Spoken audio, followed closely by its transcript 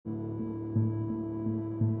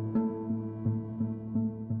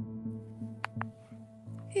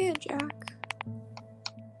Jack.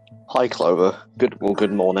 Hi, Clover. Good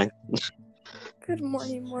morning. Good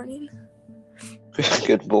morning.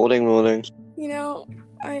 Good morning. You know,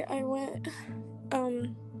 I went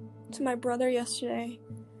to my brother yesterday.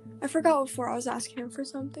 I forgot before I was asking him for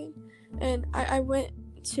something, and I went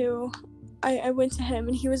to him,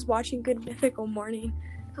 and he was watching Good Mythical Morning.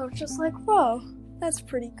 I was just like, whoa, that's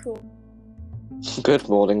pretty cool. Good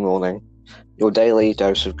morning. Your daily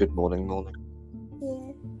dose of good morning.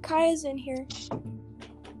 Yeah, Kaya's in here.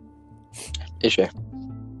 Is she?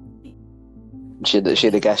 She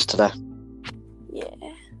the guest today?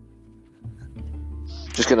 Yeah.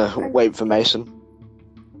 Just gonna wait for Mason.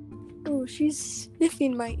 Oh, she's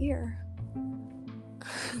sniffing my ear.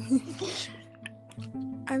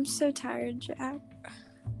 I'm so tired, Jack.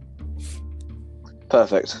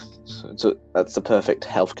 Perfect. That's the perfect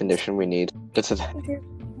health condition we need for today. Okay.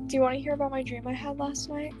 Do you want to hear about my dream I had last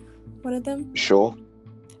night? One of them? Sure.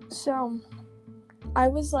 So, I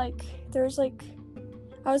was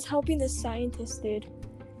helping this scientist dude,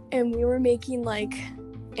 and we were making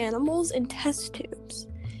animals in test tubes,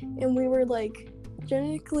 and we were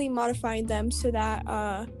genetically modifying them so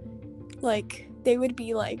that they would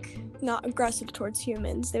be not aggressive towards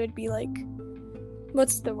humans. They would be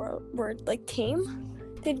what's the word, tame?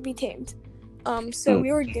 They'd be tamed. So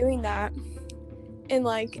we were doing that, and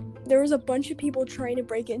there was a bunch of people trying to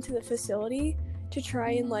break into the facility to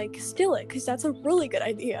try and steal it, because that's a really good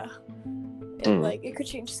idea, and it could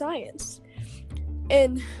change science.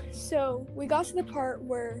 And so we got to the part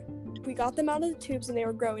where we got them out of the tubes and they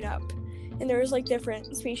were growing up, and there was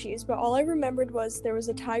different species, but all I remembered was there was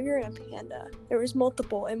a tiger and a panda. There was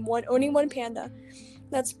multiple, and only one panda.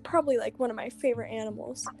 That's probably one of my favorite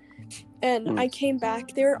animals. And I came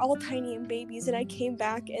back, they were all tiny and babies, and I came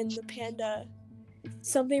back and the panda,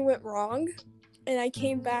 something went wrong, and I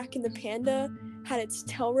came back and the panda had its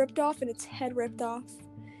tail ripped off and its head ripped off,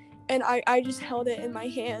 and I just held it in my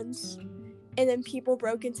hands, and then people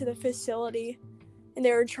broke into the facility and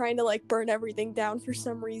they were trying to burn everything down for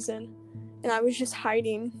some reason, and I was just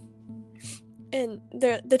hiding, and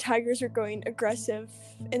the tigers were going aggressive,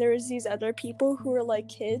 and there was these other people who were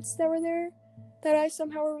kids that were there that I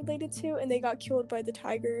somehow were related to, and they got killed by the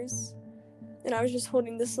tigers, and I was just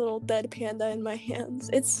holding this little dead panda in my hands.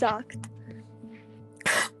 It sucked.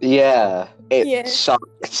 Yeah, it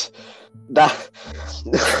sucked. That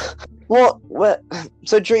what?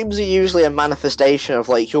 So dreams are usually a manifestation of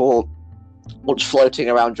what's floating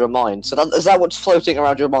around your mind. So is that what's floating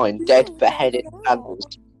around your mind? Dead, beheaded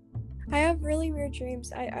animals. I have really weird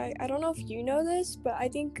dreams. I don't know if you know this, but I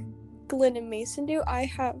think Glenn and Mason do. I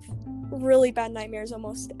have really bad nightmares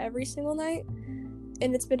almost every single night,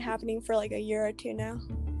 and it's been happening for a year or two now.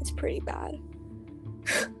 It's pretty bad.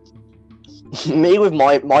 Me with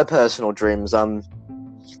my personal dreams,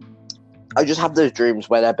 I just have those dreams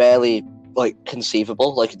where they're barely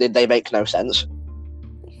conceivable. They make no sense.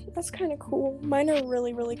 That's kind of cool. Mine are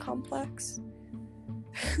really, really complex.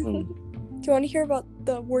 Do you want to hear about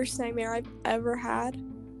the worst nightmare I've ever had?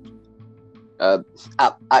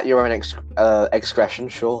 At your own excretion,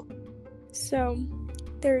 sure. So,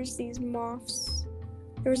 there's these moths.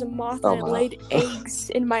 There was a moth and it laid eggs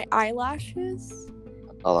in my eyelashes.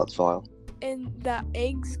 Oh, that's vile. And the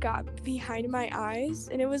eggs got behind my eyes,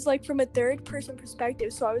 and it was from a third-person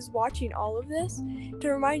perspective, so I was watching all of this. To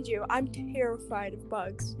remind you, I'm terrified of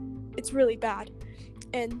bugs. It's really bad.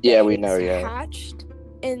 And yeah, we know, hatched,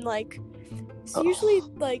 and so usually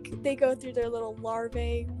they go through their little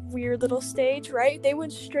larvae weird little stage, right? They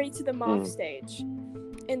went straight to the moth stage,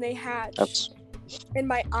 and they hatched. And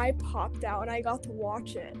my eye popped out, and I got to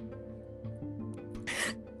watch it.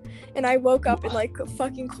 And I woke up in a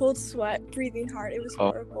fucking cold sweat, breathing hard. It was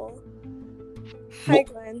horrible. Hi,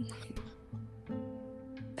 Glenn.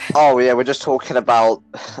 Oh yeah, we're just talking about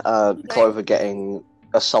Clover getting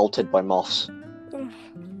assaulted by moths.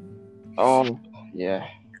 Yeah.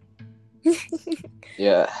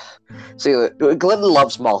 Yeah. See, Glenn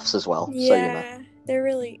loves moths as well. Yeah, so you know. They're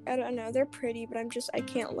really, I don't know, they're pretty, but I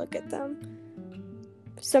can't look at them.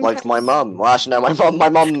 Sometimes. My mum. Well, actually,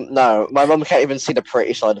 no, my mum can't even see the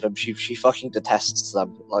pretty side of them. She fucking detests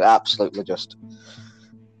them. Absolutely just.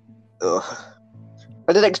 Ugh.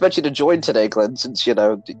 I didn't expect you to join today, Glenn, since,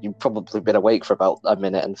 you've probably been awake for about a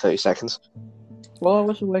minute and 30 seconds. Well, I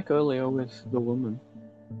was awake earlier with the woman.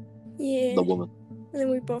 Yeah. The woman. And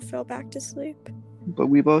then we both fell back to sleep. But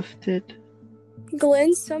we both did.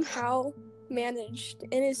 Glenn somehow managed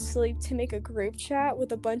in his sleep to make a group chat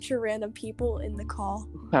with a bunch of random people in the call.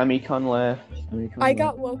 Famicom left. I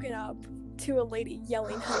got woken up to a lady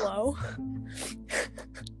yelling hello.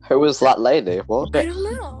 Who was that lady? What? I don't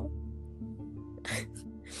know.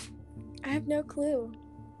 have no clue.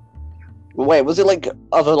 Wait, was it like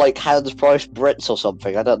other like Hans Price Brits or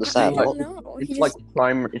something? I don't understand. I What? don't know. It's like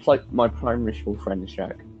It's like my primary school friend,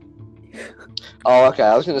 Jack. Oh, okay.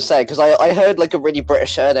 I was gonna say because I heard like a really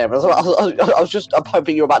British surname. I'm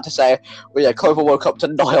hoping you were about to say, well, yeah, Clover woke up to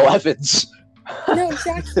Niall Evans. No,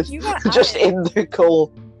 Jack, you got Just added. in the call.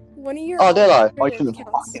 One of your Oh, did I?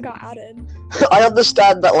 accounts got added. I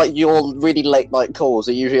understand that like your really late night calls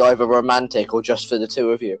are usually either romantic or just for the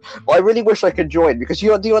two of you. But I really wish I could join because do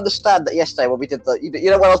you understand that yesterday when we did the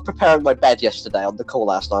you know when I was preparing my bed yesterday on the call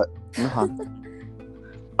last night. Uh-huh.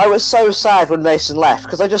 I was so sad when Mason left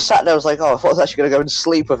because I just sat there. I was like, oh, I thought I was actually going to go and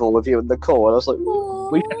sleep with all of you in the call, and I was like, Oh,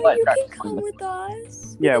 We should let you Jack can come join. with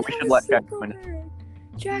us. Yeah, can we have should a let Jack join. sleepover.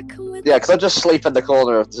 Jack, come with yeah, us. because I just sleep in the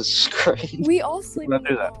corner of the screen. We all sleep in Let's the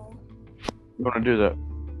do that. hall. You want to do that?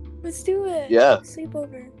 Let's do it. Yeah.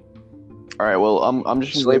 Sleepover. All right. Well, I'm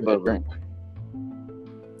just gonna Sleep go get a over. drink.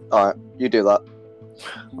 All right, you do that.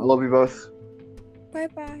 I love you both. Bye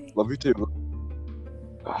bye. Love you too.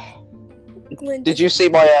 Glenn, Did you see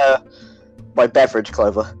my beverage,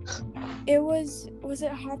 Clover? Was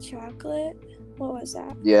it hot chocolate? What was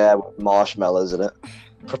that? Yeah, marshmallows in it.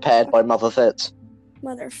 Prepared by Mother Fitz.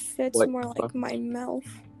 Mother fits Like- more like my mouth.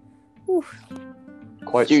 Ooh.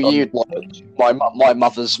 Quite. You like my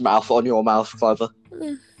mother's mouth on your mouth, Clover.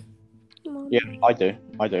 Mom. Yeah, I do.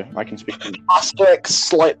 I can speak. To Asterix,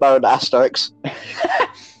 slight bone, Asterix.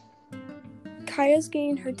 Kaya's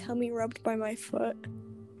getting her tummy rubbed by my foot.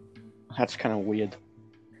 That's kind of weird.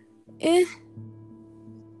 Eh.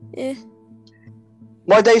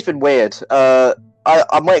 My day's been weird.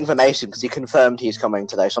 I'm waiting for Mason because he confirmed he's coming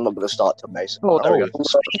today, so I'm not going to start till Mason. Oh, there we go.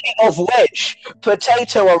 Speaking of which,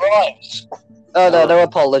 Potato arrives. Oh no, no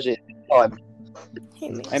apology. Fine. Hey,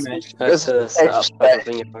 Mason. Hey man. Just- to set up just-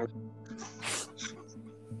 everything in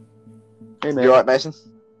Hey man. You alright, Mason?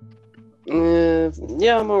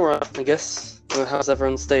 Yeah, I'm alright, I guess. How's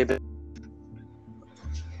everyone's day been?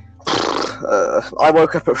 I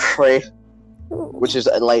woke up at 3, Ooh. which is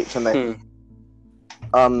late for me. Hmm.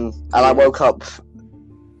 And I woke up,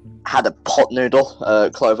 had a pot noodle.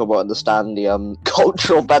 Clover won't understand the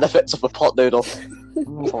cultural benefits of a pot noodle.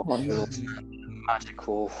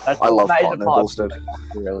 Magical. I love pot noodles, dude.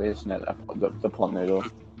 Really, isn't it? The pot noodle.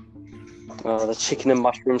 The chicken and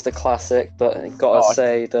mushrooms, the classic, but I gotta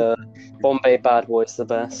say the Bombay Bad Boy's the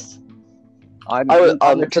best.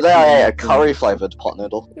 Today I ate a curry flavored pot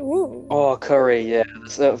noodle. Ooh. Oh, curry, yeah.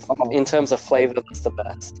 So, in terms of flavour, that's the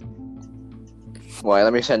best. Wait,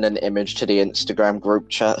 let me send an image to the Instagram group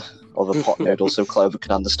chat of a pot noodle so Clover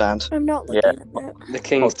can understand. I'm not looking at that. The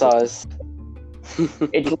king size. It's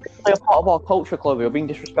literally a part of our culture, Clover. You're being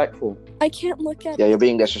disrespectful. I can't look at Yeah, you're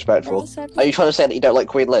being disrespectful. Ross, I've- Are you trying to say that you don't like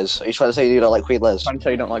Queen Liz? Are you trying to say you don't like Queen Liz? I'm trying to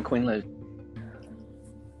say you don't like Queen Liz.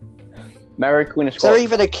 Mary Queen of Is there Scots.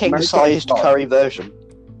 even a king-sized curry version?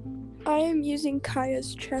 I am using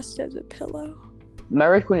Kaya's chest as a pillow.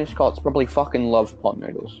 Mary Queen of Scots probably fucking loves pot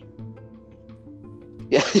noodles.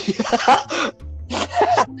 Yeah.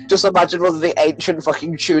 Just imagine one of the ancient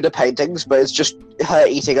fucking Tudor paintings, but it's just her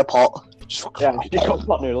eating a pot. Just fucking- Yeah, she's got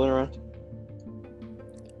pot noodle in her hand.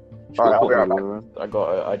 Alright, I'll be right back.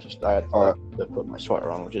 I had Alright. to put my sweater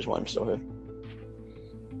on, which is why I'm still here.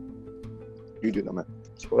 You do that, mate.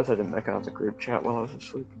 Suppose I didn't make another group chat while I was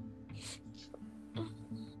asleep.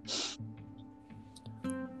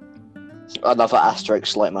 Another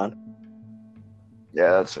Asterix, like man.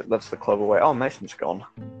 Yeah, that's the clever way. Oh, Mason's gone.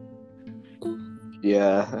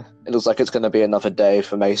 Yeah, it looks like it's going to be another day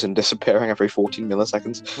for Mason disappearing every 14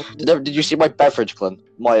 milliseconds. Did you see my beverage, Glenn?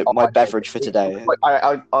 My beverage for today.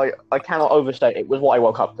 I cannot overstate. It was what I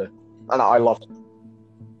woke up to, and I loved it.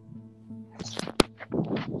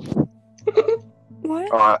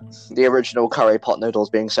 What? Alright, the original curry pot noodles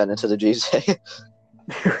being sent into the GC.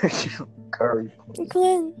 Curry.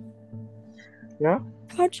 Glenn. Yeah?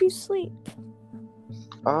 How'd you sleep?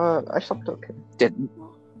 I slept okay. Didn't.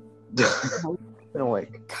 Been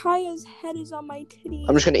awake. Kaya's head is on my titty.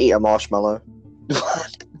 I'm just going to eat a marshmallow.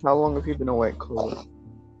 How long have you been awake, Chloe?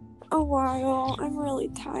 A while. I'm really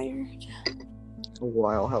tired. A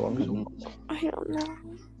while. How long? I don't know.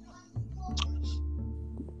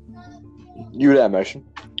 You there, Motion?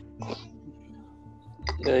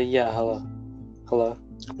 Yeah, hello.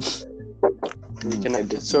 Can I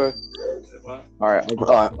sorry. Alright.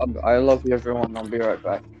 Alright. I love you, everyone. I'll be right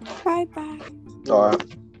back. Bye bye. Alright.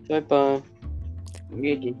 Bye-bye.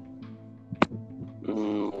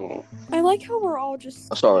 I like how we're all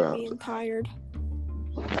just Sorry. being tired.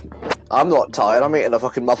 I'm not tired. I'm eating a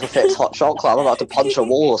fucking Mother Fitz hot chocolate. I'm about to punch a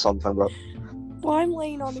wall or something, bro. Well, I'm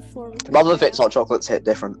laying on the floor with Mother Fitz hot chocolates hit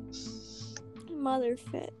different. mother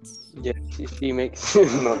fits. Yeah, she makes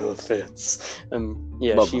mother fits.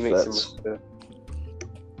 Yeah, Mother she makes fits. him.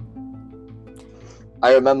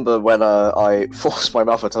 I remember when I forced my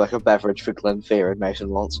mother to make a beverage for Glenfear and Mason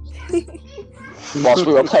once. Whilst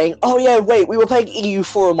we were playing. Oh yeah, wait, we were playing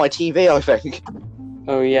EU4 on my TV, I think.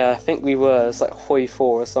 Oh yeah, I think we were. It's like Hoi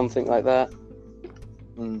 4 or something like that.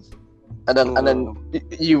 Mm. And then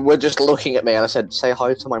you were just looking at me, and I said, "Say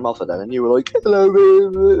hi to my mother," then, and you were like,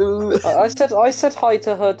 "Hello." I said hi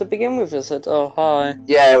to her to begin with. I said, "Oh hi."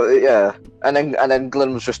 Yeah. And then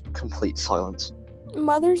Glenn was just complete silence.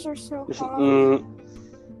 Mothers are so hot.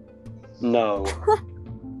 No.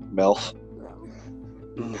 MILF.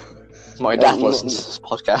 No. My dad listens to this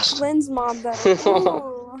podcast. Lynn's mom, though.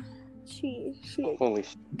 Ooh. She. Holy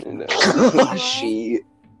shit. No. She.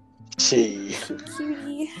 Cutie.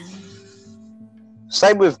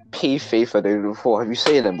 Same with P FIFA, dude. Before, have you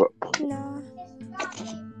seen him? But No.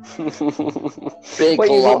 big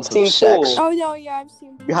Wait, you've not lump seen of sex. Oh no, yeah, I've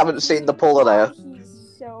seen. You haven't seen the pollinator.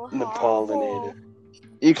 He's so hot. The pollinator.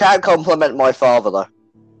 You can't compliment my father though,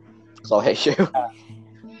 because I'll hate you.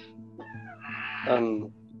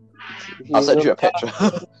 I'll send you a picture.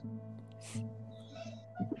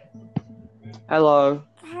 Hello.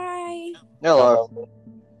 Hi. Hello,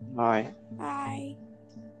 Hi. Hi.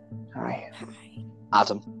 Hi. Hi.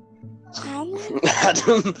 Adam. Adam?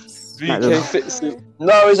 Adam. Adam. Fits him.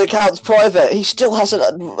 No, his account's private. He still hasn't.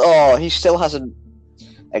 He still hasn't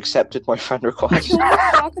accepted my friend request. Can we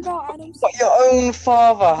talk about Adam's? But your own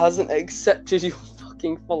father hasn't accepted your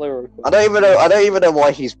fucking follower request. I don't even know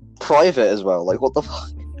why he's private as well. Like, what the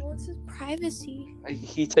fuck? He wants his privacy.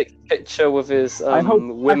 He takes a picture with his I hope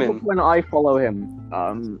women. when I follow him,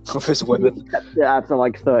 Of his women. he accepts it after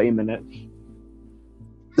like 30 minutes.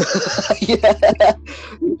 Yeah.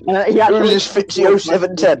 Who's this Fitzy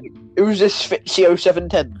 0710? Who's this Fitzy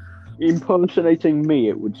 0710? Impersonating me,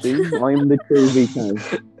 it would seem. I'm the true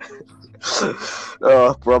VK.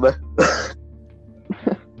 Oh, brother.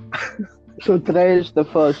 So today is the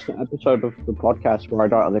first episode of the podcast where I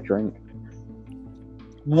don't have a drink.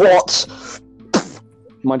 What?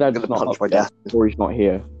 My dad's I'm gonna not punch up my yet, dad. or he's not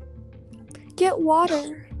here. Get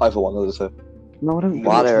water. Either one of the two. No, I don't.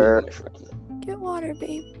 Water. Get water,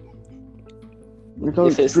 babe. I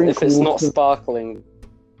don't If it's drink not water. sparkling,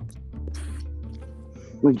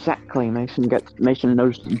 Exactly, Mason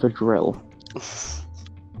knows the drill.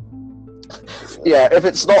 Yeah, if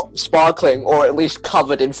it's not sparkling or at least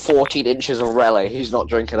covered in 14 inches of Raleigh, he's not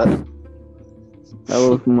drinking it.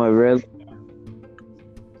 Oh, my real.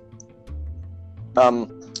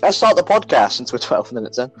 Let's start the podcast since we're 12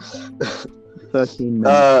 minutes in. 13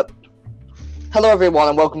 minutes. Hello everyone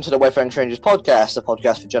and welcome to the Wayfairing Strangers podcast, the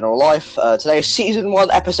podcast for general life. Today is season 1,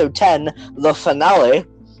 episode 10, the finale.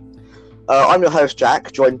 I'm your host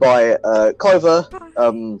Jack, joined by Clover,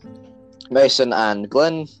 Mason and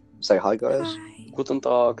Glenn. Say hi guys. Hi. Guten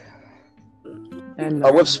Tag. And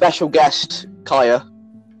With special guest Kaya.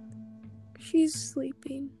 She's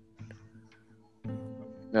sleeping.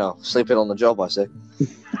 No, sleeping on the job I see.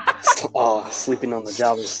 Oh, sleeping on the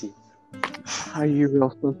Java seat. how you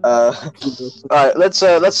Wilson? Alright,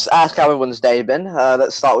 let's ask how everyone's day been.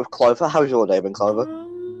 Let's start with Clover. How's your day been, Clover?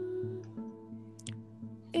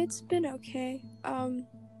 It's been okay.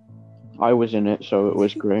 I was in it, so it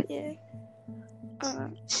was great. Yeah.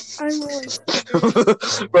 I'm really.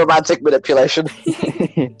 Romantic manipulation.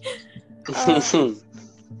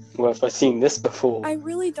 Well, if I've seen this before. I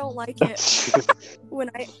really don't like it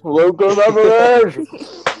when I. Local memories!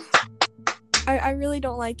 I really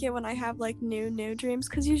don't like it when I have like new dreams,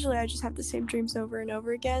 because usually I just have the same dreams over and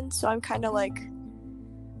over again. So I'm kind of like,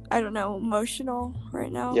 I don't know, emotional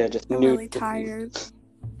right now. Yeah, just I'm new. really tired.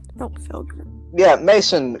 Don't feel good. Yeah,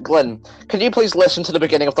 Mason, Glenn, can you please listen to the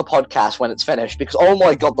beginning of the podcast when it's finished? Because, oh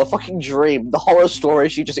my god, the fucking dream, the horror story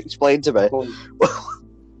she just explained to me.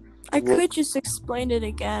 I could just explain it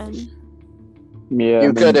again. Yeah.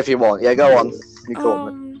 You could if you want. Yeah, go on. You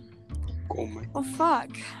call me. Oh fuck.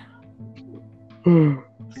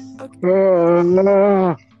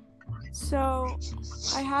 So,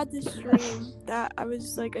 I had this dream that I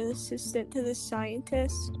was like an assistant to this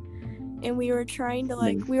scientist, and we were trying to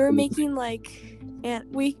we were making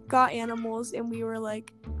we got animals and we were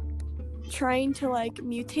like trying to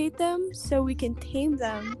mutate them so we can tame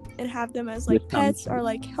them and have them as pets or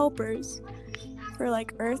helpers for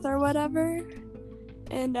Earth or whatever.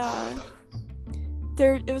 And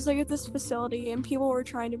it was at this facility and people were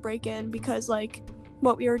trying to break in because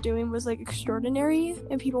what we were doing was extraordinary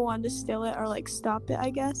and people wanted to steal it or stop it, I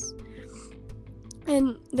guess.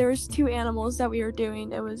 And there was 2 animals that we were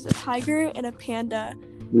doing. It was a tiger and a panda.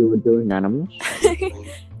 You were doing animals?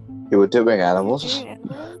 You were doing animals? Doing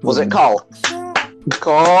animals. Was it Carl?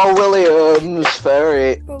 Carl Williams,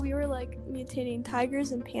 fairy. But we were like mutating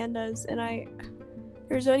tigers and pandas, and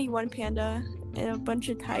there's only one panda and a bunch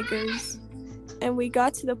of tigers, and we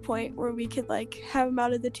got to the point where we could like have them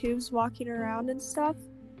out of the tubes walking around and stuff,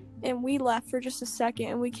 and we left for just a second,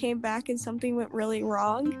 and we came back and something went really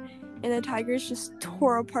wrong, and the tigers just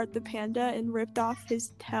tore apart the panda and ripped off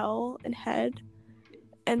his tail and head,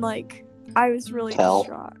 and like I was really distraught.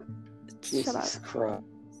 Shut up. Jesus Christ.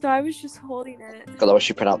 So I was just holding it. God, I wish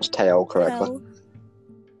she pronounced tail correctly. Hell.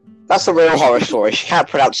 That's the real horror story. She can't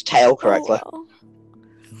pronounce tail correctly. Oh, well.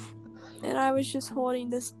 And I was just holding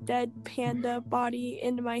this dead panda body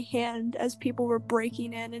into my hand as people were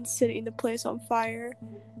breaking in and setting the place on fire.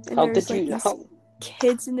 And How there was did you? like these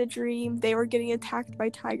kids in the dream. They were getting attacked by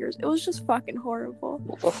tigers. It was just fucking horrible.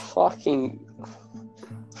 What the fucking?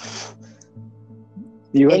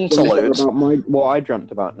 You Interlude. about what I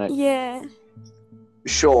dreamt about next. Yeah.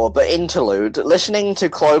 Sure, but interlude. Listening to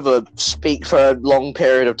Clover speak for a long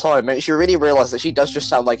period of time makes you really realise that she does just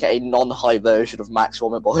sound like a non-high version of Max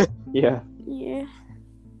Vomit-Boy. Yeah. Yeah.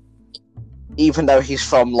 Even though he's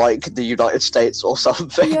from, like, the United States or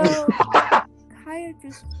something. Yo. Kaya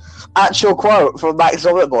just. Actual quote from Max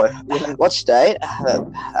Vomit-Boy. What state?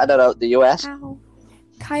 I don't know, the US? Ow.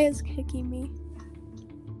 Kaya's kicking me.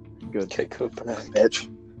 Good. Kick her back. Bitch.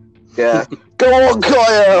 Yeah. Go on,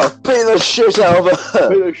 Kaya! Beat the shit out of her!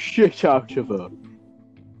 Beat the shit out of her.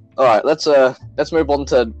 Alright, let's move on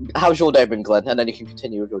to how's your day been, Glenn, and then you can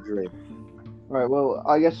continue with your dream. Right, well,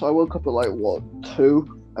 I guess I woke up at like,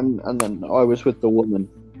 2? And then I was with the woman.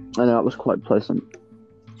 And that was quite pleasant.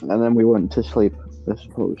 And then we went to sleep, I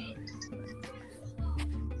suppose.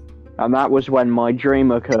 And that was when my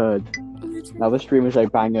dream occurred. Now this dream is a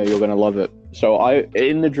banger, you're gonna love it. So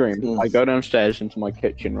in the dream, I go downstairs into my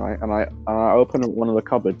kitchen, right? And I open up one of the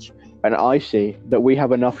cupboards, and I see that we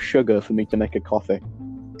have enough sugar for me to make a coffee.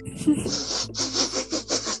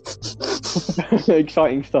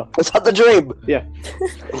 Exciting stuff. Is that the dream? Yeah.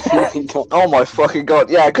 Oh my fucking god!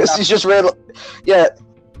 Yeah, because he's just real. Yeah,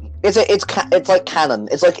 it's like canon.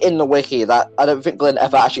 It's like in the wiki that I don't think Glenn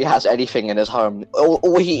ever actually has anything in his home.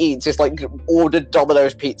 All he eats is like ordered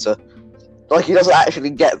Domino's pizza. Like he doesn't actually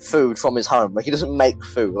get food from his home. Like he doesn't make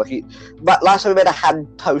food. But last time he made a hand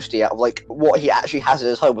toasty out of like what he actually has in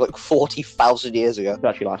his home was like 40,000 years ago. It was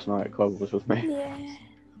actually last night. Clover was with me. Yeah.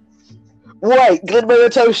 Wait, Glenn made a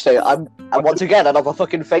toasty. I'm once again another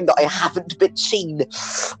fucking thing that I haven't been seen.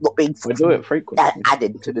 Not being We do it frequently.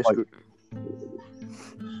 added to this group.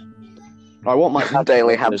 I want my dad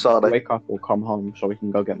Daily to Hamsada. wake up or come home so he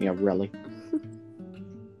can go get me a rally.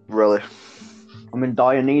 Really? I'm in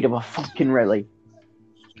dire need of a fucking rally.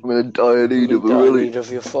 I'm in dire need of a You don't really. need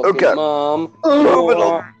of your fucking Okay. mom. Moving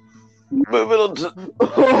on. Moving on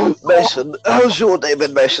to Mason. How's your day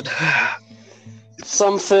been, Mason?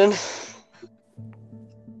 Something.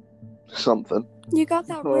 Something. You got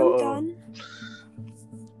that room Oh. done?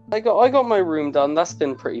 I got my room done. That's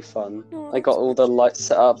been pretty fun. Oh, I got all the lights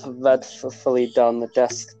set up, bed fully done, the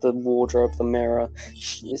desk, the wardrobe, the mirror.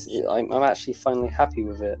 I'm actually finally happy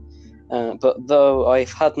with it. But though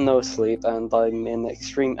I've had no sleep and I'm in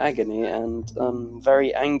extreme agony and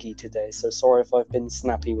very angry today, so sorry if I've been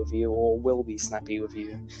snappy with you or will be snappy with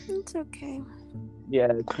you. It's okay.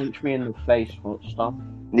 Yeah, punch me in the face, what stuff?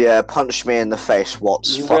 Yeah, punch me in the face.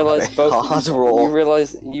 What's You fuck realise me both. hard You raw.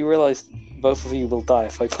 realise both of you will die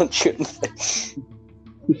if I punch you in the face.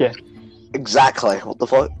 Yeah, Exactly. What the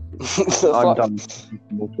fuck? I'm done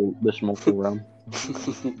with this mortal realm.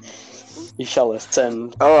 You shall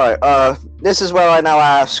ascend. Alright, this is where I now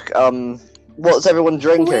ask, what's everyone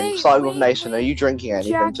drinking? Wait, Starting with wait, Mason, wait. are you drinking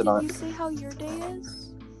anything Jack, tonight? did you say how your day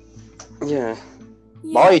is? Yeah.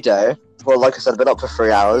 My day? Well, like I said, I've been up for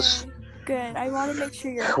 3 hours. Good. I want to make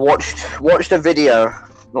sure you're. Watched a video.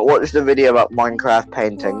 Watched a video about Minecraft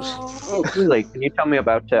paintings. Whoa. Oh, really? Can you tell me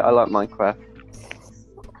about it? I like Minecraft.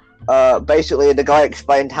 Basically, the guy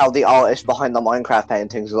explained how the artist behind the Minecraft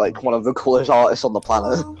paintings is like one of the coolest artists on the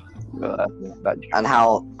planet, Wow. and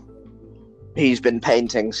how he's been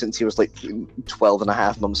painting since he was like 12 and a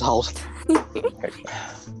half months old.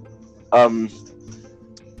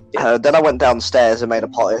 Then I went downstairs and made a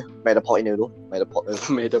pot noodle. Made a point. And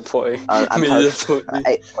Made a toast. point.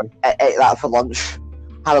 I ate that for lunch.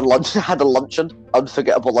 Had a luncheon,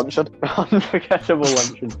 unforgettable luncheon. Unforgettable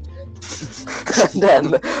luncheon. And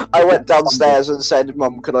then I went downstairs and said,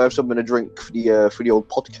 "Mum, can I have something to drink for the old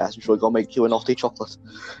podcast? And she's like, I'll make you a naughty chocolate."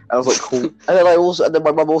 And I was like, "Cool." And then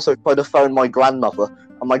my mum also tried to phone my grandmother,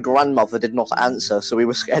 and my grandmother did not answer, so we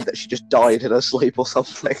were scared that she just died in her sleep or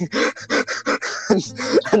something.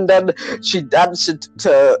 And then she answered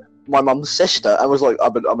to my mum's sister and was like,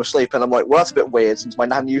 I'm asleep, and I'm like, well, that's a bit weird since my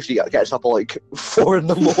nan usually gets up at like 4 in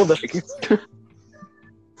the morning.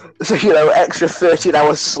 So, you know, extra 13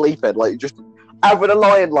 hours sleeping, like just having a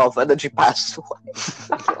lie in love, and then she passed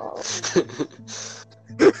away.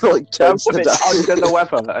 Like turns I'm a to bit dust. under the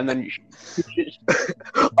weather, and then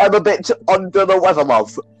I'm a bit under the weather,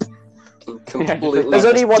 love. Completely. There's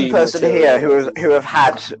only one person here dematerialized. who have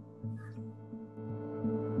had.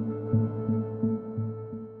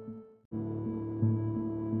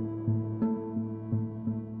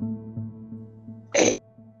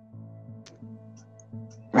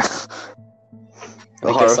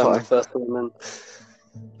 I guess I'm the first one then.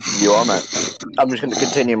 You are, mate. I'm just going to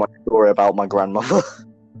continue my story about my grandmother.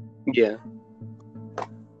 Yeah.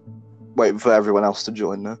 Waiting for everyone else to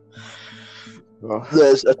join now.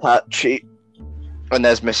 There's Apache, and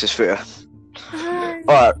there's Mrs. Fear.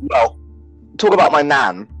 Alright, well, talk about my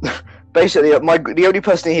nan. Basically, the only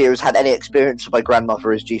person here who's had any experience with my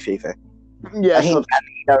grandmother is G Fifi. yeah, And he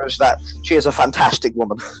knows that she is a fantastic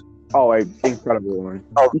woman. oh, an incredible woman.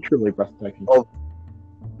 Oh. Truly breathtaking. Oh.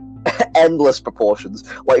 Endless proportions.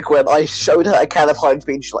 Like when I showed her a can of Heinz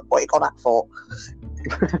beans, she's like, "What you got that for?"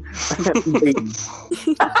 Beans.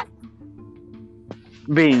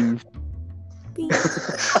 Beans.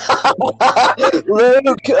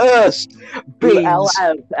 Lucas! Beans.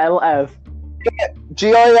 LF.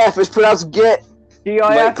 GIF is pronounced git.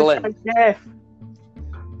 GIF. Glenn. GIF.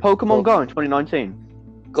 Pokemon Go in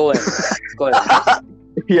 2019. Glenn,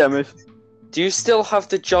 Yeah, miss. do you still have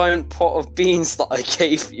the giant pot of beans that I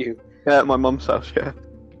gave you? Yeah, at my mum's house, yeah.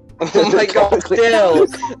 Oh my god, still!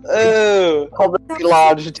 Oh! Comically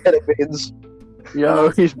large tin of beans. Yo,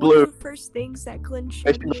 he's One blue. of the first things that Glenn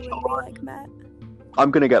showed me when we like met. I'm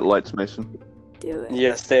gonna get lights, Mason. Do it.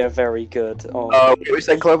 Yes, they are very good. Oh, What were you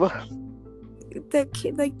saying, Clover?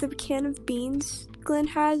 The can of beans Glenn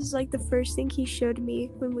has is like the first thing he showed me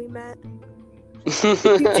when we met. It's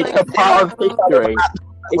a part of history.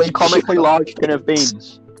 It's a comically large tin of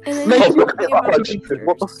beans. And then Mason, he told me about what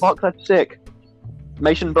What the fuck? That's sick.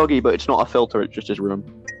 Mason buggy, but it's not a filter. It's just his room.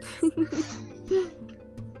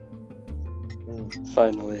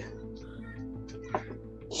 finally.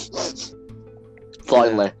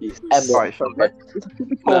 Finally. Right, so let's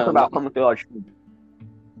talk about comically large.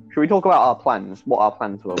 Should we talk about our plans? What our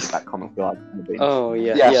plans were with that comically large tin of beans? Oh,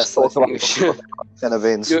 yeah, Yes, yes, I talk think about we should. tin of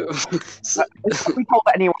beans. Have we told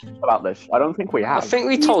anyone about this? I don't think we I have. think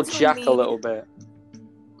we You told told Jack me. a little bit.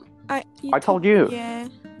 I told you. Yeah.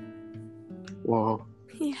 Whoa.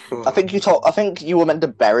 Yeah. I think you were meant to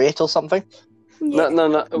bury it or something. Yeah. No.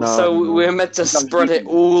 No, So no. we're meant to spread it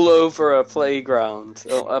all over a playground.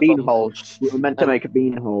 Bean holes. We were meant to make a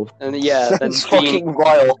bean hole. And yeah, then It's fucking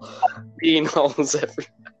vile. bean holes everywhere.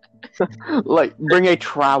 Like, bring a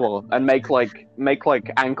trowel and make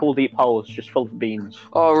ankle deep holes just full of beans.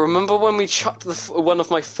 Oh, remember when we chucked one of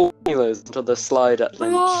my formulas into the slide at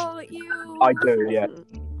lunch? Oh, you. I do, yeah.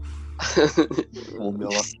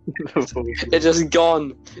 Formula. It just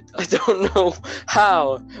gone. I don't know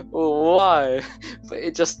how or why, but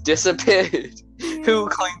it just disappeared. Who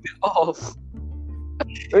cleaned it off?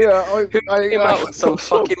 Yeah, Who came out with some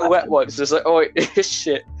fucking wet wipes? Just like, oh, this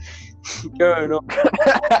shit going on.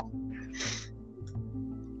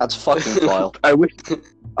 That's fucking vile. I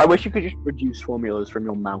wish you could just produce formulas from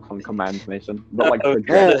your mouth on command, Mason. But like Okay.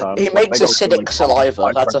 projectile. He makes They go through, acidic like, saliva.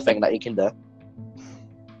 five That's a pressures. thing that he can do.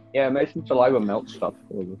 Yeah, Mason's saliva melts stuff.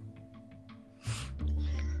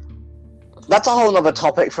 That's a whole other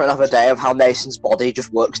topic for another day of how Mason's body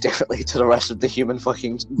just works differently to the rest of the human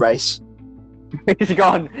fucking race. He's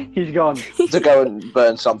gone. He's gone. To go and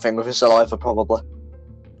burn something with his saliva, probably.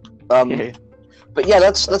 Yeah. But yeah,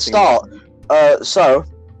 let's start. So,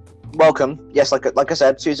 welcome. Yes, like I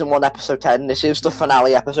said, season 1, episode 10. This is the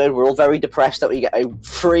finale episode. We're all very depressed that we get a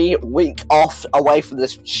 3-week off away from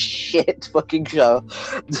this shit fucking show.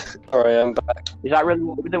 Sorry, I'm back. Is that really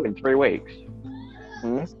what we're doing? 3 weeks?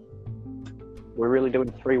 Hmm? We're really doing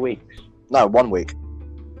 3 weeks. No, 1 week.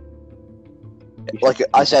 Like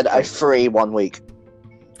I said, a free 1 week.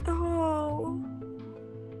 Oh.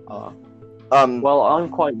 Well, I'm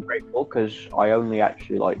quite grateful because I only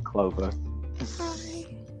actually like Clover. Hi.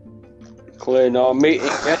 In our meeting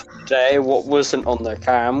yesterday, what wasn't on the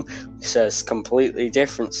cam says completely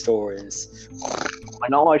different stories. I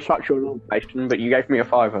know I sucked your information, but you gave me a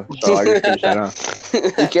 $5, so I just didn't say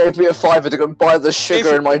no. He gave me a $5 to go buy the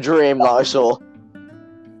sugar in my dream that I saw.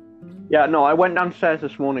 Yeah, no, I went downstairs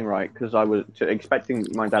this morning, right, because I was expecting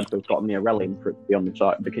my dad to have gotten me a Relium for it to be on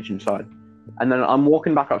the kitchen side. And then I'm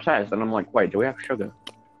walking back upstairs, and I'm like, wait, do we have sugar?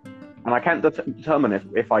 And I can't determine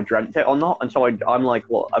if I dreamt it or not, and so I'm like,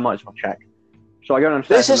 well, I might as well check. So I go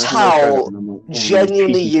downstairs. This is and there's no how toilet, and I'm like, oh,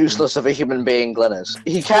 genuinely cheeky. useless of a human being Glenn is.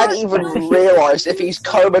 He can't even realise if he's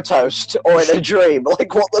comatose or in a dream.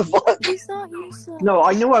 Like, what the fuck? He's not useless. No,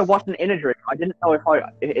 I knew I wasn't in a dream. I didn't know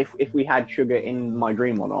if we had sugar in my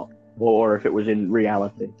dream or not, or if it was in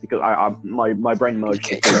reality, because my brain merged.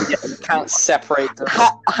 Can't separate them.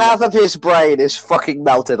 Half of his brain is fucking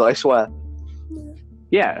melted, I swear.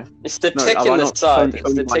 Yeah. It's the No, tick have in I the not side. shown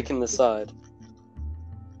It's the my- tick in the side.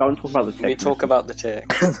 Don't talk about the tick. We talk about the tick.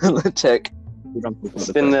 The tick. We don't talk about It's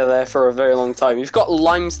the been tick. there for a very long time. You've got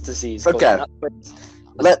Lyme's disease. Okay. Colin.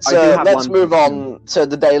 Let's I do have let's one move question. on to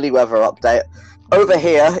the daily weather update. Over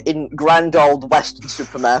here in grand old Western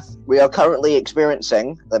Supermare, we are currently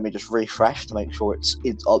experiencing, let me just refresh to make sure it's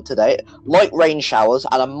up to date, light rain showers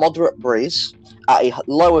and a moderate breeze at a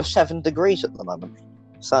low of 7 degrees at the moment.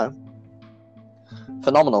 So,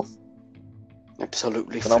 phenomenal.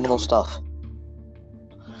 Absolutely Phenomenal stuff.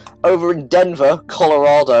 Over in Denver,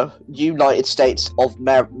 Colorado, United States of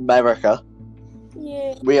America,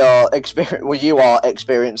 Yeah. you are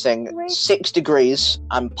experiencing Right. 6 degrees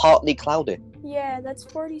and partly cloudy. Yeah, that's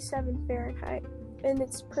 47 Fahrenheit, and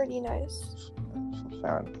it's pretty nice.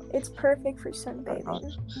 Fair enough. It's perfect for sunbathing.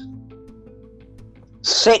 Nice.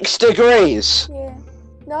 6 degrees. Yeah,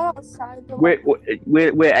 not outside. But We're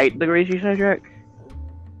 8 degrees. You say, Jack?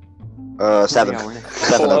 7. Yeah, we're in a-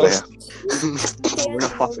 7 over here. We're in a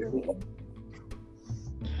fucking.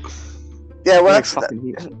 Yeah, well, we're in that's, fucking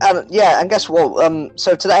heat. yeah, and guess what?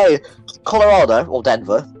 So today, Colorado or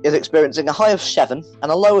Denver is experiencing a high of 7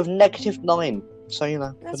 and a low of -9. So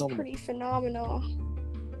that's phenomenal. pretty phenomenal.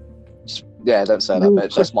 Yeah, don't say that,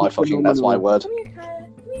 bitch. That's my fucking. That's my word. Come here, Kaya.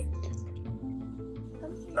 Come here.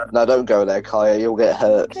 Come No, don't go there, Kaya. You'll get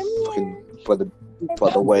hurt. here. Fucking by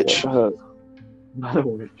the witch.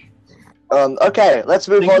 Okay, let's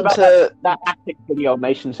move Think on about to. That attic video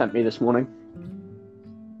Mason sent me this morning.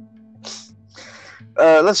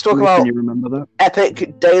 Let's talk Can about you remember that?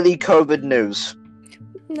 epic daily COVID news.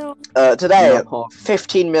 No. Today, Yeah, Paul.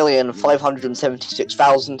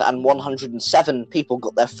 15,576,107 people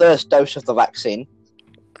got their first dose of the vaccine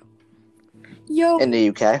Yo, in the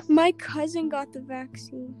UK. my cousin got the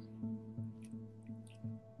vaccine.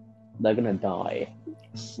 They're gonna die.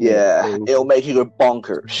 Yeah, Ooh. it'll make you go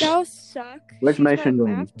bonkers. That'll suck. Where's She's my Mason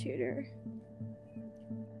going? math tutor.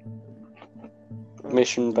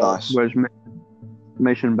 Mission back. Nice. Where's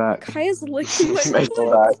Mason back? Kaya's licking my Make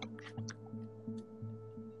foot. that.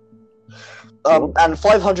 And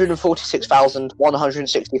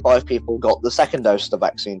 546,165 people got the second dose of the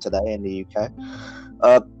vaccine today in the UK.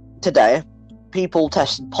 Today, people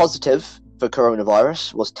tested positive for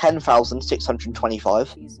coronavirus was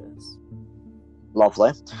 10,625. Jesus.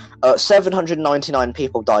 Lovely. 799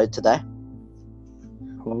 people died today.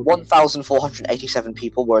 1,487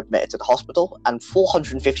 people were admitted to the hospital, and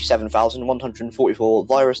 457,144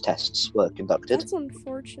 virus tests were conducted. That's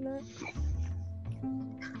unfortunate.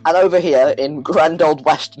 And over here in grand old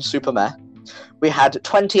Western Supermare, we had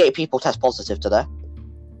 28 people test positive today.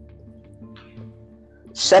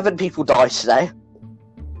 7 people died today.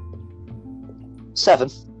 7.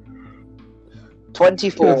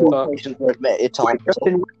 24 patients were admitted to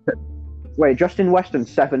hospital. Just in Western,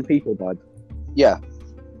 7 people died. Yeah.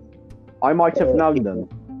 I might have known them.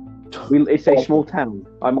 It's a small town.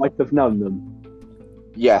 I might have known them.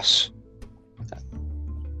 Yes.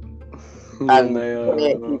 And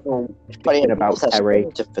 28 people, 28 about people tested Terry.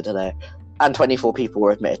 positive for today. And 24 people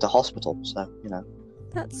were admitted to hospital, so, you know.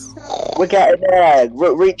 That's We're getting there.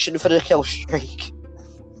 We're reaching for the kill streak.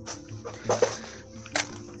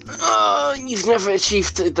 You've never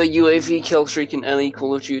achieved the UAV kill streak in any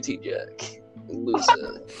Call of Duty, Jack.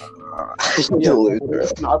 Loser. You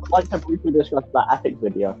loser. I would like to briefly discuss that attic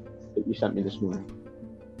video that you sent me this morning.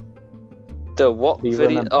 The what Do you video?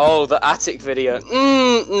 remember? Oh, the attic video.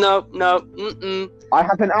 No. Mm-mm. I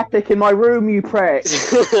have an attic in my room, you prick!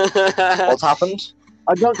 What's happened?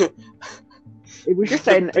 I don't. It was just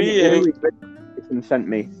an eerie video Jason sent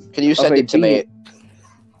me. Can you send Okay, it to me?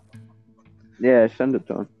 Yeah, send it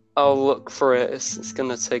to him. I'll look for it. It's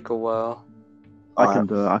gonna take a while. I can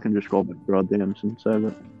do it. I can just scroll back through our DMs and save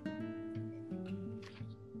it.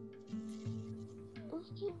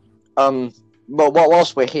 But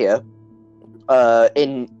whilst we're here,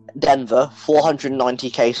 in Denver, 490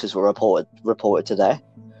 cases were reported today.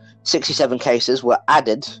 67 cases were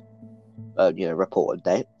added, reported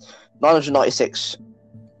date. 996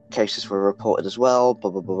 cases were reported as well.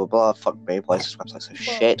 Blah blah blah blah blah. Fuck me, why is this website so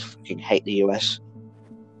shit? Fucking hate the US.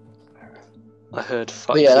 I heard.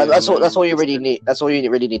 Fuck But yeah, you, that's and all then you really just- need. That's all you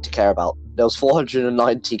really need to care about. There was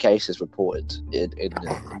 490 cases reported in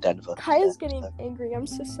Denver. Kaya's getting angry. I'm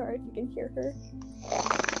so sorry if you can hear her.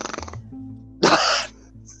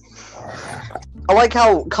 I like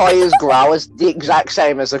how Kaya's growl is the exact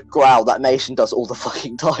same as a growl that Mason does all the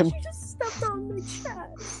fucking time. You just stepped on my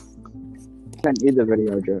chest. Sent you the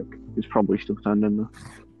video joke. It's probably still standing there.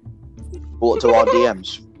 What, to our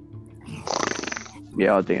DMs?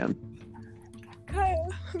 Yeah, I'll DM. Kaya,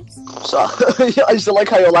 I'm sorry. So, I still like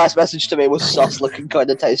how your last message to me was sus looking kind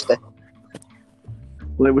of tasty.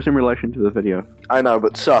 Well, it was in relation to the video. I know,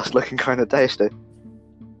 but sus looking kind of tasty.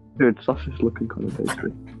 Dude, sus is looking kind of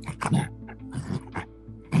tasty.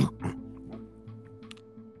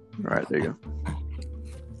 Alright, there you go.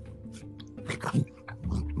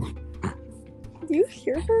 Do you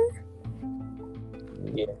hear her?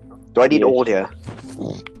 Do I need Yes. audio?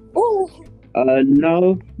 Oh,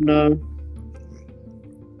 No.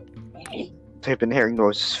 They've been hearing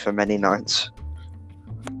noises for many nights.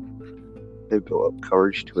 They built up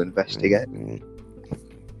courage to investigate.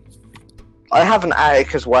 I have an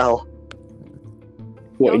attic as well.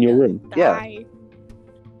 What, in your room? Yeah. die.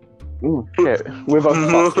 Oh, shit. We're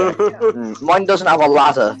both fucked, yeah. Mine doesn't have a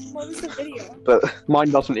ladder, What was the video? but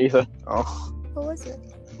Mine doesn't either. What was it?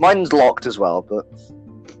 mine's locked as well. But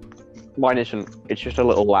Mine isn't. It's just a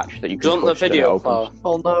little latch that you Do you can want the push and it video opens. file?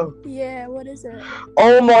 oh no! Yeah, what is it?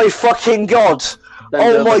 Oh my fucking god! Then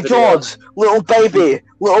Oh the my video. god! Little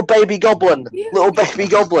baby goblin, Yeah. little baby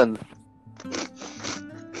goblin.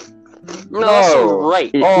 No, that's No.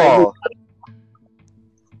 alright. Oh.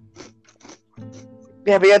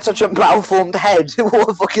 Yeah, but he had such a malformed head. What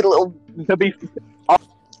a fucking little. To be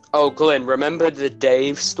Oh, Glenn, remember the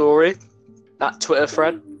Dave story? That Twitter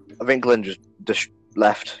thread? I think Glenn just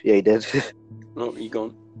left. Yeah, he did. Oh, you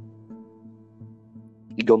gone.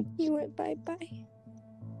 He gone. He went bye-bye.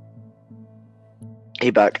 He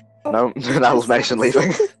back. Oh. No, that was Mason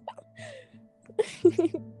leaving.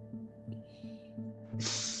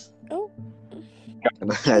 Oh.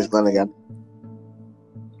 There's Glenn again.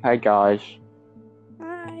 Hey guys.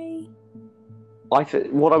 Hi.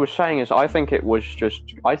 What I was saying is, I think it was just.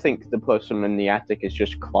 I think the person in the attic is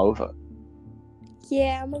just Clover.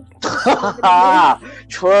 Yeah, I'm a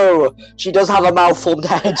True. She does have a malformed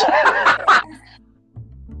head.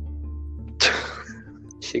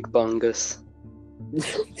 Chickbungus.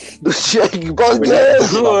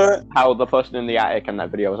 Bungus! How the person in the attic in that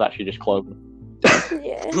video was actually just Clover.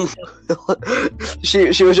 Yeah.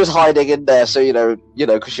 she was just hiding in there, so you know,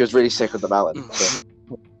 because she was really sick of the mountain. So.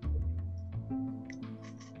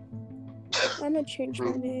 I'm gonna change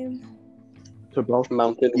my name. To both.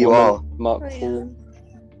 Mountain You woman. are. Mark I Paul. am.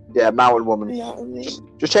 Yeah, mountain woman. Not me.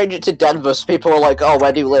 Just change it to Denver, so people are like, "Oh,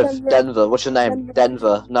 where do you live?" Denver. Denver. What's your name? Denver.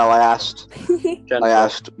 Denver. No, I asked. Jennifer. I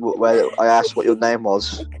asked where. I asked what your name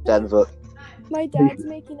was. Denver. My dad's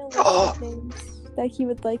making a list of names that he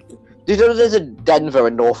would like. Do you know there's a Denver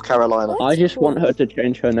in North Carolina? What? I just want her to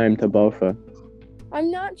change her name to Bofa. I'm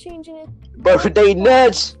not changing it. Both of they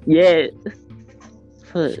nerds. Yeah.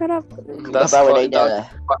 Shut up. That's About fine. there.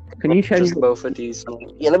 Can you change? Just both of these.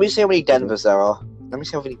 Yeah, let me see how many Denvers there are. Let me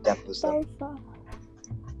see how many Denvers there are. Bofa.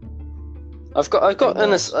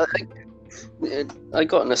 I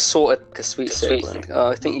got an assorted sweet sibling.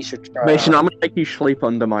 I think you should try. Mason, it. I'm gonna make you sleep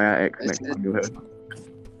under my attic It's- next time you're here.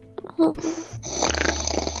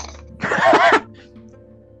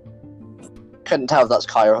 Couldn't tell if that's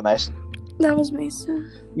Kaya or Mason. That was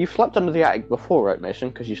Mason. You slept under the attic before, right, Mason?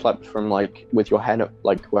 Because you slept from like with your head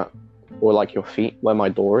like where, or like your feet where my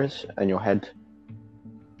door is, and your head.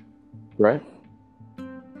 Right?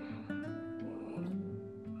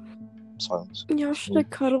 Silence. Y'all should have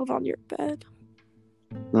cuddled on your bed.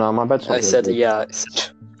 No, my bed's not. I said yeah.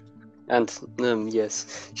 And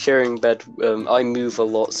yes, sharing bed. I move a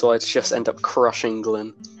lot, so I just end up crushing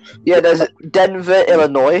Glenn. Yeah, there's Denver,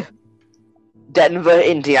 Illinois, Denver,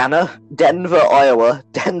 Indiana, Denver, Iowa,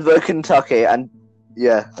 Denver, Kentucky, and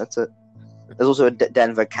yeah, that's it. There's also a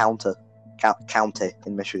Denver county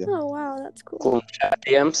in Michigan. Oh wow, that's cool. Cool chat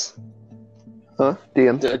DMs. Huh?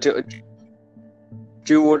 DM.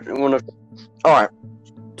 Do you want to? All right.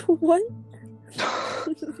 What?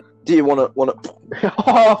 Do you want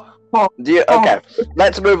to? Oh, Do you? Okay.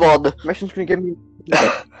 Let's move on. Mason's gonna give me.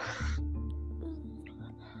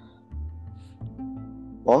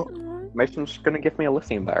 What? Mason's gonna give me a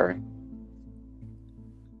lithium battery.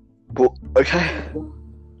 Well, okay.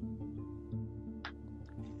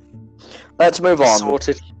 Let's move on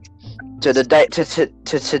Sorted. to the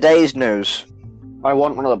to today's news. I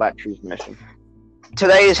want one of the batteries, Mason.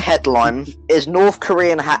 Today's headline is North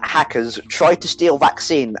Korean hackers try to steal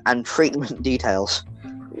vaccine and treatment details.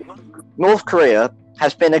 North Korea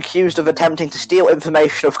has been accused of attempting to steal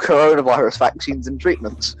information of coronavirus vaccines and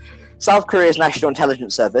treatments. South Korea's National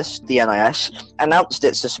Intelligence Service, the NIS, announced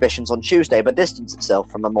its suspicions on Tuesday but distanced itself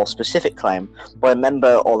from a more specific claim by a member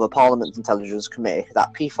of the Parliament's Intelligence Committee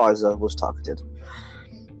that Pfizer was targeted.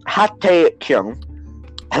 Ha Tae-kyung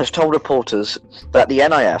has told reporters that the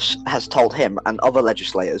NIS has told him and other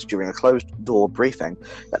legislators during a closed-door briefing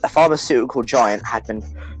that the pharmaceutical giant had been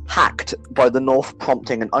hacked by the North,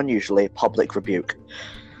 prompting an unusually public rebuke.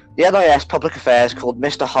 The NIS Public Affairs called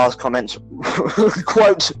Mr. Ha's comments,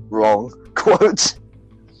 quote, wrong, quote.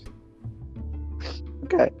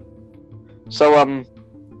 Okay. So,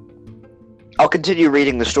 I'll continue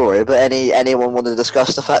reading the story, but anyone want to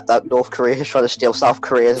discuss the fact that North Korea is trying to steal South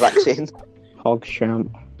Korea's vaccine? Hogchamp.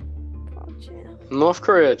 North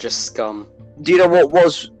Korea just scum. Do you know what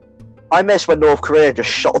was... I miss when North Korea just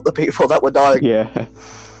shot the people that were dying. Yeah.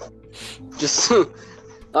 Just...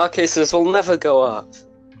 Our cases will never go up.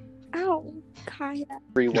 Ow, Kaya.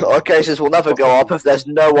 Our cases will never go up if there's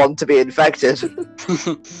no one to be infected.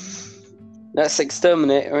 Let's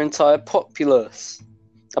exterminate our entire populace.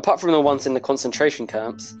 Apart from the ones in the concentration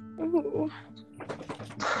camps. Ooh.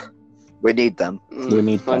 We need them. We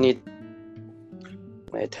need I them. need...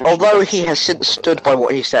 my attention. Although he has since stood by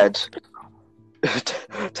what he said,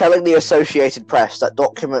 telling the Associated Press that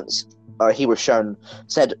documents he was shown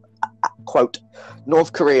said, quote,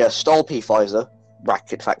 North Korea stole Pfizer,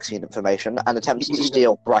 bracket vaccine information, and attempted to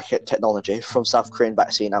steal, bracket technology, from South Korean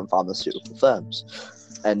vaccine and pharmaceutical firms.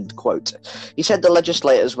 End quote. He said the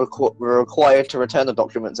legislators were required to return the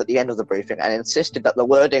documents at the end of the briefing and insisted that the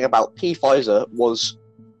wording about Pfizer was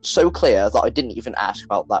so clear that I didn't even ask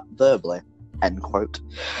about that verbally. End quote.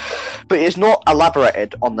 But it is not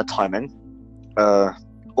elaborated on the timing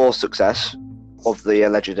or success of the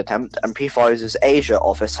alleged attempt, and Pfizer's Asia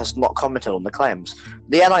office has not commented on the claims.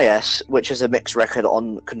 The NIS, which has a mixed record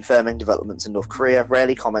on confirming developments in North Korea,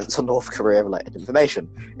 rarely comments on North Korea-related information.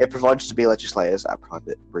 It provides to be legislators at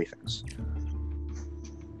private briefings.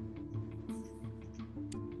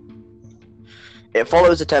 It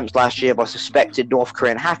follows attempts last year by suspected North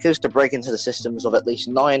Korean hackers to break into the systems of at least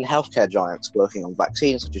 9 healthcare giants working on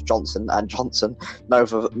vaccines such as Johnson & Johnson,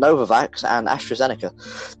 Novavax, and AstraZeneca.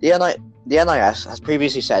 The NIS has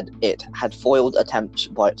previously said it had foiled attempts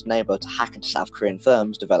by its neighbour to hack into South Korean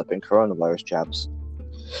firms developing coronavirus jabs.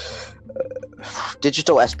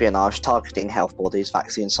 Digital espionage targeting health bodies,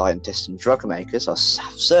 vaccine scientists, and drug makers have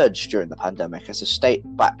surged during the pandemic as a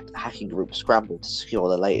state-backed hacking group scrambled to secure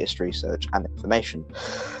the latest research and information.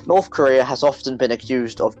 North Korea has often been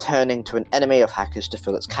accused of turning to an enemy of hackers to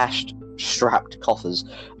fill its cash-strapped coffers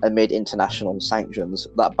amid international sanctions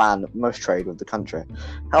that ban most trade with the country.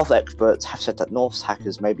 Health experts have said that North's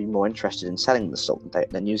hackers may be more interested in selling the stolen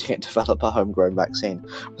data than using it to develop a homegrown vaccine.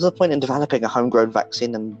 What's the point in developing a homegrown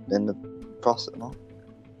vaccine in the process? No?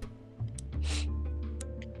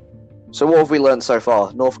 So what have we learned so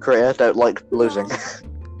far? North Korea don't like losing.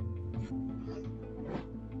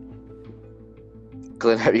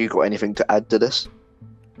 Glenn, have you got anything to add to this?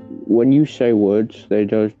 When you say words, they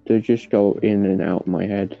just go in and out of my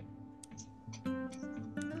head.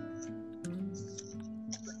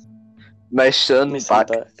 Mason, back.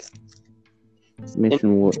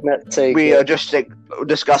 Missing what? We are just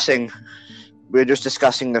discussing. We're just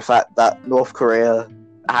discussing the fact that North Korea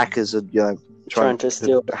hackers are, trying to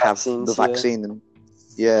steal have vaccines, the vaccine, and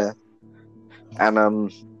yeah.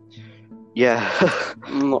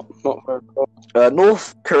 Not very cool.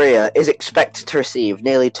 North Korea is expected to receive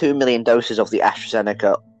nearly 2 million doses of the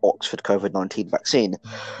AstraZeneca Oxford COVID-19 vaccine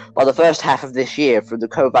by the first half of this year through the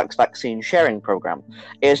COVAX vaccine sharing program.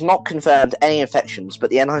 It has not confirmed any infections, but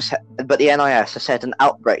the NIS has said an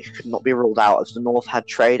outbreak could not be ruled out as the North had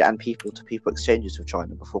trade and people-to-people exchanges with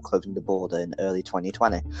China before closing the border in early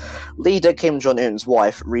 2020. Leader Kim Jong-un's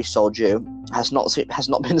wife, Ri Sol-ju, has not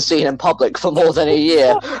been seen in public for more than a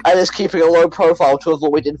year and is keeping a low profile to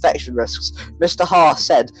avoid infection risks. Mr. Ha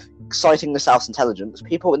said, citing the South's intelligence,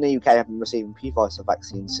 people in the UK have been receiving Pfizer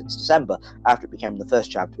vaccines since December, after it became the first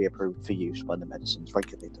jab to be approved for use by the medicines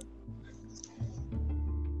regulator.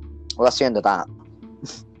 Well, that's the end of that.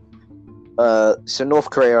 So North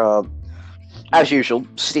Korea are, as usual,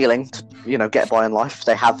 stealing to, get by in life.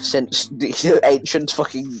 They have since the ancient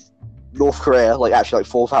fucking North Korea, actually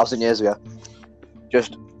 4,000 years ago.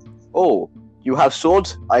 Just, oh, you have sword?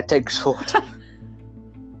 I take sword.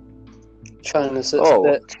 China's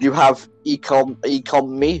you have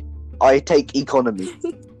economy? I take economy.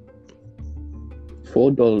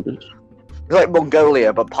 $4. like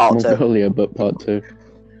Mongolia, but part two. Mongolia, but part 2.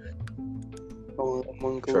 Oh,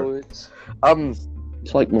 Mongoloids.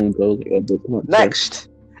 It's like Mongolia, but part 2. Next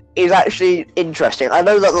is actually interesting. I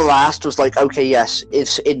know that the last was like, okay, yes,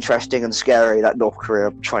 it's interesting and scary that North Korea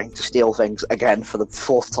are trying to steal things again for the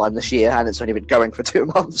 4th time this year, and it's only been going for 2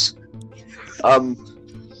 months.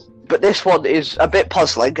 But this one is a bit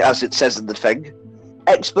puzzling, as it says in the thing.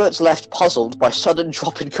 Experts left puzzled by sudden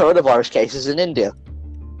drop in coronavirus cases in India.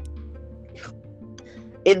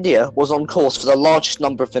 India was on course for the largest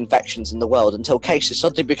number of infections in the world until cases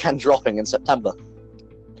suddenly began dropping in September.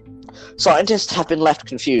 Scientists have been left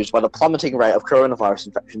confused by the plummeting rate of coronavirus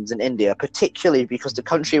infections in India, particularly because the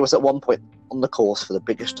country was at one point on the course for the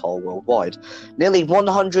biggest toll worldwide. Nearly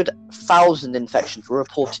 100,000 infections were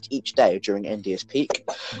reported each day during India's peak,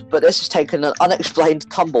 but this has taken an unexplained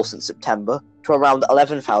tumble since September to around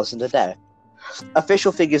 11,000 a day.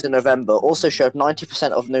 Official figures in November also showed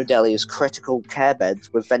 90% of New Delhi's critical care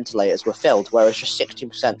beds with ventilators were filled, whereas just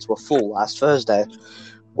 16% were full last Thursday.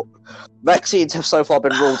 Vaccines have so far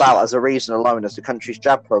been ruled out as a reason alone, as the country's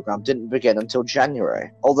jab program didn't begin until January,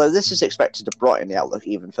 although this is expected to brighten the outlook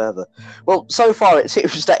even further. Well, so far it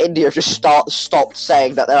seems that India just stopped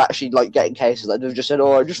saying that they're actually like getting cases. Like, they've just said,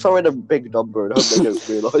 "Oh, just throw in a big number and hope they don't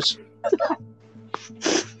realise."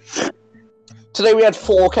 Today we had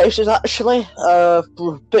 4 cases actually.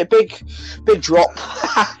 Big drop.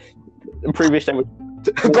 In previous day,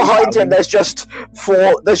 Behind him, there's just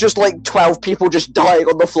 4. There's just like 12 people just dying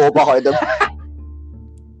on the floor behind him.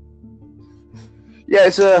 Yeah,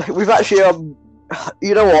 it's we've actually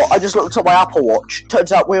you know what? I just looked at my Apple Watch.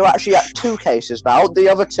 Turns out we're actually at 2 cases now. The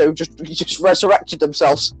other 2 just resurrected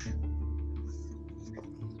themselves.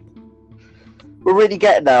 We're really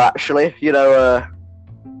getting there, actually. You know,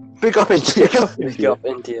 big up India. Big up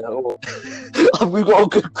India. Oh. We've got a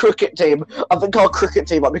good cricket team. I think our cricket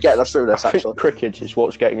team might be getting us through this, actually. Cricket is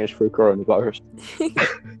what's getting us through coronavirus.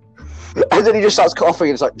 And then he just starts coughing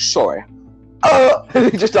and it's like, sorry.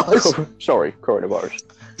 And he just dies. Sorry, coronavirus.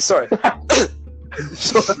 Sorry.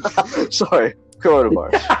 Sorry,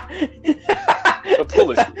 coronavirus.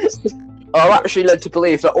 Apologies. I'm actually led to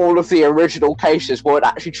believe that all of the original cases weren't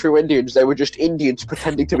actually true Indians. They were just Indians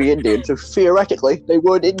pretending to be Indian. So theoretically, they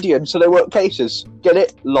weren't Indian, so they weren't cases. Get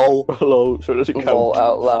it? Lol. Lol, so it doesn't count. Lol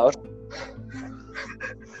out loud.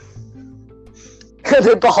 And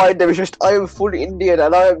then behind him is just, I am fully Indian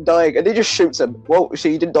and I am dying. And he just shoots him. Well, you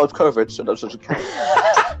see, he didn't die of COVID, so that doesn't count.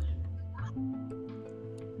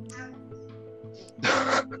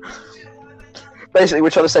 Basically,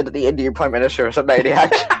 we're trying to say that the Indian Prime Minister is a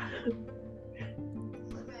maniac.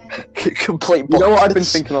 Complete You know what I've been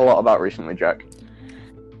bonkers. thinking a lot about recently, Jack?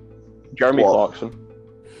 Jeremy What? Clarkson.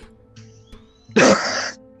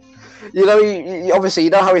 You know, he obviously, you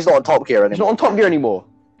know how he's not on Top Gear He's not anymore. on Top Gear anymore.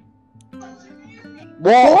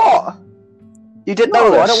 What? You didn't know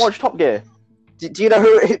No, this? I don't watch Top Gear. Do you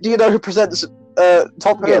know who presents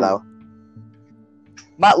Top Gear Who? now?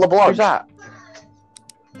 Matt LeBlanc. Who's that?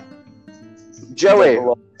 Joey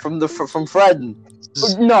from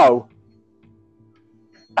Friends. No.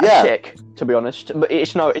 That's Yeah. sick, to be honest. But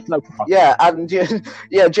it's no. Yeah, and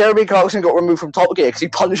yeah, Jeremy Clarkson got removed from Top Gear because he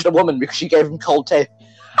punished a woman because she gave him cold tea.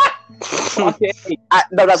 No,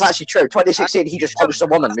 that's actually true. 2016, he just punished a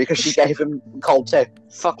woman because she gave him cold tea.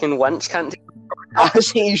 Fucking wench can't do. As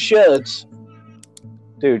he should.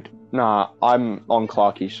 Dude, nah. I'm on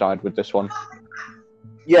Clarky's side with this one.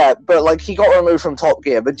 Yeah, but like he got removed from Top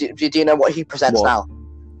Gear. But do you know what he presents What? now?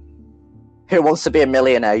 Who Wants to Be a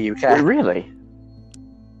Millionaire UK? Wait, really?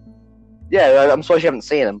 Yeah, I'm surprised you haven't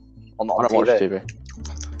seen him on I don't watch TV. TV.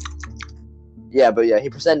 Yeah, but yeah, he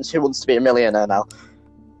presents Who Wants to Be a Millionaire now.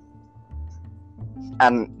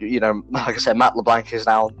 And, you know, like I said, Matt LeBlanc is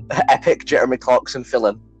now epic Jeremy Clarkson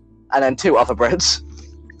villain. And then 2 other Brits.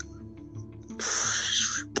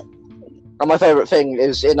 And my favourite thing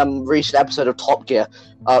is in a recent episode of Top Gear,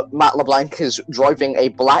 Matt LeBlanc is driving a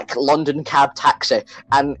black London cab taxi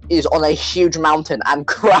and is on a huge mountain and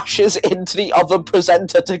crashes into the other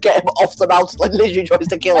presenter to get him off the mountain, like literally tries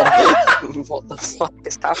to kill him. What the fuck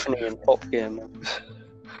is happening in Top Gear, man?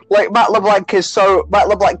 Like Matt LeBlanc is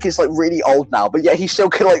like really old now, but yeah, he still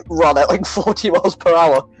can like run at like 40 miles per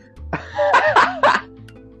hour.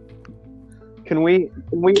 Can we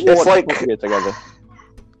It's watch like- Top Gear together?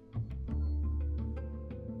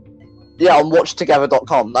 Yeah, on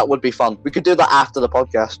watchtogether.com. That would be fun. We could do that after the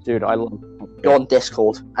podcast. Dude, I love Go on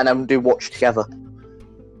Discord and then do Watch Together.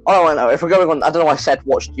 Oh, I know. If we're going on, I don't know why I said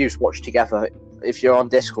use Watch Together. If you're on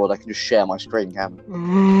Discord, I can just share my screen, can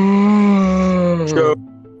Sure.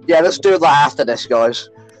 Yeah, let's do that after this, guys.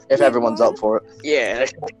 If everyone's up for it. Yeah,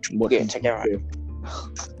 let's Watch get together.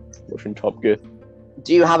 watching Top Gear.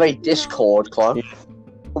 Do you have a Discord, Chloe?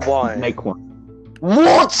 Why? Make one.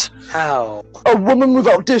 What? How? A woman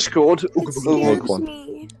without Discord? It Make scares one.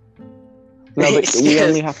 me. No, but you Yes.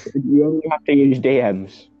 only have to use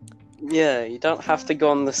DMs. Yeah, you don't have to go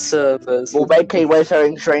on the servers. We'll make a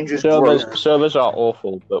Wayfairing Strangers group. Servers are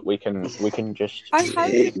awful, but we can just. I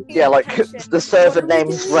have Yeah, like the server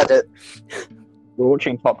name's Reddit. We're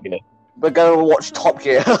watching Top Gear. We're going to watch Top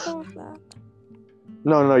Gear.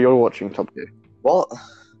 No, you're watching Top Gear. What?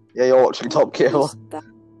 Yeah, you're watching Top Gear.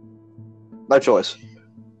 No choice.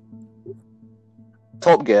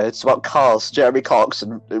 Top Gear. It's about cars. Jeremy Cox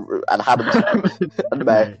and Hammond and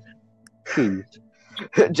May. Cheese.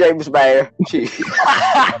 James May. Cheese.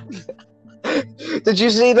 Did you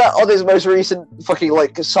see that on his most recent fucking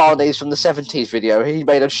like sarnies from the 70s video? He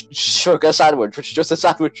made a sugar sandwich, which is just a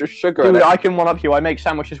sandwich with sugar in Dude, it. I can one up you. I make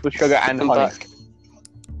sandwiches with sugar and I'm honey. back.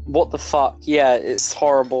 What the fuck? Yeah, it's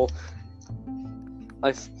horrible.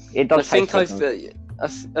 It does I think taste I've good.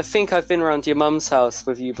 I think I've been around your mum's house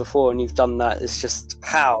with you before, and you've done that. It's just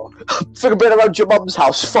how? Fucking been around your mum's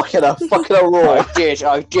house, fucking her raw.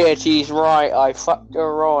 I did. He's right. I fucked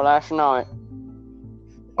her raw last night.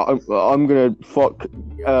 I'm gonna fuck.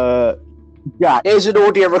 Jack. Here's an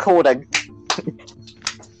audio recording.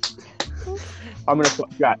 I'm gonna fuck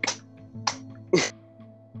Jack.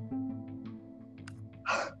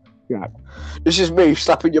 Jack. This is me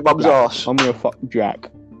slapping your mum's ass. I'm gonna fuck Jack.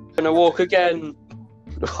 Gonna walk again.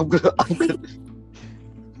 I'm gonna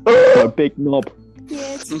My big knob.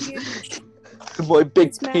 Yeah, it's huge. my big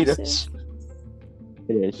It's penis. massive.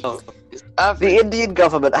 It is. Oh, The Indian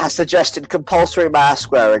government has suggested compulsory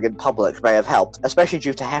mask wearing in public may have helped, especially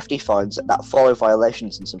due to hefty fines that follow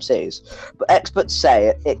violations in some cities. But experts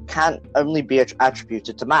say it can only be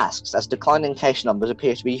attributed to masks, as declining case numbers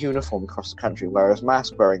appear to be uniform across the country, whereas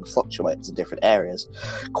mask wearing fluctuates in different areas.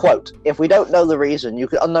 Quote, if we don't know the reason, you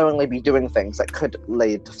could unknowingly be doing things that could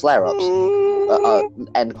lead to flare-ups.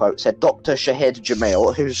 End quote, said Dr. Shahid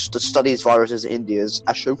Jamil, who studies viruses in India's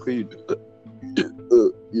Ashoka University.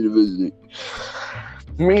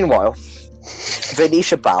 Meanwhile,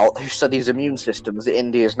 Vinisha Bal, who studies immune systems at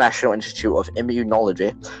India's National Institute of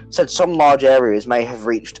Immunology, said some large areas may have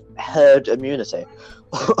reached herd immunity.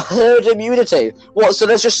 Herd immunity? What, so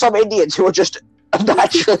there's just some Indians who are just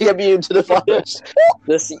naturally immune to the virus?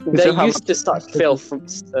 They used to start filth from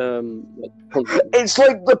It's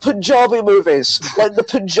like the Punjabi movies, like the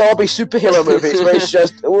Punjabi superhero movies, where it's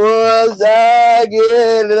just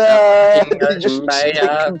it just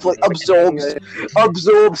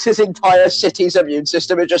absorbs his entire city's immune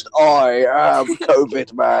system. It's just I am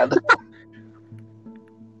COVID, man.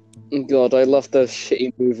 God, I love those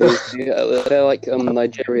shitty movies. Yeah, they're like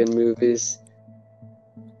Nigerian movies.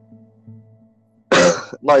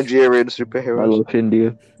 Nigerian I superheroes. love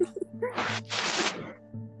India.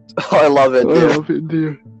 I love it. I love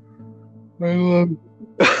India. I love.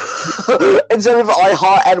 Instead of I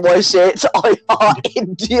heart NYC, it's I heart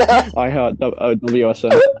India. I heard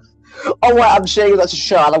WSN. Oh wait, I'm seeing that's a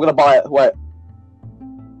shirt and I'm gonna buy it. Wait.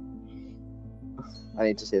 I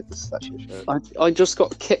need to see if this is actually a shirt. I just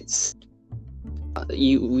got kits.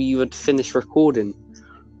 You had finished recording.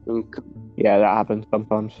 Yeah, that happens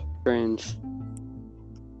sometimes. Strange.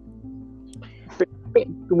 Bit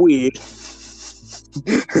weird.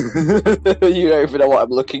 You don't even know what I'm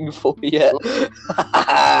looking for yet.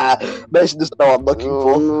 Mason doesn't know what I'm looking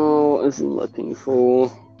Oh for. no, what is he looking for?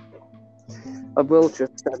 I will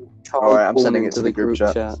just send Charles Alright, I'm sending Pullman it to the group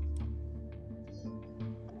chat.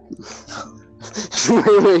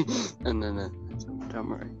 Really? No, don't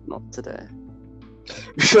worry, not today.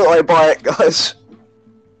 Should I buy it, guys?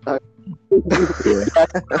 You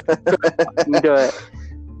do it.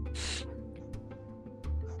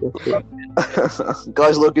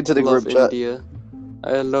 Guys, look into the Love group chat. India.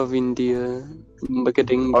 I love India.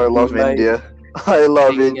 Mbakading I love Mumbai. India. I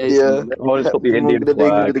love Ding, India. Oh, it's got the Indian Ding, ding,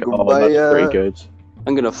 flag. ding, ding, Oh, that's ding, pretty ding. good.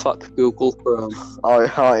 I'm gonna fuck Google Chrome. I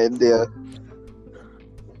heart India.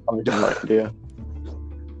 I like India.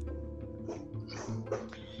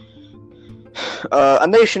 A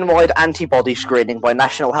nationwide antibody screening by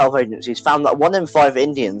national health agencies found that 1 in 5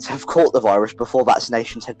 Indians have caught the virus before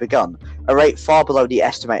vaccinations had begun, a rate far below the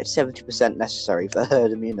estimated 70% necessary for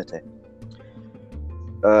herd immunity.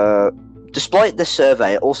 Despite this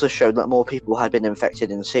survey, it also showed that more people had been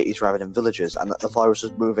infected in cities rather than villages, and that the virus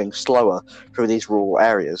was moving slower through these rural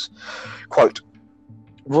areas. Quote,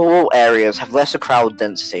 rural areas have lesser crowd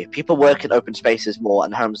density, people work in open spaces more,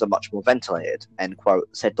 and homes are much more ventilated, end quote,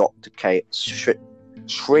 said Dr. Kate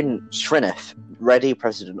Shriniff, Reddy,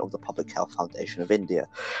 president of the Public Health Foundation of India.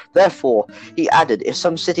 Therefore, he added, if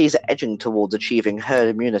some cities are edging towards achieving herd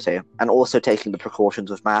immunity and also taking the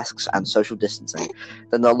precautions of masks and social distancing,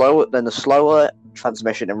 then the slower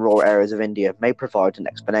transmission in rural areas of India may provide an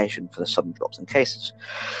explanation for the sudden drops in cases.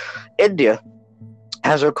 India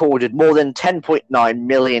has recorded more than 10.9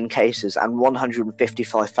 million cases and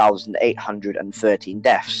 155,813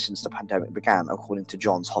 deaths since the pandemic began, according to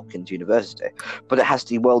Johns Hopkins University. But it has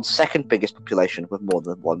the world's second biggest population with more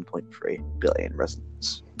than 1.3 billion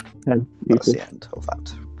residents. That's the end of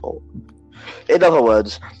that report. In other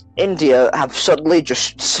words, India have suddenly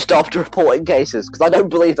just stopped reporting cases because I don't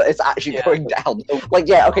believe that it's actually going down. Like,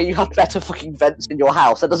 yeah, okay, you have better fucking vents in your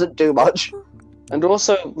house. That doesn't do much. And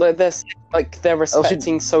also, they're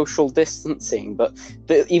respecting social distancing, but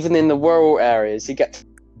even in the rural areas, you get.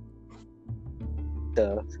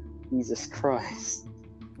 Jesus Christ!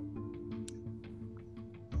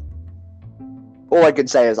 All I can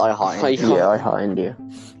say is I heart India. Yeah, I heart India.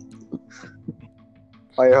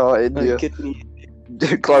 I heart India.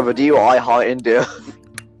 Clover, do you? I heart India.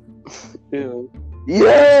 Yeah.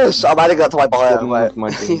 Yes, I'm adding that to my bio.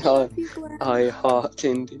 I heart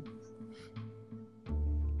India.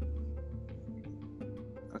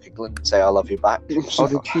 England say I love you back. Oh,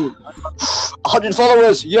 did you? 100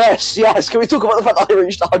 followers! Yes, yes! Can we talk about the fact that I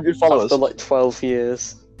reached 100 followers? After like 12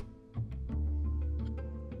 years.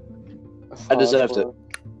 I deserved it.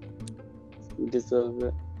 You deserve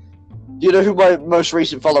it. You know who my most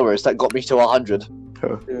recent follower is that got me to 100?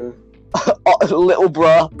 Yeah. Little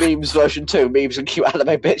bruh memes version 2, memes and cute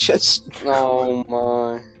anime pictures. Oh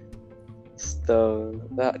my.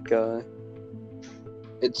 That guy.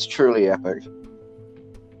 It's truly epic.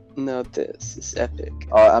 No, this is epic.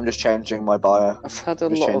 Alright, I'm just changing my bio. I've had a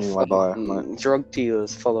lot of drug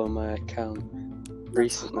dealers follow my account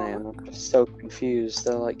recently, and I'm just so confused.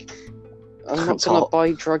 They're like, I'm not gonna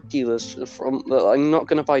buy drug dealers I'm not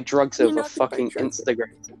gonna buy drugs over fucking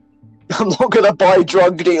Instagram. I'm not gonna buy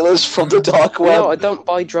drug dealers from the dark web. No, I don't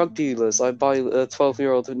buy drug dealers. I buy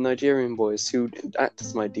 12-year-old Nigerian boys who act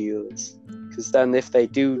as my dealers. Because then if they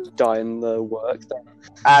do die in the work, then...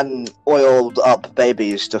 And oiled up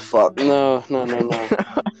babies to fuck. No.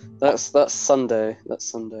 That's Sunday. That's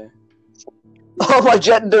Sunday. Oh, my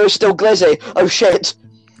gender is still glizzy. Oh shit.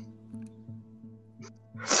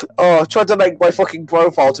 Oh, I tried to make my fucking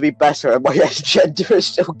profile to be better, and my gender is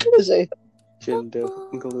still glizzy. Gender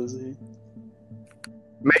glizzy.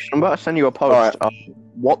 Mason, I'm about to send you a post. Right.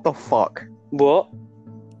 What the fuck? What?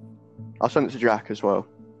 I'll send it to Jack as well.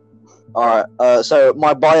 Alright, so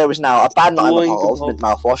my bio is now a band that I'm a part of,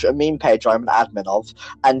 Mid-Mouthwash, a meme page I'm an admin of,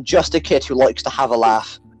 and just a kid who likes to have a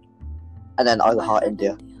laugh. And then I heart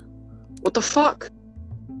India. What the fuck?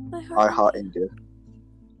 I heart India.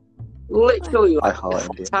 Literally, I heart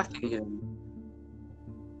India. attacking him.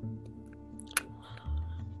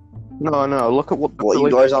 No, look at what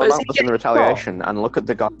you guys are about in the retaliation, and look at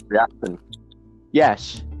the guy's reaction.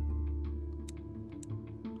 Yes.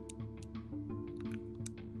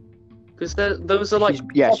 Because those are like...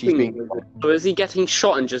 He's being... So is he getting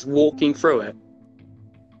shot and just walking through it?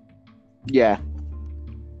 Yeah.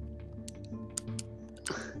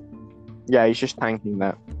 Yeah, he's just tanking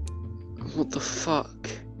that. What the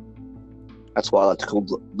fuck? That's what I like to call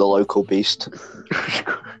the local beast.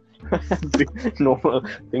 Normal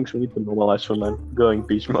things we need to normalize for men. Going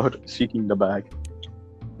beast mode, seeking the bag.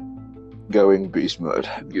 Going beast mode.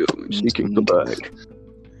 Seeking the bag.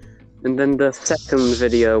 And then the second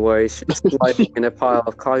video where he's just sliding in a pile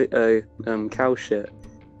of cow shit.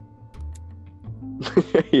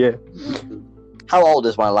 Yeah. How old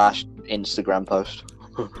is my last Instagram post?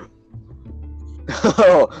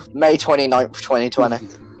 May 29th, 2020.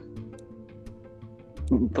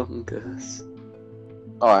 Bungus.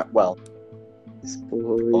 Alright, well.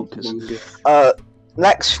 Bungus.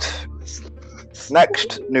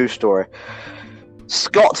 Next news story.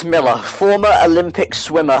 Scott Miller, former Olympic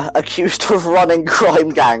swimmer, accused of running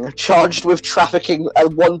crime gang, charged with trafficking a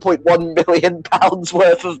 £1.1 million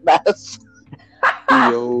worth of meth.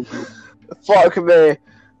 Yo. Fuck me.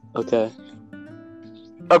 Okay.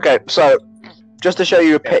 Okay, so, just to show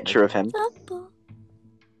you a picture of him.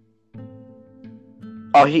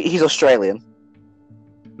 Oh, he's Australian.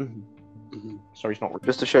 Mm-hmm. So he's not real.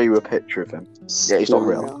 Just to show you a picture of him. Yeah, he's not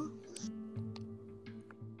real.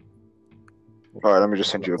 Alright, let me just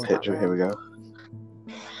send you a picture. Here we go.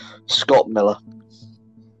 Scott Miller.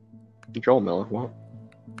 Joel Miller, what?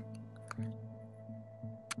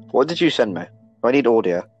 What did you send me? I need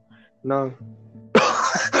audio. No.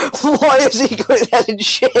 Why is he going that in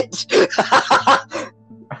shit?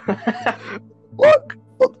 What?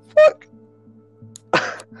 What the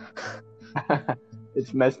fuck?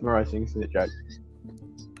 It's mesmerizing, isn't it, Jack?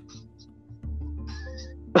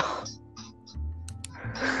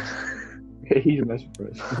 He's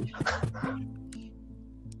mesmerizing.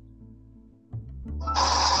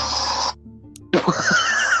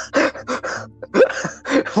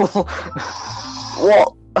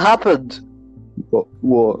 What happened? What?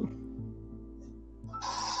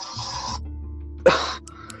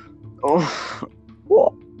 Oh.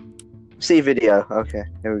 What? See video. Okay,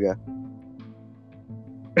 here we go.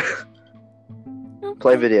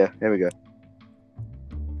 Play video. Here we go.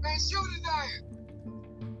 Man, shoot his ass!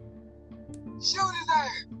 Shoot his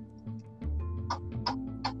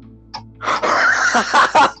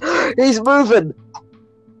ass! He's moving.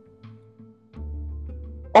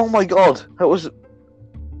 Oh my god, that was.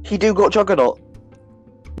 He do got Juggernaut.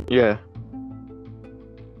 Yeah.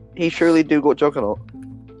 He truly do got Juggernaut.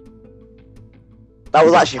 That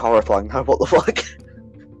was actually horrifying. What the fuck?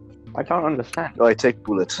 I don't understand. I take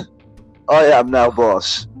bullet. I am now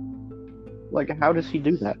boss. Like, how does he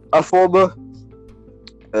do that? A former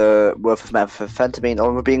worth of methamphetamine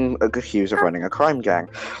on being accused of running a crime gang.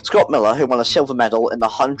 Scott Miller, who won a silver medal in the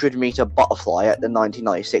 100-meter butterfly at the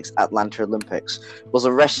 1996 Atlanta Olympics, was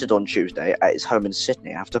arrested on Tuesday at his home in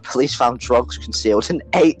Sydney after police found drugs concealed in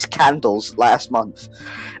 8 candles last month.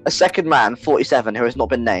 A second man, 47, who has not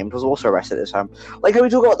been named, was also arrested at his home. Like, can we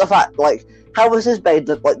talk about the fact, like, how was this made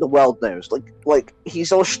that, like, the world knows? Like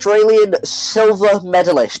he's an Australian silver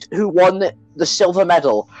medalist who won the silver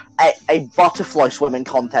medal at a butterfly swimming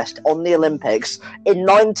contest on the Olympics in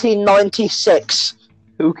 1996.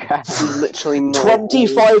 Who can? Literally not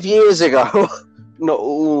 25 years ago. Not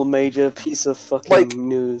all major piece of fucking Like-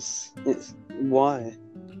 news. It's why?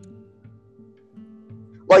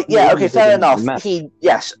 Like, yeah, Yeah, okay, he's fair a enough. meth.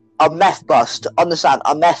 Yes, a meth bust. Understand,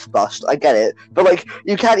 a meth bust. I get it, but like,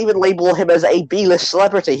 you can't even label him as a B-list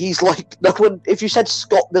celebrity. He's like no one. If you said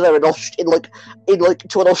Scott Miller in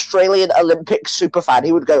to an Australian Olympic superfan,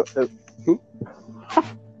 he would go. "Who?"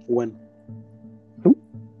 When?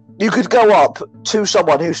 You could go up to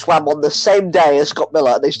someone who swam on the same day as Scott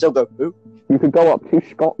Miller, and they still go, "Who?" You could go up to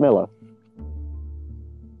Scott Miller.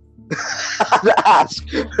 and ask,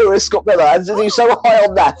 "Who is Scott Miller?" And he's so high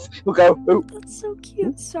on meth, he'll go, "Who?" That's so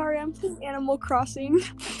cute. Sorry, I'm playing Animal Crossing.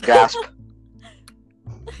 Gasp.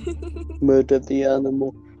 Murder the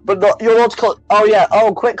animal. But not, you're not. Oh yeah.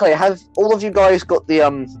 Oh, quickly, have all of you guys got the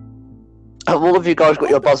Have all of you guys got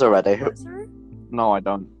your buzzer ready? Buzzer? No, I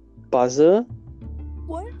don't. Buzzer?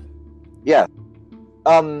 What?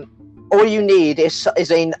 All you need is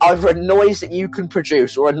either a noise that you can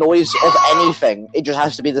produce or a noise of anything. It just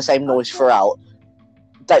has to be the same noise throughout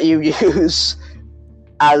that you use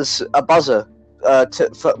as a buzzer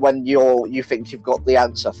for when you think you've got the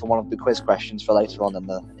answer for one of the quiz questions for later on in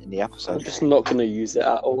the I'm episode. just not gonna use it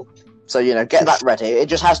at all. So get that ready. It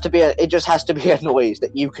just has to be a noise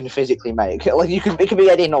that you can physically make. Like it can be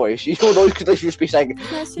any noise. Your noise could literally just be saying,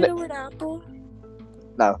 Can I say the word apple?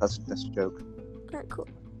 "No, that's a joke." Alright, cool.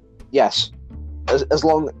 Yes, as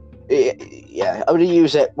long. Yeah, only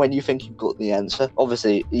use it when you think you've got the answer.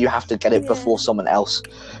 Obviously, you have to get it before someone else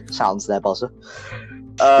sounds their buzzer.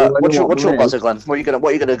 What's your buzzer, Glenn? What are you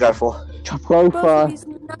gonna go for? Go Both of first.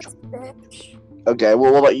 these nuts, bitch. Okay.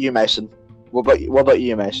 Well, what about you, Mason? What about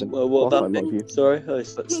you, Mason? Well, what I about love me? you. Sorry, I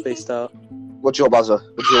spaced out. What's your buzzer?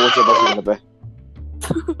 What's your buzzer gonna be?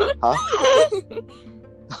 Huh?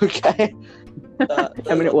 Okay.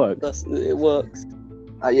 I mean, it works. It works.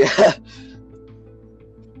 Yeah.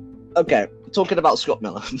 Okay, talking about Scott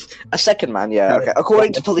Miller. A second man, yeah, okay.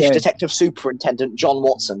 According to Police Detective Superintendent John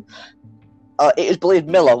Watson, it is believed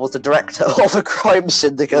Miller was the director of a crime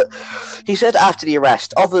syndicate. He said after the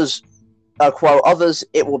arrest, others, quote, others,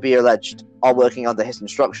 it will be alleged, are working under his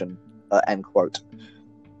instruction, end quote.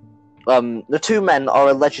 The two men are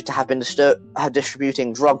alleged to have been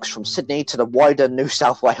distributing drugs from Sydney to the wider New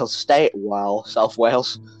South Wales state. Wow, South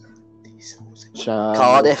Wales.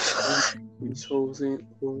 Cardiff.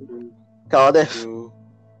 Cardiff.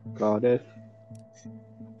 Cardiff.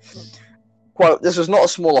 Quote, this was not a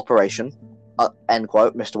small operation, end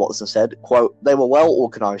quote, Mr. Watson said. Quote, they were well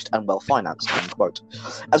organised and well financed, end quote.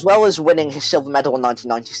 As well as winning his silver medal in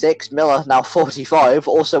 1996, Miller, now 45,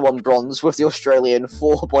 also won bronze with the Australian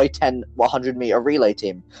 4x10 100-metre relay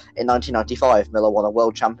team. In 1995, Miller won a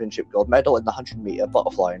World Championship gold medal in the 100-metre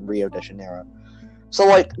butterfly in Rio de Janeiro. So,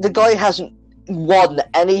 like, the guy hasn't won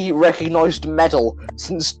any recognised medal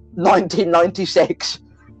since 1996.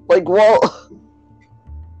 Like, what?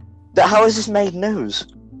 How has this made news?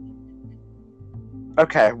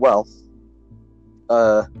 Okay, well,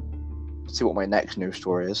 let's see what my next news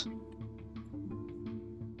story is.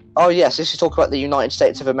 Oh yes, this is talk about the United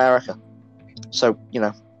States of America. So,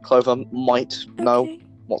 Clover might know Okay.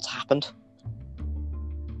 what's happened.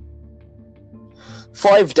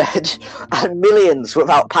 5 dead and millions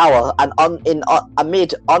without power and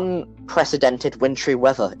amid unprecedented wintry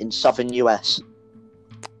weather in southern US.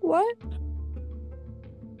 What?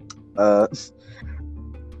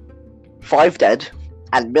 5 dead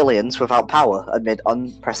and millions without power amid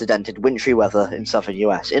unprecedented wintry weather in southern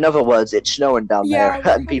US. In other words, it's snowing down Yeah,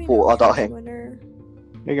 there and people are dying. Winter.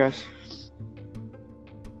 Hey guys.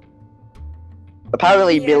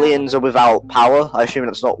 Apparently, Yeah. millions are without power. I assume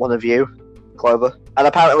that's not one of you, Clover. And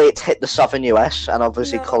apparently, it's hit the southern US, and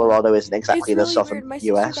obviously, No. Colorado isn't exactly It's the really southern weird. My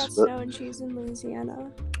sister US. got But snow and she's in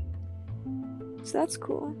Louisiana. So that's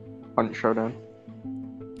cool. Hunt showdown.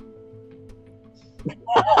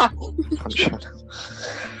 I'm sure.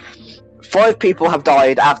 5 people have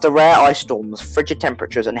died after rare ice storms, frigid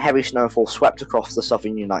temperatures, and heavy snowfall swept across the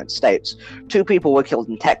southern United States. 2 people were killed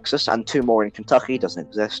in Texas, and 2 more in Kentucky. Doesn't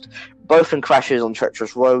exist. Both in crashes on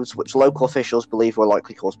treacherous roads, which local officials believe were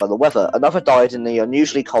likely caused by the weather. Another died in the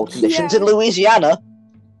unusually cold conditions in Louisiana.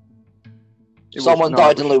 Someone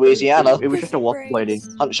died in Louisiana. It was just a wasp lady.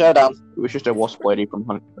 Hunt showdown. It was just a wasp lady from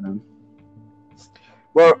Hunt showdown.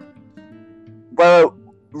 Where a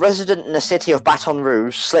resident in the city of Baton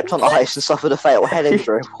Rouge slipped on ice and suffered a fatal head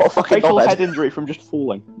injury. What a fucking Fatal knobhead. head injury from just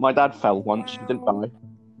falling. My dad fell once, he didn't die.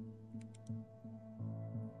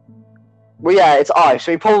 Well, yeah, it's ice.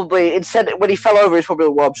 So he probably, instead, when he fell over, he's probably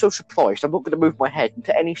like, well, I'm so surprised. I'm not going to move my head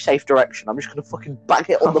into any safe direction. I'm just going to fucking bang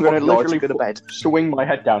it on I'm the gonna fucking yard literally to go to bed. swing my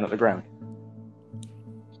head down at the ground.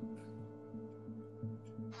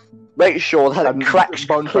 Make sure that And it cracks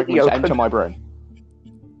bone completely fragments open. enter my brain.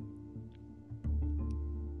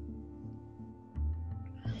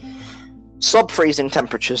 Sub-freezing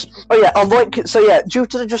temperatures. Oh yeah, due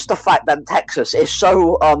to just the fact that Texas is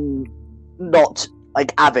so not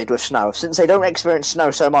like avid with snow, since they don't experience snow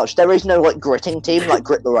so much, there is no like gritting team like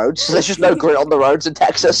grit the roads. So there's just no grit on the roads in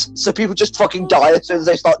Texas. So people just fucking die as soon as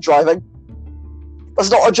they start driving. That's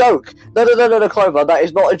not a joke. No, Clover, that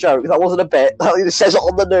is not a joke. That wasn't a bit. It says it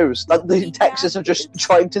on the news. Like the Texas are just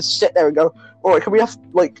trying to sit there and go, all right, can we have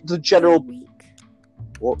like the general? Weak.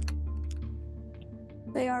 What?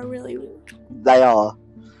 They are really weak. They are.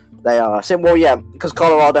 So, well, yeah, because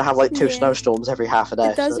Colorado have like 2 Yeah. snowstorms every half a day.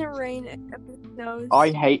 It doesn't rain, it snows. I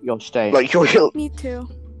hate your state. Like you're Me too.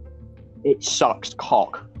 It sucks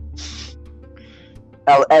cock.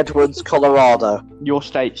 Edwards, Colorado. Your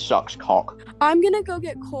state sucks cock. I'm gonna go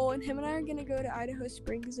get Cole, and him and I are gonna go to Idaho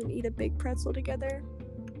Springs and eat a big pretzel together.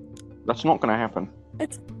 That's not gonna happen.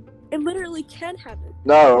 It literally can happen.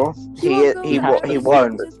 No, You he wanna go to Idaho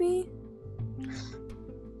won't. Springs with me?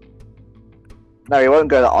 No, he won't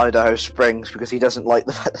go to Idaho Springs because he doesn't like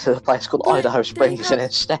the fact that there's a place called But Idaho they Springs in have-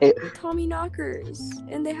 his state. Tommy Knockers,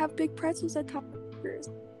 and they have big pretzels at Tommy Knockers.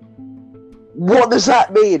 What does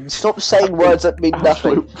that mean? Stop saying words that mean nothing.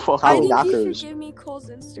 Absolute fuck. I Tommy think you Knockers. should give me Cole's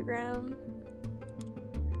Instagram.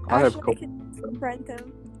 I have Actually, Cole. I can friend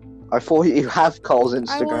him. I thought you have Cole's I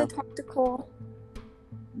Instagram. want to talk to Cole.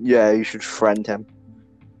 Yeah, you should friend him.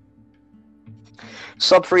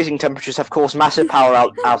 Sub-freezing temperatures have caused massive power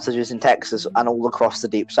outages in Texas and all across the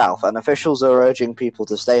Deep South, and officials are urging people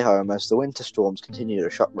to stay home as the winter storms continue to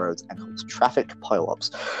shut roads and cause traffic pileups.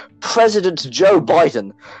 President Joe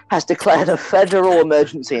Biden has declared a federal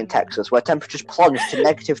emergency in Texas, where temperatures plunged to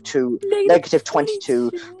negative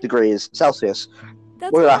 22 degrees Celsius.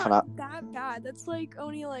 That's What are you not laughing at? that bad. That's like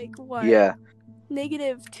only like what? Yeah.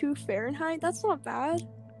 -2 Fahrenheit. That's not bad.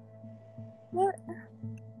 What?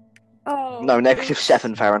 Oh. No,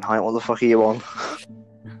 -7 Fahrenheit. What the fuck are you on?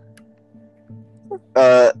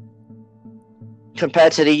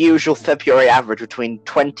 Compared to the usual February average between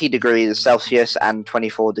 20 degrees Celsius and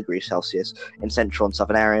 24 degrees Celsius in central and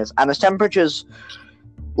southern areas. And as temperatures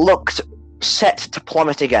looked set to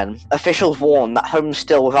plummet again, officials warn that homes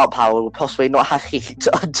still without power will possibly not have heat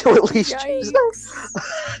until at least Tuesday.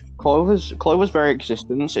 Yikes. Clover's very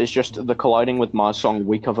existence is just the colliding with Mars song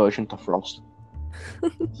weaker version to Frost.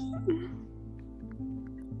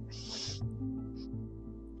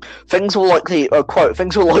 Things will likely, quote,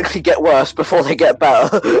 things will likely get worse before they get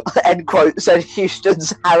better, end quote, said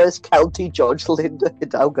Houston's Harris County Judge Linda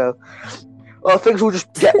Hidalgo. Things will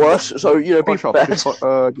just get worse, so, you know, be Watch out, prepared.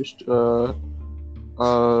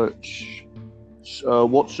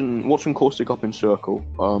 Watson caustic up in circle.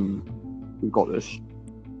 We got this.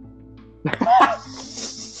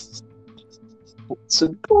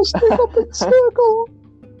 Watson caustic up in circle.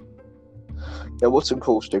 Yeah, Watson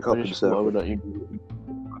caustic up I in just circle. love that you-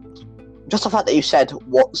 Just the fact that you said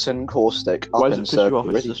Watson caustic Why up does in it piss you circle off?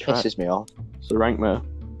 It's really the strat. pisses pisses me off. It's the rank there.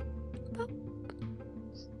 What?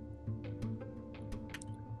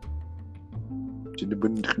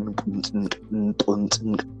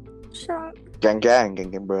 Shut up. Gang,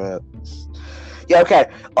 bro. Yeah, okay.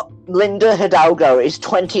 Linda Hidalgo is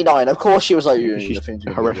 29. Of course she was like, She's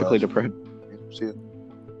horrifically depressed.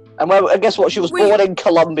 And well, and guess what? She was Wait. born in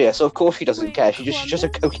Colombia, so of course she doesn't Wait, care. She's just a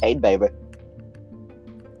Columbus? cocaine baby.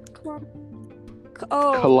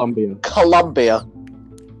 Oh. Colombia. Colombia.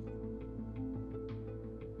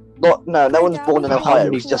 No My one's dad born in was Ohio.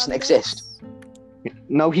 in He doesn't Columbus. exist.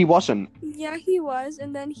 No, he wasn't. Yeah, he was,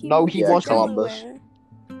 and then he No, moved he to wasn't. Columbus. Delaware.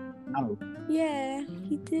 No. Yeah,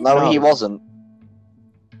 he did. No, he wasn't.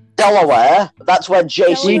 Delaware? That's where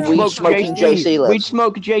JC, Delaware. weed smoking JC Weed lives.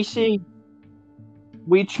 smoker JC.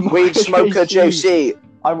 Weed smoker Weed smoker JC.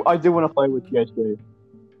 I do want to play with JC.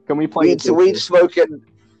 Can we play with Weed JC? smoking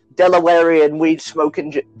Delawarean weed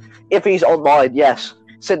smoking. If he's online, yes.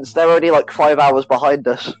 Since they're only like 5 hours behind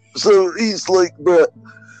us. So he's like, bruh.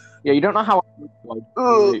 Yeah, you don't know how I was,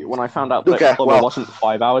 like, when I found out that Okay, Chloe well. wasn't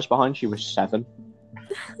 5 hours behind, she was 7.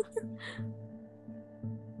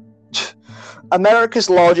 America's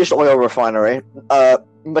largest oil refinery,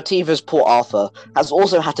 Motiva's Port Arthur, has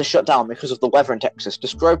also had to shut down because of the weather in Texas,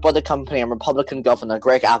 described by the company and Republican Governor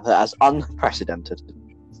Greg Abbott as unprecedented.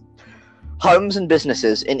 Homes and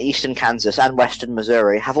businesses in eastern Kansas and western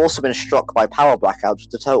Missouri have also been struck by power blackouts, with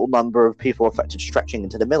the total number of people affected stretching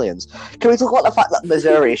into the millions. Can we talk about the fact that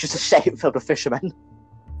Missouri is just a state filled with fishermen?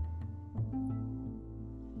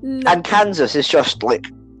 No. And Kansas is just like,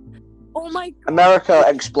 Oh my god. America,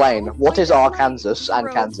 explain. Oh What my is God, Arkansas I and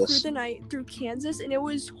drove Kansas? Through the night through Kansas, and it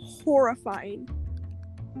was horrifying.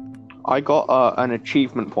 I got an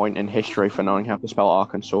achievement point in history for knowing how to spell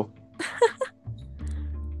Arkansas.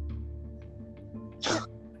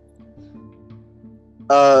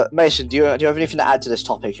 Mason, do you have anything to add to this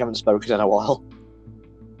topic? You haven't spoken in a while.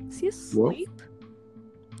 Is he asleep?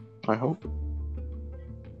 I hope.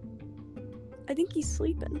 I think he's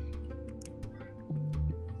sleeping.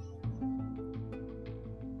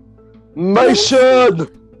 Mason!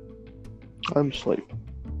 I'm asleep.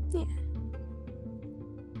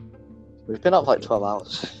 We've been up like 12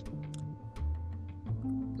 hours.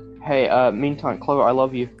 Hey, meantime, Chloe, I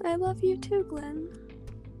love you. I love you too, Glenn.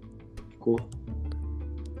 Cool.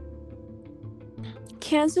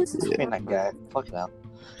 Kansas is Between that horrifying. guy. Fucking hell.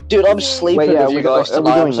 Dude, I'm Yeah. sleeping Wait, yeah, with you we got- guys are we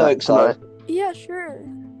tonight. I'm doing so that excited. Yeah, sure.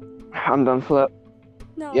 I'm done for that.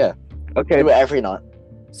 No. Yeah. Okay. Do it every night.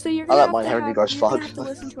 So you're I gonna don't have mind to hearing you have, guys you're gonna fuck. have to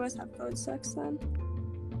listen to us have phone sex then.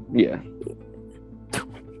 Yeah.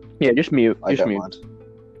 Yeah, just mute. I Just don't mute. mind.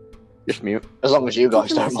 Just mute. As long as you guys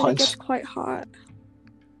Keep in don't mind, it gets mind. quite hot.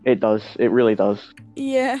 It does. It really does.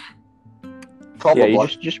 Yeah. Probably. Yeah, you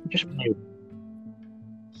just mute.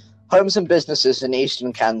 Homes and businesses in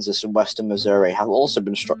eastern Kansas and western Missouri have also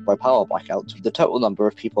been struck by power blackouts, with the total number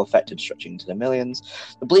of people affected stretching to the millions.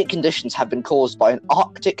 The bleak conditions have been caused by an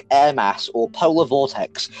Arctic air mass, or polar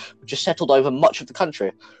vortex, which has settled over much of the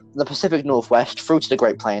country, from the Pacific Northwest through to the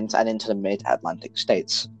Great Plains and into the mid-Atlantic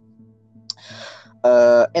states.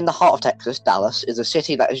 In the heart of Texas, Dallas is a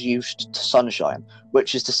city that is used to sunshine,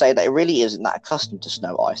 which is to say that it really isn't that accustomed to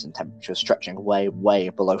snow, ice, and temperatures stretching way, way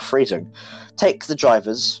below freezing. Take the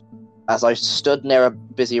drivers. As I stood near a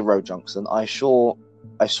busy road junction, I saw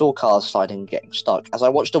cars sliding and getting stuck. As I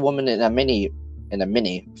watched a woman in a mini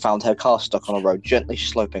found her car stuck on a road gently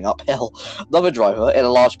sloping uphill. Another driver in a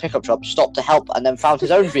large pickup truck stopped to help and then found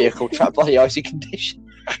his own vehicle trapped by the icy condition.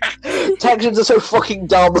 Texans are so fucking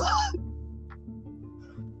dumb.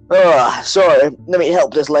 Sorry, let me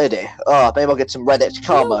help this lady. Maybe I'll get some Reddit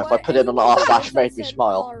karma if I put it on r/ made me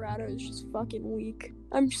smile. Colorado is just fucking weak.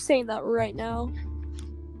 I'm just saying that right now.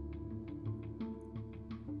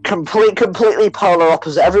 Completely polar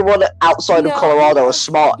opposite. Everyone outside of Colorado are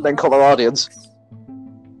smart than Coloradians.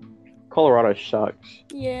 Colorado sucks.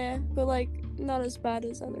 Yeah, but like not as bad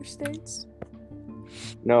as other states.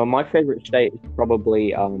 No, my favorite state is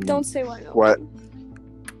probably Don't say Wyoming. What?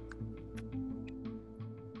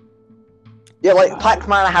 Yeah, like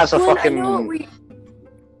Pac-Man has a Glenn, fucking. I know we.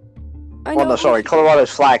 I Oh know no, we sorry. should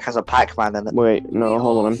Colorado's flag has a Pac-Man in it. Wait, no, We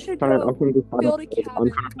hold on. all I'm should trying to. go I'm trying to decide. build a I'm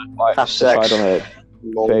cabin. trying to Have decide sex. on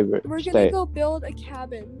a favorite We're gonna state. go build a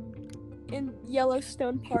cabin in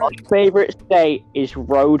Yellowstone My Park. favorite state is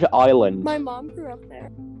Rhode Island. My mom grew up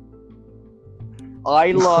there.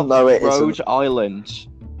 I love No, it Rhode isn't. Island.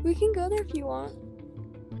 We can go there if you want.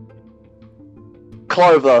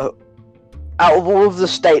 Clover, out of all of the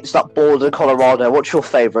states that border Colorado, what's your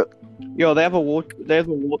favorite? Yo, they have a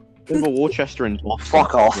Worcester in Boston.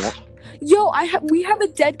 Fuck off. What? Yo, we have a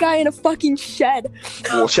dead guy in a fucking shed.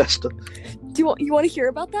 Worcester. You want to hear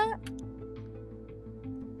about that?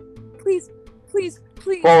 Please.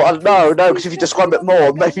 Well, no, please, because if you don't describe talk it about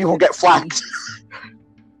more, that guy. maybe we'll get flagged.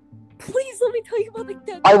 let me tell you about the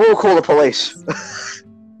dead. I will call the police.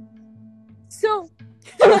 So.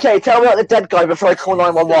 Okay, tell me about the dead guy before I call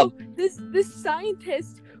 911. So this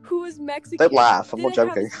scientist who was Mexican. Don't laugh, I'm not didn't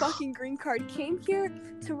have joking. his fucking green card. Came here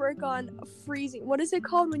to work on freezing. What is it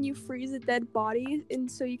called when you freeze a dead body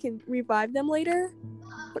and so you can revive them later?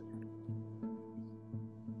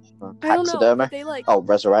 I don't know. Taxidermy? But they like. Oh,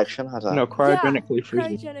 resurrection? I don't know. No, cryogenically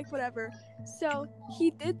freezing. Cryogenic, whatever. So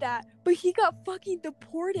he did that, but he got fucking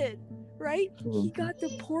deported, right? He got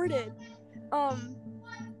deported.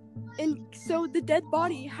 And so the dead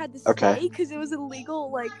body had to stay because it was a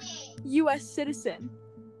legal, like, U.S. citizen.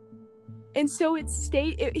 And so it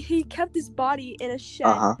stayed. He kept his body in a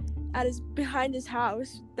shed behind his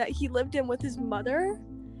house that he lived in with his mother,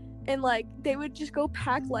 and like they would just go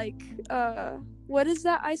pack like what is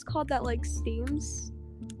that ice called that like steams?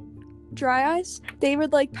 Dry ice. They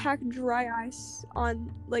would like pack dry ice on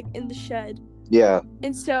like in the shed. Yeah.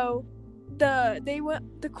 And so they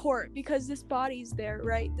went to court because this body's there,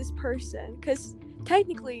 right? This person, because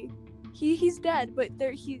technically he's dead, but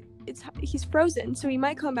he's frozen, so he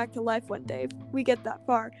might come back to life one day if we get that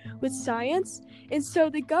far with science. And so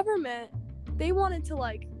the government, they wanted to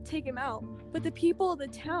like take him out, but the people of the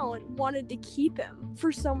town wanted to keep him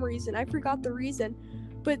for some reason. I forgot the reason,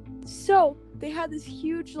 but so they had this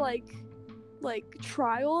huge like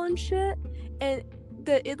trial and shit, and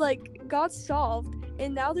it like got solved.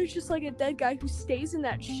 And now there's just like a dead guy who stays in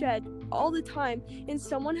that shed all the time, and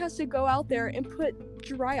someone has to go out there and put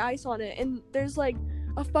dry ice on it, and there's like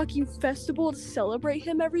a fucking festival to celebrate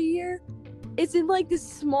him every year. It's in like this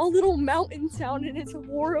small little mountain town, and it's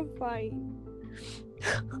horrifying.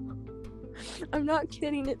 I'm not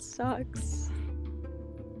kidding, it sucks.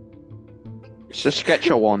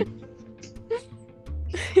 Saskatchewan.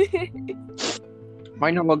 I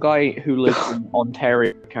know a guy who lives in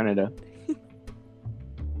Ontario, Canada.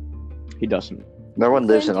 He doesn't. No one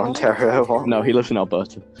lives in Ontario. No, he lives in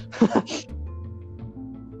Alberta.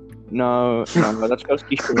 No, let's go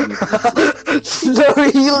see Sean. No,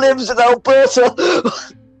 he lives in Alberta.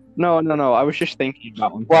 No, I was just thinking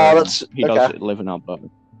about Ontario. Well, that's he does live in Alberta.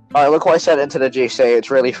 Alright, look what I sent into the GC.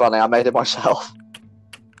 It's really funny. I made it myself.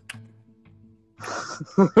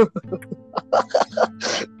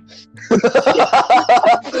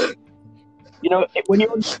 You know, when you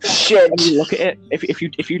look at it,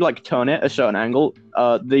 if you like turn it a certain angle,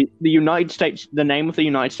 the United States, the name of the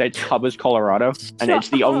United States covers Colorado, and it's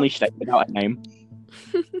the only state without a name,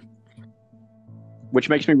 which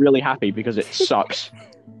makes me really happy because it sucks.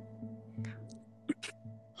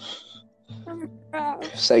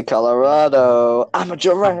 Say Colorado. I'm a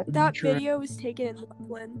giraffe. That video was taken in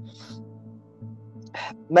Brooklyn.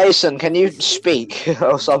 Mason, can you speak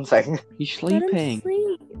or something? He's sleeping.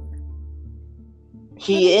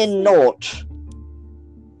 He in naught.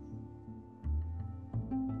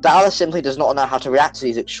 Dallas simply does not know how to react to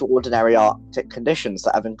these extraordinary Arctic conditions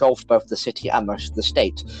that have engulfed both the city and most of the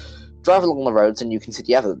state. Drive along the roads and you can see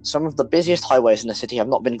the evidence. Some of the busiest highways in the city have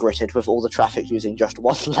not been gritted, with all the traffic using just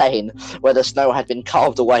one lane, where the snow had been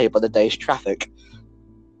carved away by the day's traffic.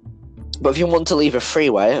 But if you want to leave a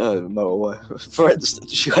freeway, motorway, for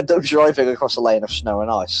instance, you end up driving across a lane of snow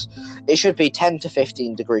and ice. It should be 10 to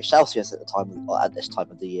 15 degrees Celsius at this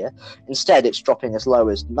time of the year. Instead, it's dropping as low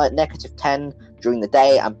as negative 10 during the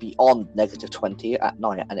day and beyond negative 20 at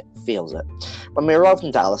night, and it feels it. When we arrived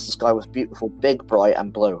in Dallas, the sky was beautiful, big, bright,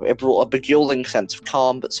 and blue. It brought a beguiling sense of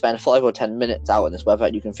calm, but spend 5 or 10 minutes out in this weather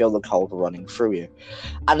and you can feel the cold running through you.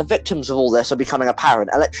 And the victims of all this are becoming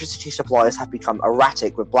apparent. Electricity supplies have become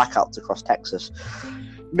erratic with blackouts across Texas.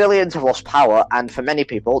 Millions have lost power, and for many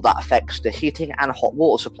people, that affects the heating and hot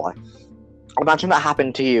water supply. Imagine that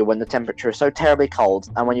happened to you when the temperature is so terribly cold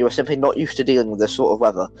and when you are simply not used to dealing with this sort of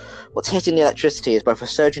weather. What's hitting the electricity is both a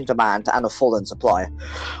surge in demand and a fall in supply.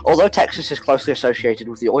 Although Texas is closely associated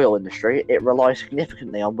with the oil industry, it relies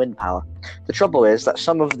significantly on wind power. The trouble is that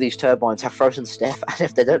some of these turbines have frozen stiff, and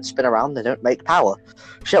if they don't spin around, they don't make power.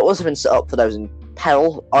 Shelters have been set up for those in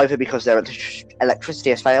peril, either because their electricity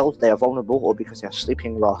has failed, they are vulnerable, or because they are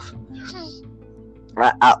sleeping rough.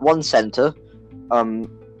 At one centre,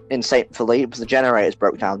 in St. Philippe, the generators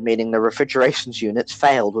broke down, meaning the refrigeration units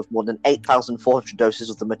failed with more than 8,400 doses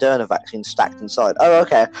of the Moderna vaccine stacked inside. Oh,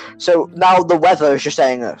 okay. So now the weather is just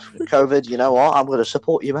saying, COVID, you know what? I'm going to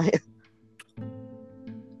support you, mate.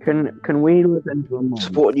 Can we live in Vermont?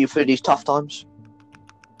 Supporting you through these tough times.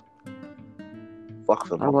 Fuck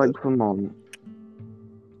Vermont. I like Vermont.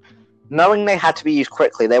 Knowing they had to be used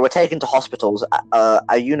quickly, they were taken to hospitals,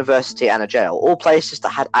 a university, and a jail, all places that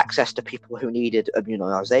had access to people who needed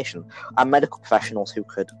immunization, and medical professionals who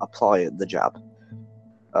could apply the jab.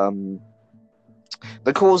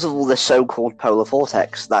 The cause of all this so-called polar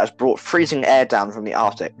vortex that has brought freezing air down from the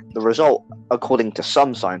Arctic, the result, according to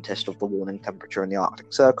some scientists, of the warming temperature in the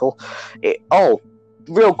Arctic Circle.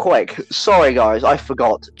 Real quick, sorry guys, I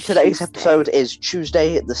forgot. Today's Tuesday. episode is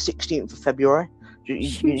Tuesday, the 16th of February.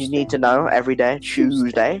 You need to know every day.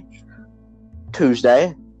 Tuesday. Alright,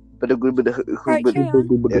 carry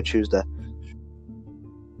on. Yeah, Tuesday.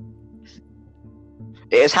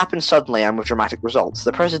 It has happened suddenly and with dramatic results.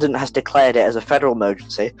 The president has declared it as a federal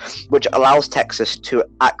emergency, which allows Texas to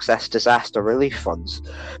access disaster relief funds.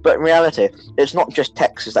 But in reality, it's not just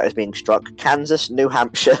Texas that is being struck. Kansas, New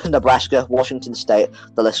Hampshire, Nebraska, Washington State,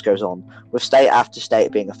 the list goes on, with state after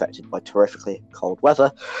state being affected by terrifically cold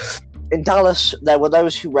weather. In Dallas, there were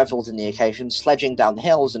those who revelled in the occasion, sledging down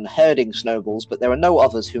hills and herding snowballs, but there were no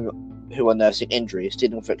others who were nursing injuries,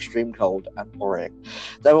 dealing with extreme cold and worrying.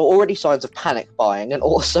 There were already signs of panic buying and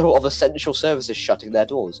also of essential services shutting their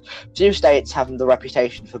doors. Few states have the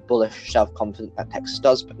reputation for bullish self-confidence that Texas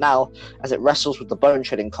does, but now, as it wrestles with the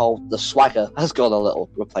bone-chilling cold, the swagger has gone a little,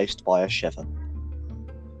 replaced by a shiver.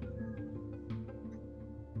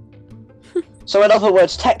 So in other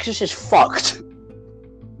words, Texas is fucked.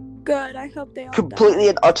 Good, I hope they all Completely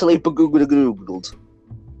and utterly bagoogled.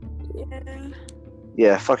 die.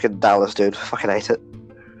 Yeah, fucking Dallas, dude. Fucking hate it.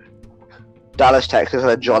 Dallas, Texas,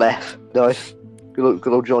 and John F. Nice. Good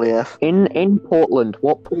old Johnny F. In Portland,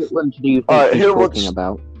 what Portland do you think Alright, he's who talking wants-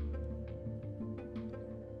 about?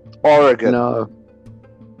 Oregon. No.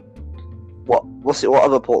 What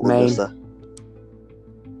other Portland Maine. is there?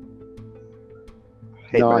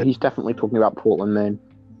 Hate No, Maine. he's definitely talking about Portland, Maine.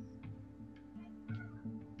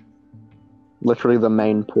 Literally the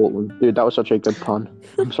main Portland. Dude, that was such a good pun.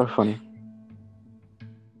 I'm so funny.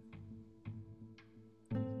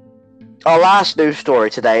 Our last news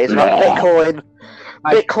story today is about Bitcoin.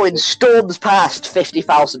 Bitcoin storms past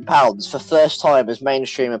 £50,000 for first time as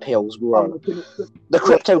mainstream appeals grow. The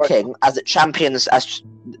crypto king, as its champions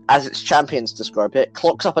describe it,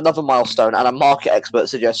 clocks up another milestone, and a market expert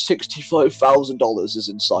suggests $65,000 is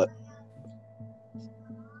in sight.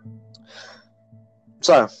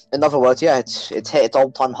 So, in other words, yeah, it's hit its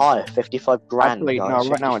all-time high, 55 grand. Actually, no, guys,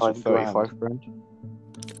 right now it's 55 35 grand.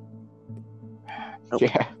 Nope.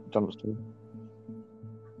 Yeah, dumb story.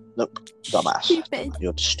 Nope, dumbass. Stupid.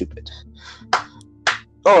 You're stupid.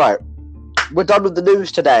 Alright, we're done with the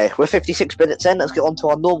news today. We're 56 minutes in, let's get on to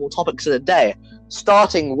our normal topics of the day.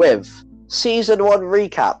 Starting with Season 1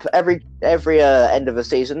 recap. Every end of a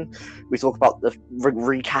season, we talk about the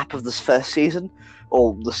recap of this first season,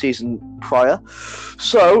 or the season prior.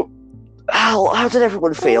 So, how did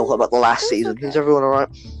everyone feel about the last season? okay. Is everyone alright?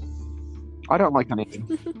 I don't like anything.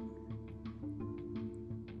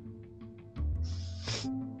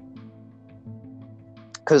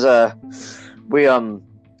 Because,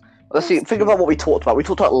 let's see, think about what we talked about. We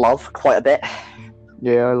talked about love quite a bit.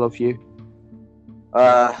 Yeah, I love you.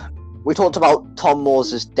 We talked about Tom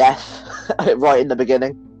Moore's death right in the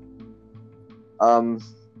beginning.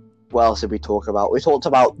 What else did we talk about? We talked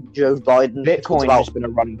about Joe Biden. We talked Bitcoin about has been a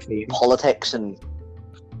running theme. politics and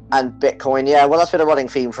Bitcoin. Yeah, well, that's been a running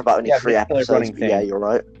theme for about only 3 it's still a episodes. running But yeah, theme. you're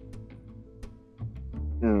right.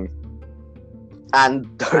 And And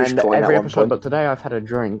Dogecoin at every one episode, point. but today I've had a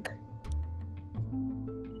drink.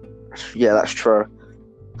 Yeah, that's true.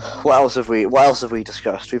 What else have we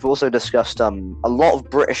discussed? We've also discussed a lot of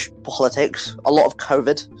British politics, a lot of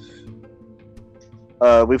COVID.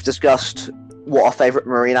 We've discussed what our favourite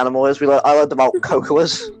marine animal is. I learned about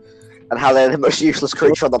koalas and how they're the most useless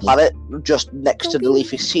creature on the planet, just next to the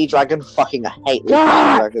leafy sea dragon. Fucking hate leafy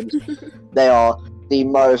sea dragons. They are the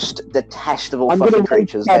most detestable fucking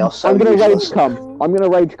creatures. They are so I'm gonna useless. rage come. I'm gonna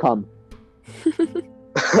rage come.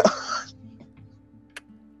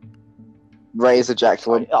 Raise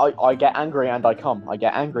ejaculate. I get angry and I come. I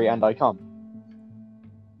get angry and I come.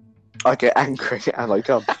 I get angry and I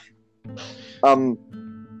come.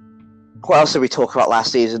 What else did we talk about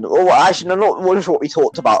last season? Oh, actually, no, not what we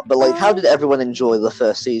talked about, but like, how did everyone enjoy the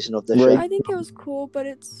first season of the show? I think it was cool, but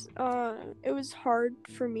it was hard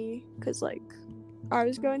for me because like I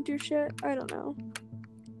was going through shit. I don't know.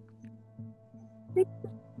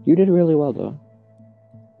 You did really well though.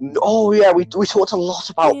 Oh yeah, we talked a lot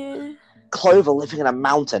about Yeah, Clover living in a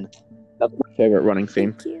mountain. That's my favorite running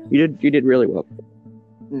theme. thank you. You did really well.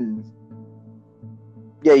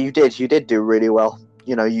 Yeah, you did do really well.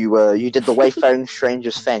 You know, you did the Wayfairing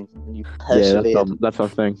Strangers thing. And you persevered. Yeah, that's our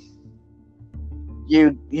thing.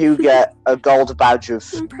 You get a gold badge of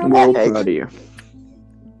I'm proud We're all of epic. proud of you.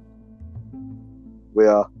 We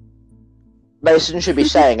are. Mason should be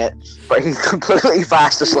saying it, but he's completely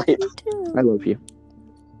fast asleep. You too. I love you.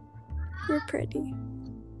 You're pretty.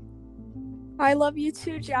 I love you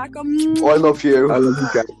too, Jack. I love you. I love you,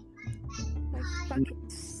 Jack. My fucking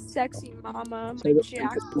sexy mama, Say my the-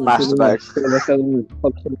 Jack. Masturbate.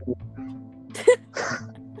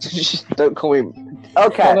 Don't call me.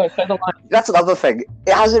 Okay, Say the line. that's another thing.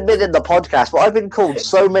 It hasn't been in the podcast, but I've been called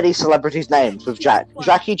so many celebrities' names with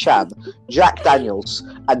Jackie Chan, Jack Daniels,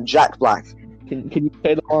 and Jack Black. Can you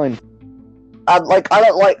say the line? And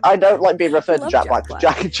I don't like being referred to Love Jack Jack Black. Black.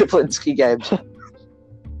 Jack and Chiplinski games.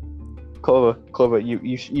 Clover, you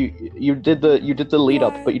did the lead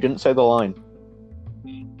up, What? but you didn't say the line.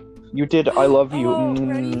 You did I love you, Oh,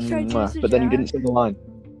 ready? Should I do this to but then you Jack? didn't say the line.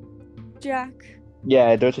 Jack.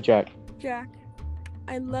 Yeah, do it to Jack. Jack.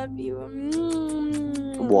 I love you.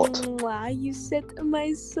 What? You set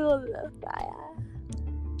my soul afire.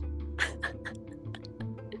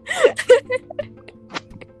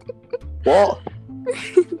 What?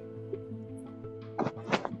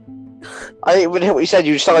 I didn't even hear what you said.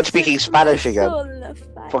 You started speaking Spanish again. Soul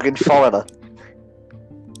afire. Fucking foreigner.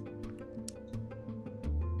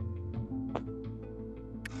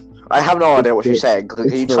 I have no idea what she's saying. Can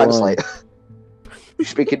you It's the translate?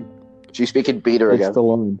 She's speaking Beta It's again. the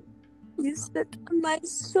line. You set my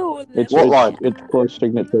soul It's What it's, line? it's close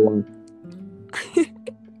signature line.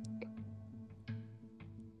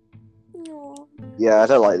 Aw. Yeah, I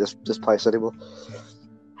don't like this place anymore.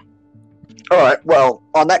 Alright, well,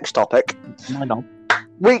 our next topic. I know.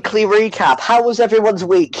 Weekly recap. How was everyone's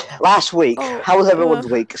week? Last week. Oh, How was everyone's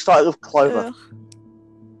week? Starting with Clover.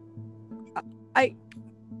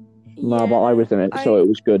 No, but I was in it, so it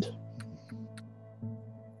was good.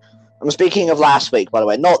 I'm speaking of last week, by the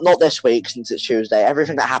way. Not this week, since it's Tuesday.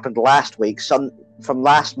 Everything that happened last week, from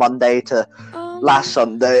last Monday to last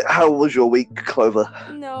Sunday. How was your week, Clover?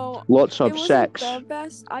 No, Lots it of wasn't sex. the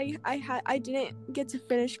best. I didn't get to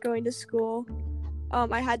finish going to school.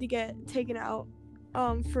 I had to get taken out.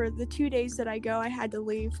 For the 2 days that I go, I had to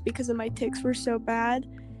leave because of my tics were so bad.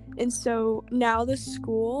 And so now the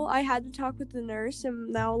school, I had to talk with the nurse, and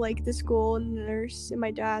now like the school and the nurse and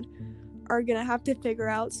my dad are gonna have to figure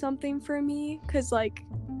out something for me, because like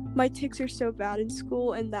my tics are so bad in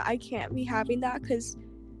school, and that I can't be having that, because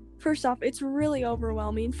first off, it's really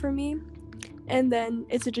overwhelming for me, and then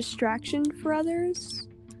it's a distraction for others,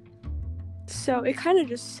 so it kind of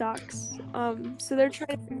just sucks. So they're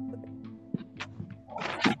trying to figure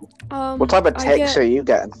What type of I tics get are you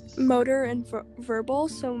getting? motor and verbal.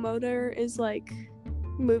 So motor is like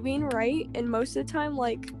moving, right? And most of the time,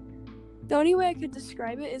 like, the only way I could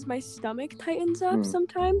describe it is my stomach tightens up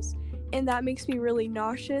sometimes, and that makes me really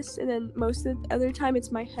nauseous. And then most of the other time,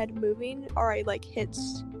 it's my head moving, or I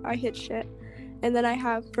hit shit. And then I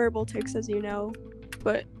have verbal tics, as you know,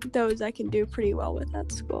 but those I can do pretty well with at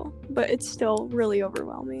school. But it's still really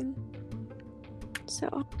overwhelming.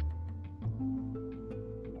 So.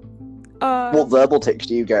 What verbal tics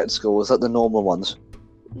do you get at school? Is that the normal ones?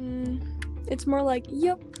 It's more like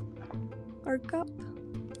yup or gup.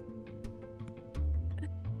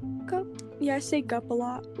 Gup. Yeah, I say gup a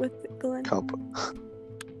lot with Glenn. Cup.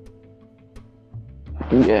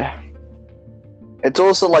 Yeah. It's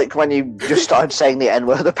also like when you just started saying the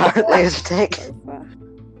N-word apparently as a tic.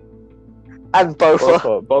 And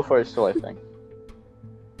both. Both are still a thing.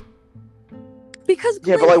 Because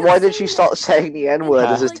Yeah, but Glenn like, why kept did you saying start saying the N-word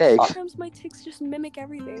as a like, tic? sometimes my tics just mimic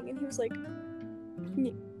everything, and he was like,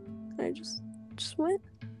 "Yeah." I just went.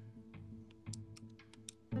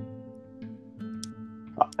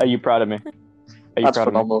 Are you proud of me? Are you That's proud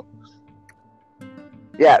of me? phenomenal.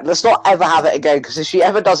 Yeah, let's not ever have it again, because if she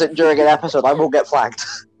ever does it during an episode, I will get flagged.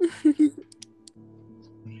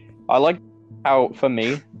 I like how, for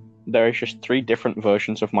me, there is just 3 different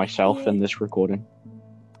versions of myself in this recording.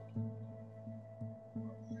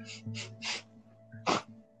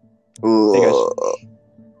 Ooh.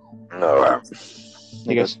 No.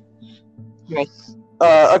 He goes,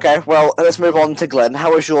 Okay, well, let's move on to Glenn.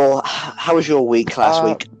 How was your week last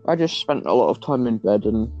week? I just spent a lot of time in bed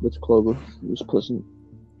and with Clover. It was pleasant.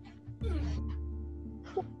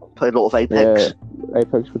 Played a lot of Apex. Yeah,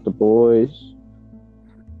 Apex with the boys.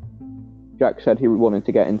 Jack said he wanted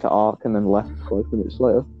to get into Ark and then left 5 minutes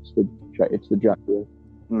later. It's the Jack way.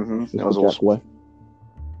 It's That was the Jack awesome. way.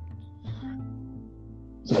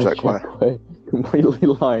 It's the Jack way. Completely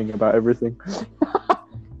lying about everything.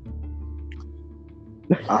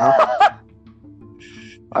 Uh-huh.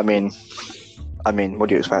 I mean, what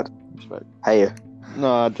do you expect? Hey,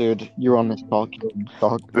 Nah, dude, you're on this talk. You're on this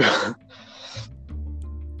talk.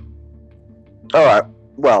 all right.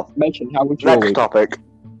 Well, Mention how was your next week? topic.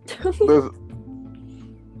 Move.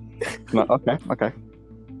 No, okay.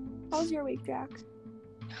 How was your week, Jack?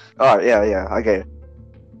 All right. Yeah. Okay.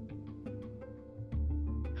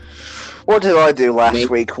 What did I do last Me.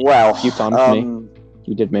 week? Well, A few times, me.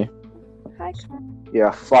 You did me. Hi, yeah,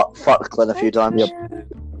 fuck Glenn a few times. Yep.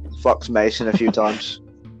 Fucked Mason a few times.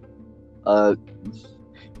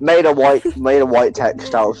 Made a white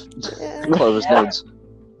text out of Clover's notes.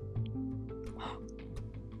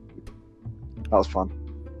 That was fun.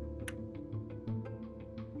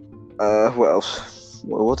 What else?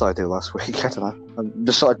 What did I do last week? I don't know. I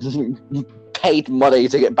decided paid money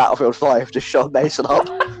to get Battlefield 5 to shut Mason up.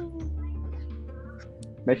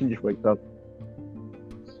 Mason just wakes up.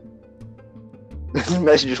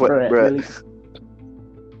 Mason just went, Right, really?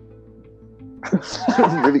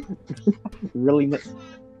 Really? Really?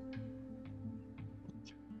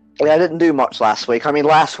 Yeah, I didn't do much last week. I mean,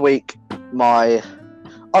 last week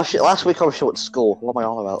last week I was short to school. What am I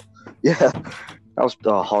on about? Yeah, that was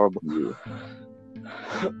horrible.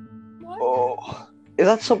 Oh, is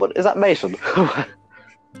that someone? Is that Mason?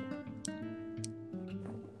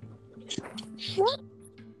 What?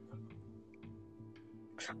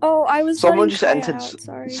 Oh, I was. Someone running just Kaya entered. out,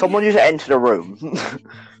 sorry. Someone just entered a room.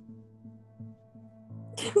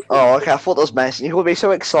 Oh, okay. I thought that was Mason. You're gonna be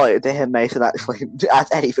so excited to hear Mason actually add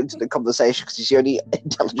anything to the conversation because he's the only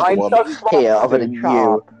intelligent one here, other than you.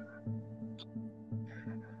 No,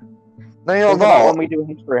 you're Think about not. when we do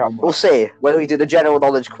history homework. We'll see when we do the general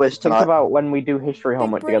knowledge quiz Think tonight. about when we do history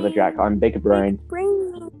homework together, Jack. I'm big brain.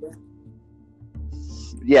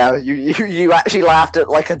 Yeah, you actually laughed at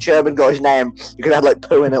like a German guy's name. You could have like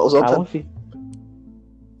poo in it or How something.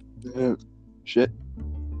 was he? Shit.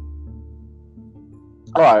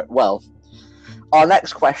 Alright, well, our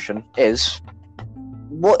next question is,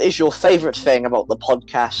 what is your favourite thing about the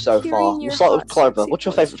podcast so Hearing far? We'll your start with hot, Clover. sexy What's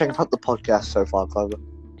your voice, favourite thing Jack. about the podcast so far, Clover?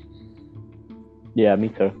 Yeah, me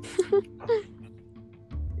too.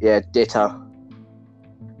 Yeah, ditto.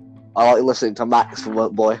 I like listening to Max from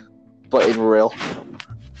Work Boy, but in real.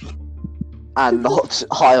 And not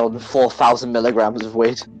high on 4,000 milligrams of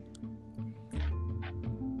weed.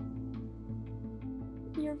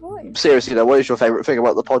 Your voice. Seriously though, what is your favourite thing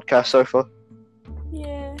about the podcast so far?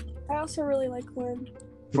 Yeah, I also really like Lynn.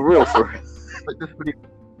 For real, for real.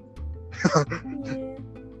 Yeah.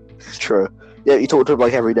 True. Yeah, you talk to him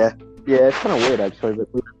like every day. Yeah, it's kind of weird actually, but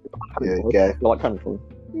Yeah, okay. You're like kind of cool.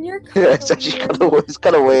 You're Yeah, kind it's actually kind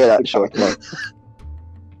of weird actually.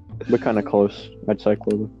 We're kind of close, I'd say,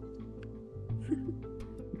 Clover.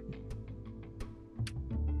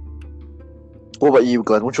 What about you,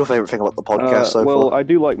 Glenn? What's your favourite thing about the podcast so well, far? I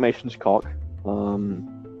do like Mason's cock.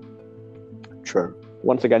 True.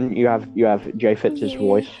 Once again, you have Jay Fitz's Yeah.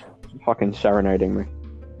 voice, fucking serenading me.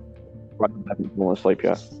 Right, I haven't fallen asleep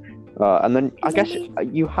yet. And then I guess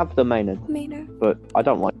you have the Maynard, Maynard. but I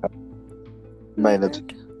don't like that.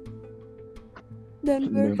 Maynard.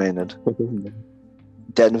 Denver. Maynard.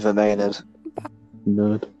 Denver Maynard.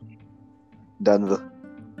 Nerd. Denver.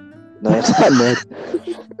 Nerd.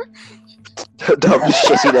 Dumb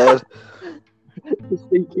shitty nerd.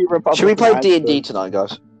 Should we play D&D tonight,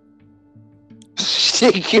 guys?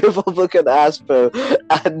 Stinky Republican Aspo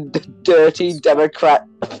and dirty Democrat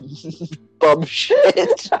bum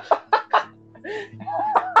shit.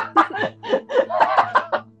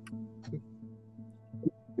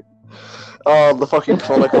 Oh, the fucking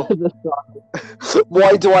Chronicle.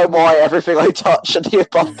 Why do I why everything I touch? And the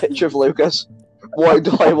above picture of Lucas. Why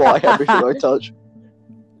do I why everything I touch?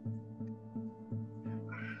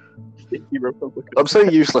 I'm so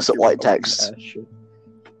useless at white text.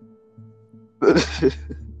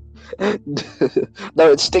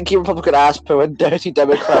 No, it's stinky Republican ass poo and dirty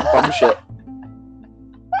Democrat bum shit.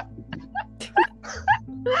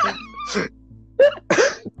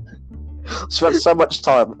 I spent so much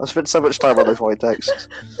time on those white texts.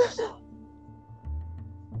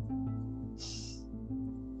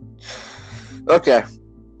 Okay,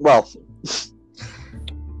 well,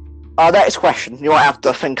 our next question you might have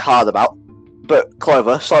to think hard about, but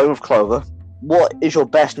Clover, starting with Clover, what is your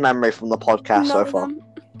best memory from the podcast so far?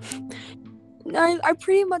 I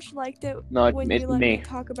pretty much liked it No, when it's you let me me.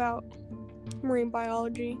 talk about marine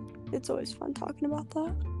biology. It's always fun talking about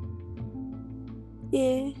that.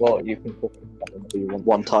 Yeah. Well, you can talk about it whenever you want.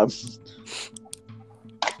 One time.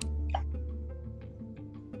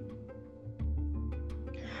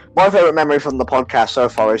 My favourite memory from the podcast so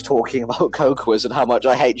far is talking about Cocoas and how much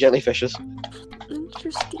I hate jellyfishes.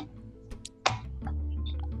 Interesting.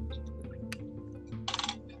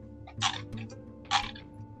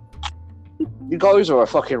 You guys are a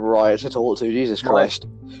fucking riot to talk to, Jesus Christ.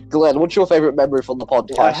 Glenn, what's your favourite memory from the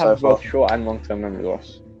podcast I so have far? both short and long-term memory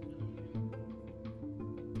loss.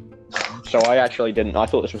 So I actually didn't. I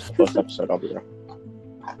thought this was the first episode. I'll be there.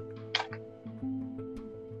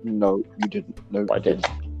 No, you didn't. No, I did.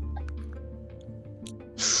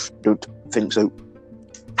 Don't think so.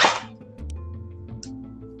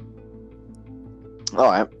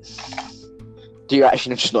 Alright. Do you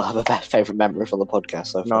actually just not have a favourite memory from the podcast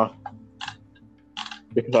so far? No.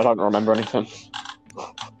 Because I don't remember anything.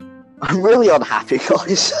 I'm really unhappy,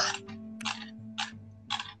 guys.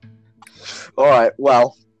 Alright,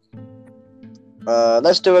 well.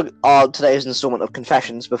 Let's do today's installment of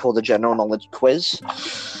Confessions before the general knowledge quiz.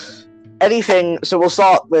 Anything, so we'll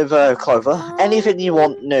start with Clover. Anything you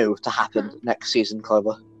want new to happen next season,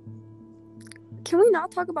 Clover? Can we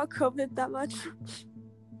not talk about COVID that much?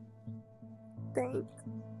 Thanks.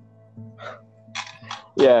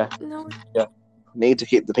 Yeah. No. Need to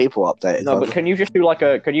keep the people updated. No, Clover. but can you just do like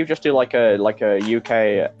a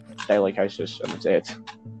UK daily cases and that's it?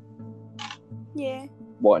 Yeah.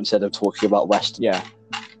 What, instead of talking about Western? Yeah.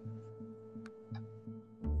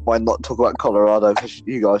 Why not talk about Colorado? Because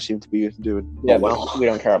you guys seem to be doing Yeah, well. but we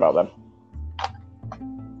don't care about them.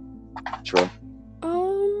 True.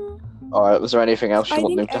 Alright, was there anything else you I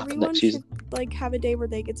want new think to happen everyone next season? should like have a day where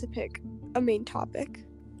they get to pick a main topic.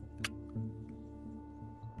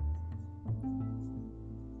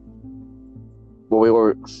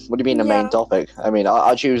 Well, what do you mean a Yeah. main topic? I mean,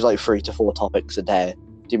 I choose like 3 to 4 topics a day.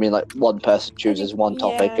 Do you mean like one person chooses one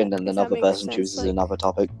topic yeah, and then if that another makes person sense, chooses like- another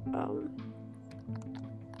topic?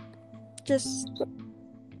 Just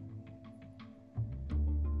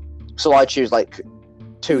So I choose like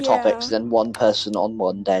 2 Yeah. topics, then one person on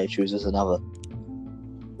one day chooses another.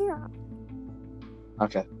 yeah.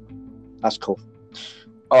 Okay, that's cool.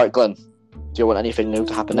 Alright, Glenn, do you want anything new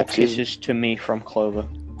to happen next season? Kisses to me from Clover.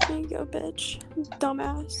 There you go, bitch.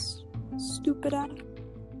 Dumbass. Stupid ass.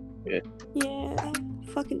 Yeah. Yeah.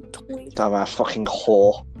 Fucking toy. Dumbass fucking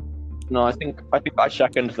whore. No, I think I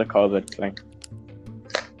second the COVID thing.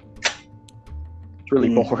 It's really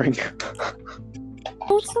Mm. boring.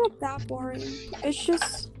 Oh, it's not that boring. It's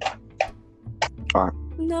just. Alright.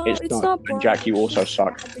 No, It's it's not. not boring. Jack, you It's also just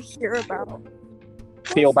suck. sad to hear about.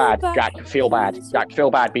 Feel bad, bad. Jack. Feel bad. Jack,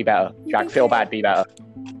 feel bad. Be better. Jack, feel bad. Be better.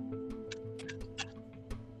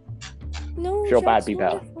 No, Feel bad, Jack's be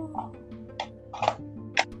better. wonderful.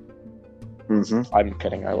 Mm-hmm. I'm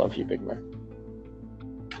kidding. I love you, Big Man.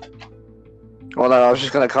 Well, no, I was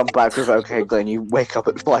just gonna come back with, okay, Glenn, you wake up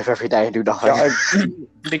at 5 every day and do nothing.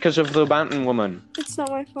 Because of the Bantam woman. It's not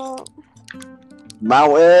my fault.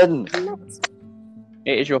 Mountain! No, it's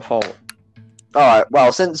It is your fault. Alright,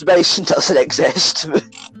 well, since Mason doesn't exist,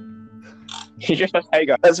 He just says, "Hey,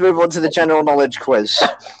 guys." let's move on to the general knowledge quiz.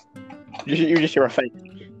 You just hear a face.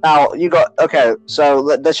 Now, you got, okay, so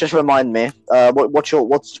let's just remind me, what's your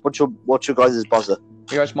guys' buzzer?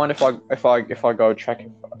 You guys mind if I go check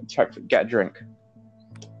get a drink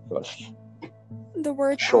first? the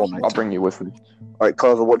word. Sure, apple. mate. I'll bring you with me. Alright,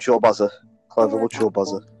 Clover, what's your buzzer? Clover, word what's your apple.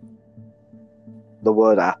 buzzer? The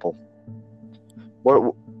word apple.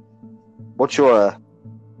 What's your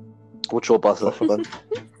buzzer, then?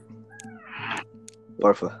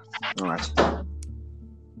 Bertha. Alright.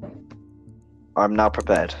 I'm now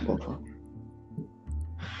prepared.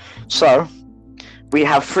 So, we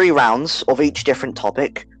have 3 rounds of each different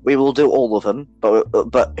topic. We will do all of them, but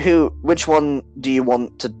which one do you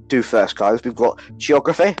want to do first, guys? We've got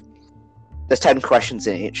geography. There's 10 questions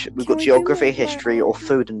in each. We've Can got we do geography, like history, that? or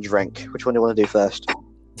food and drink. Which one do you want to do first?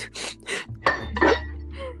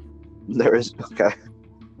 There is, okay.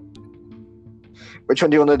 Which one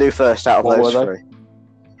do you want to do first out of What those were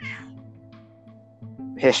 3?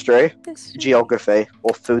 History, History. geography,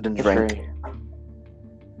 or food and drink? History.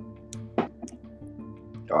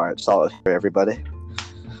 Alright, start with here, everybody.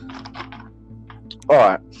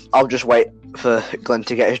 Alright, I'll just wait for Glenn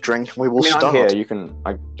to get his drink. We will I mean, I'm start. here. You can.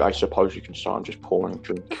 I suppose you can start. I'm just pouring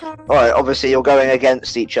drink. Alright, obviously you're going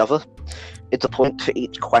against each other. It's a point for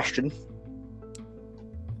each question.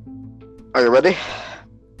 Are you ready?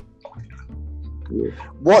 Yeah.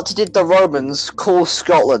 What did the Romans call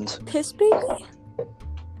Scotland? Piss baby.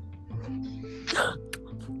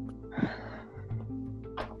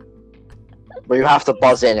 Well, you have to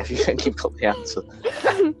buzz in if you think you've got the answer.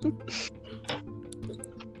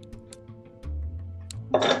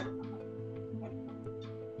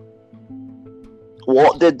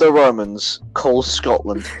 What did the Romans call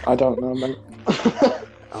Scotland? I don't know, mate.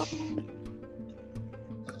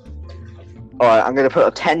 Alright, I'm going to put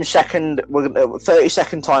a 10-second,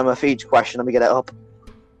 30-second timer for each question. Let me get it up.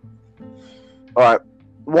 Alright,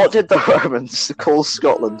 what did the Romans call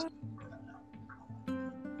Scotland?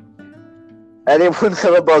 Anyone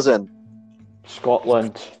gonna buzz in?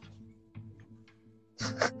 Scotland.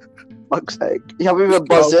 Fuck's sake. You haven't even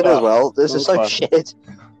buzzed in as well. This is so Scotland. shit.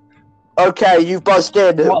 Okay, you've buzzed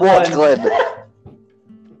in. What, Scotland. Glenn?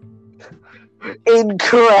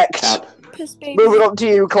 Incorrect. Cap. Piss baby. Moving on to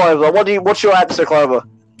you, Clover. What's your answer, Clover?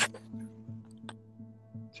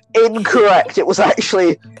 Incorrect. It was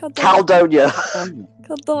actually Caledonia.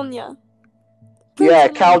 Caldonia. Yeah,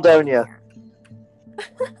 Caledonia.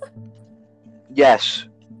 Yes.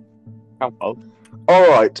 Oh,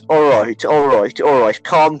 Alright.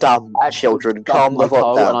 Calm down, children. Calm the fuck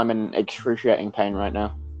and down. I'm in excruciating pain right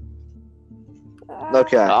now.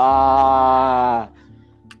 Okay. Ah.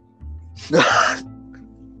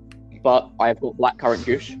 But I've got blackcurrant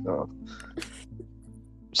juice.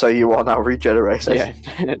 So you are now regenerated.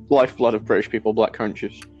 Yeah, lifeblood of British people, blackcurrant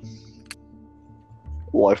juice.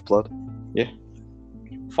 Lifeblood.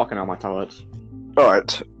 Fucking hell, my toilets.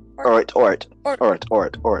 Alright.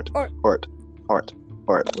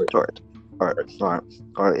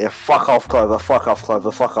 Yeah, fuck off, Clover.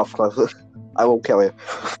 I will kill you.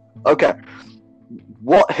 Okay.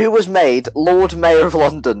 Who was made Lord Mayor of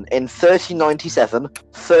London in 1397,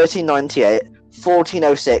 1398,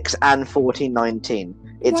 1406, and 1419?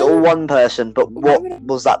 It's all one person, but what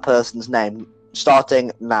was that person's name?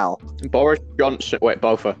 Starting now. Boris Johnson. Wait,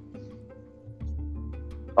 Bofa.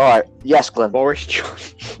 Alright, yes, Glenn. Boris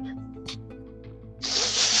Johnson.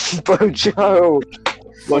 Bojo!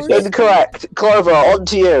 Incorrect. Clover, on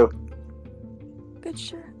to you. Good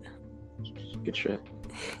shit. Good shit.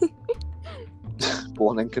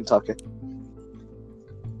 Born in Kentucky.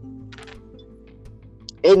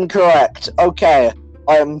 Incorrect. Okay,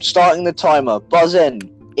 I am starting the timer. Buzz in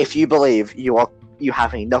if you believe you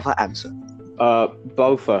have another answer.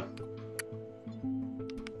 Bofa.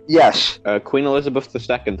 Yes. Queen Elizabeth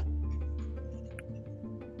II.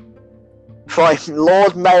 Fine.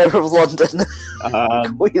 Lord Mayor of London.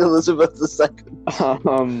 Queen Elizabeth II.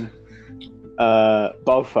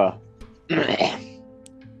 Bofa.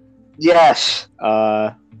 Yes.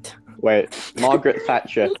 Wait. Margaret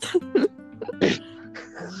Thatcher.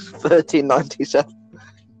 1397.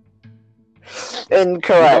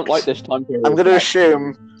 Incorrect. I don't like this time period. I'm going to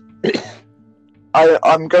assume.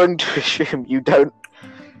 I'm going to assume you don't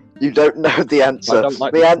know the answer. I don't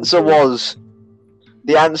like The answer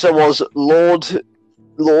was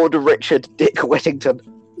Lord Richard Dick Whittington.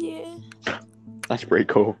 Yeah. That's pretty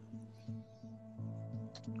cool.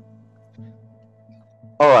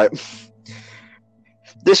 Alright.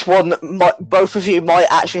 This one, both of you might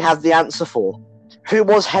actually have the answer for. Who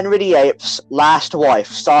was Henry VIII's last wife,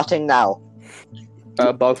 starting now?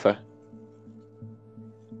 Bofa.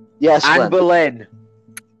 Yes, Anne Glenn. Boleyn.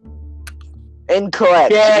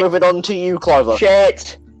 Incorrect. Shit. Moving on to you, Clover.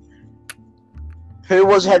 Shit. Who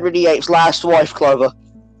was Henry VIII's last wife, Clover?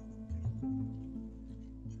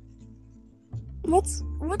 What's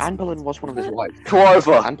Anne Boleyn was one of his wives.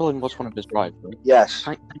 Clover. Anne Boleyn was one of his wives, right? Yes.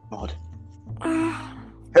 Thank God.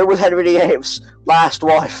 Who was Henry VIII's last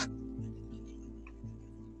wife?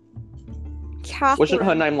 Catherine? Wasn't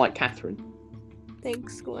her name like Catherine?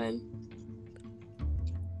 Thanks, Glenn.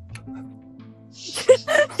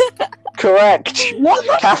 Correct. What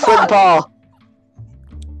the Catherine fuck? Parr.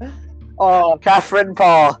 Oh, Catherine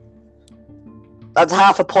Parr. That's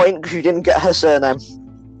half a point because you didn't get her surname.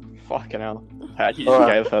 Fucking hell. I just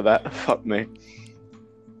Alright. gave her that. Fuck me.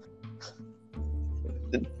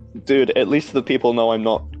 Dude, at least the people know I'm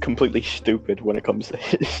not completely stupid when it comes to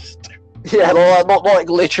history. Yeah, well, I'm not like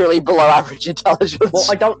literally below average intelligence.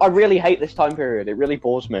 Well, I really hate this time period. It really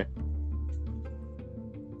bores me.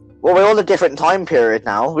 Well, we're on a different time period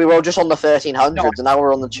now. We were just on the 1300s, No. and now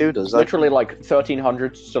we're on the Tudors. Like, Literally like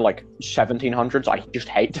 1300s to like 1700s. I just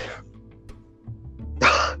hate.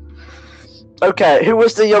 okay, who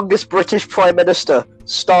was the youngest British Prime Minister?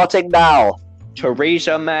 Starting now.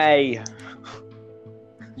 Theresa May.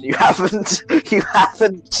 You haven't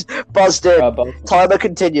buzzed in. Bofa. Timer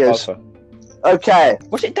continues. Bofa. Okay,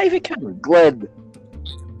 Was it David Cameron? Glenn.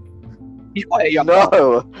 He's quite a young guy.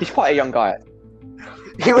 No, He's quite a young guy.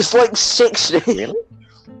 he was like 60. Really?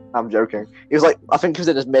 I'm joking. He was like, I think he was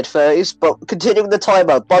in his mid-30s. But continuing the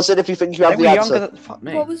timer, buzz in if you think you have They the were answer. younger than... Fuck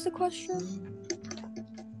me. What was the question?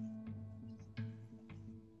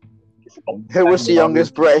 Who was the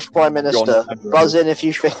youngest British Prime Minister? John Buzz in if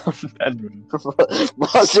you think. Edmund.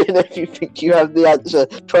 Buzz in if you think you have the answer.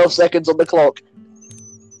 12 seconds on the clock.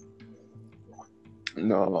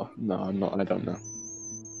 No, I'm not. I don't know.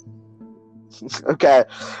 Okay,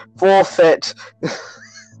 forfeit.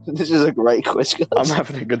 This is a great quiz, guys. I'm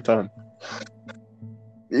having a good time.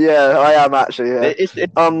 Yeah, I am actually. Yeah.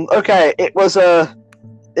 Okay, it was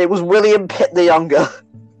William Pitt the Younger.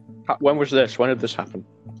 When was this? When did this happen?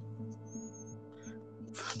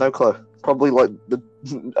 No clue. Probably like the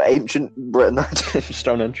ancient Britain.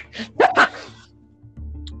 Stonehenge.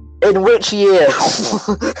 In which year?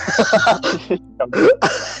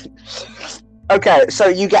 Okay, so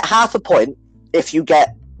you get half a point if you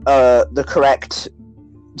get the correct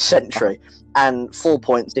century, and 4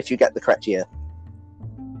 points if you get the correct year.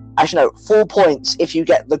 Actually, no, 4 points if you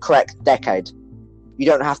get the correct decade. You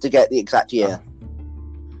don't have to get the exact year.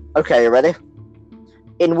 Okay, you ready?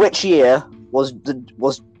 In which year was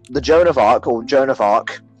the Joan of Arc or Joan of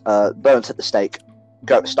Arc burnt at the stake?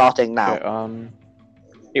 Starting now. Okay,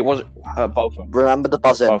 it was both. Remember the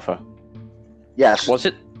buzzer. Both. Yes. Was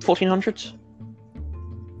it 1400s?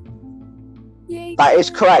 Yay, That is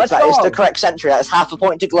correct. Let's That is go. the correct century. That is half a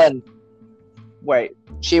point to Glenn. Wait.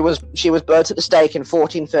 She was burnt at the stake in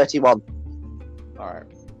 1431. All right.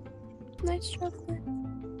 Nice job, Glenn.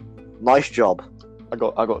 Nice job. I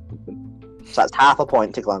got something. So that's half a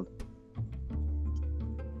point to Glenn.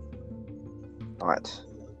 All right.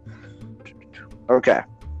 Okay.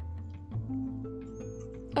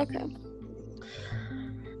 Okay.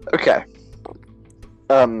 Okay.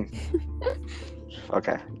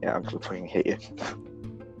 Okay. Yeah, I'm gonna fucking hit you.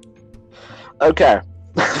 Okay.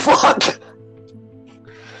 Fuck.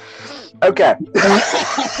 Okay.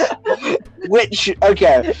 Which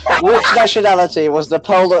nationality was the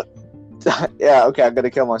polar? Yeah. Okay, I'm gonna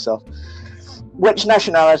kill myself. Which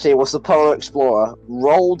nationality was the polar explorer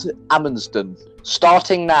Roald Amundsen?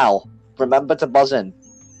 Starting now. Remember to buzz in.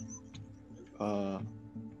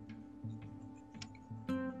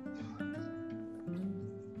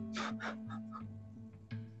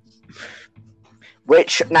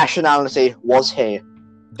 Which nationality was he?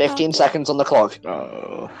 15 seconds on the clock.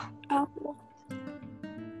 Apple.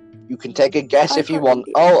 You can take a guess I if you can't want.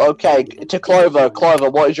 do Oh, okay. To Clover. Clover,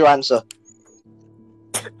 what is your answer?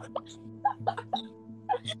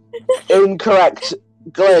 Incorrect.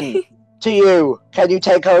 Glenn, to you. Can you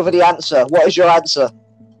take over the answer? What is your answer?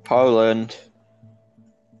 Poland.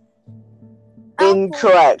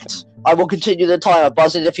 Incorrect. I will continue the timer.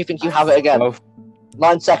 Buzz in if you think you have it again. Both.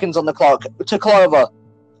 9 seconds on the clock. To Clover.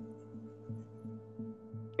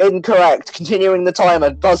 Incorrect. Continuing the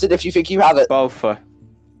timer. Buzz in if you think you have it. Both.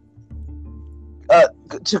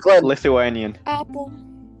 To Glenn. Lithuanian. Apple.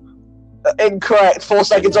 Incorrect. 4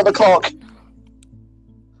 seconds on the clock.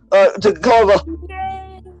 To Clover.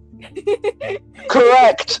 Yay!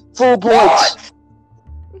 Correct. 4 points.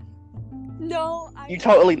 No, I You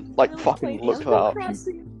totally really fucking played looked that Animal up, you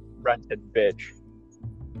Crossing. rented bitch.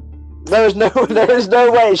 There is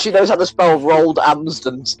no way she knows how to spell Roald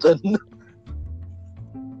Amundsen.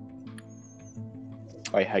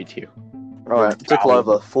 I hate you. Alright, to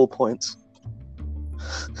Clover, 4 points.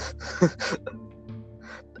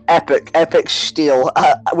 Epic steal.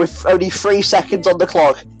 With only 3 seconds on the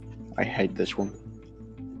clock. I hate this one.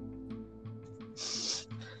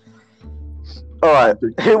 Alright,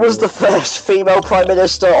 who was the first female Prime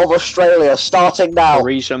Minister of Australia? Starting now.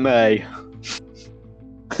 Theresa May.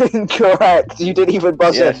 Incorrect. You didn't even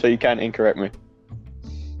buzz Yeah, in. so you can't incorrect me.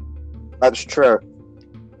 That's true.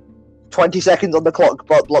 20 seconds on the clock.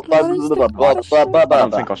 What is the question? I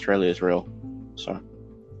don't think Australia is real. So.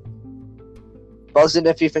 Buzz in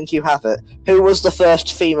if you think you have it. Who was the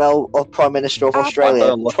first female Prime Minister of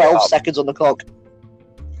Australia? Look it 12 up. seconds on the clock.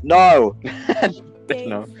 No. Dave.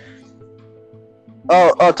 No.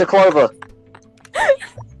 Oh, to Clover.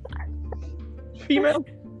 Female?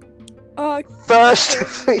 First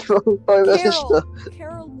female Prime Minister.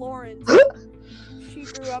 Carol Lawrence. She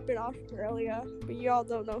grew up in Australia, but y'all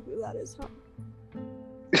don't know who that is, huh?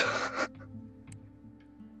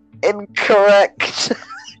 Incorrect.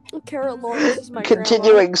 Carol Lawrence is my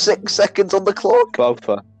Continuing 6 seconds on the clock. Both.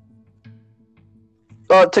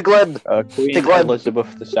 To Glenn. Queen To Glenn.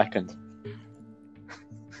 Elizabeth II.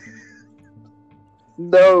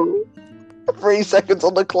 No. 3 seconds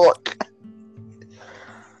on the clock.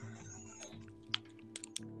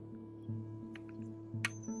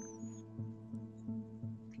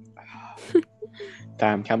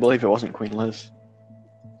 Damn, can't believe it wasn't Queen Liz.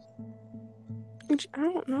 Grandma.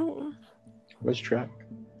 I don't know. Where's Jack?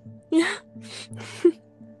 Yeah.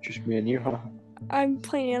 Just me and you, huh? I'm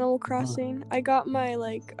playing Animal Crossing. I got my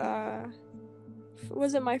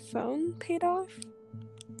was it my phone paid off?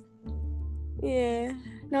 Yeah.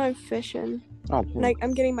 Now I'm fishing. Oh, And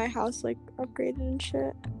I'm getting my house upgraded and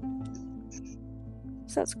shit.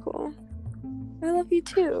 So that's cool. I love you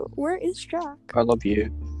too. Where is Jack? I love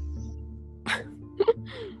you.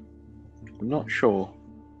 I'm not sure.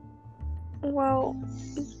 Well,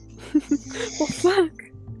 well, fuck.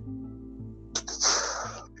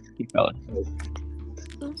 He fell asleep.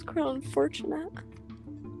 That's quite unfortunate.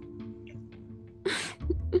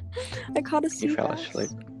 I caught a sea He fell bass. asleep.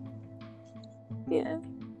 Yeah.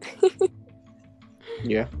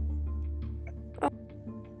 Yeah.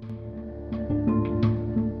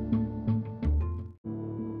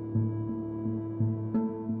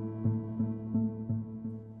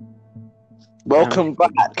 Welcome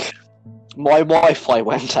back. My Wi-Fi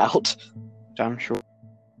went out. Damn sure.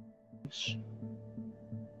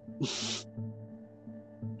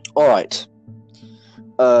 Alright.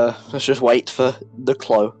 Let's just wait for the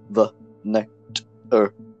clover net.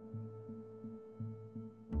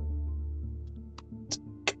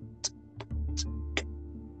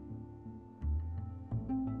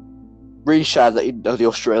 Really sad that you know the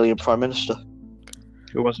Australian Prime Minister.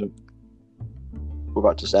 Who was it? We're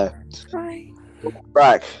about to say. Right.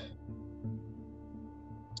 Back.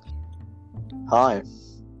 Hi.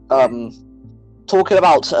 Talking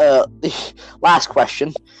about the last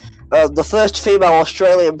question. The first female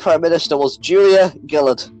Australian Prime Minister was Julia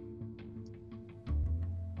Gillard.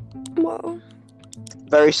 Whoa.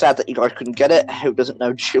 Very sad that you guys couldn't get it. Who doesn't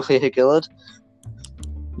know Julia Gillard?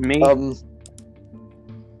 Me.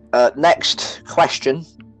 Next question.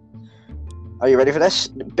 Are you ready for this?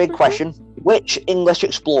 Big question. Which English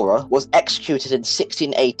explorer was executed in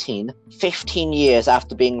 1618, 15 years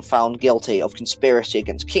after being found guilty of conspiracy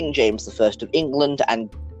against King James I of England and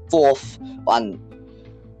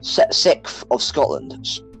 6th of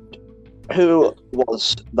Scotland? Who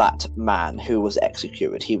was that man who was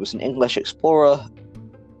executed? He was an English explorer.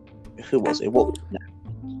 Who was it? What? No.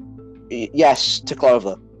 Yes, to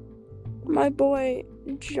Clover. My boy,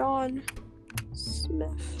 John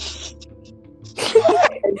Smith.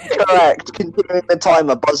 Correct. Continuing the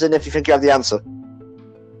timer. Buzz in if you think you have the answer.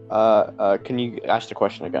 Can you ask the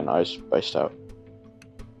question again? I was spaced out.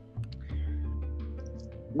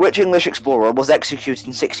 Which English explorer was executed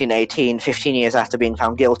in 1618, 15 years after being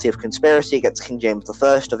found guilty of conspiracy against King James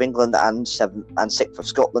I of England and 6th of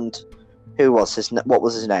Scotland? Who was his? What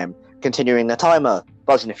was his name? Continuing the timer.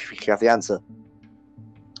 Buzz in if you think you have the answer.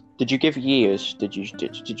 Did you give years? Did you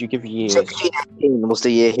give years? 1618 was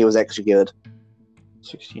the year he was executed.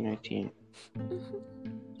 1618.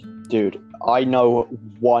 Dude, I know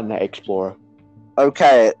one explorer.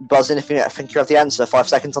 Okay, Buzz in if you think you have the answer. 5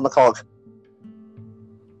 seconds on the clock.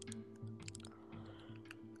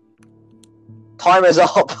 Time is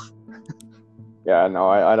up. Yeah, no,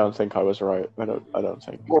 I don't think I was right. I don't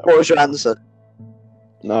think. What was your answer?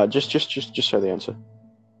 No, just say the answer.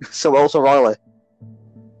 Sir Walter Raleigh.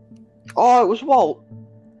 Oh, it was Walt.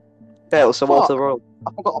 Yeah, it was Sir Walter Raleigh.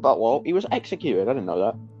 I forgot about Walt. He was executed. I didn't know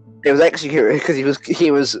that. He was executed because he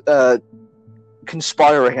was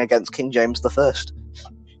conspiring against King James I.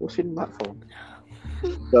 What's in that for?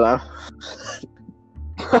 Don't know.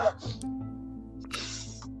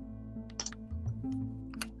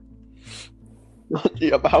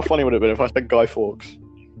 Yeah, but how funny would it have been if I said Guy Fawkes?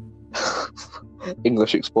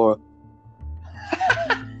 English explorer.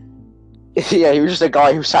 Yeah, he was just a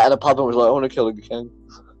guy who sat in a pub and was like, I want to kill a king.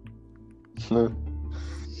 No.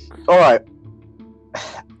 Alright.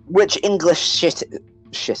 Which English Which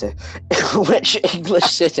English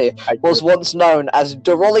city was once known as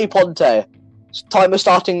Doroli Ponte? Timer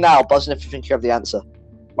starting now. Buzz in if you think you have the answer.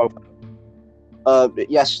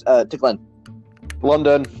 Yes, to Glenn.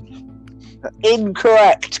 London.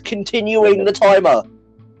 Incorrect. Continuing the timer.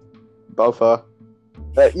 Bofa.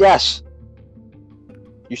 Yes.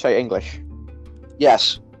 You say English.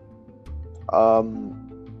 Yes. How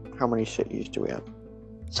many cities do we have?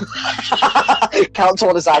 Count to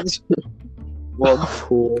on his hands. 1,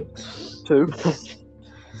 4, 2.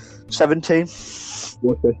 17.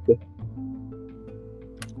 Worcester.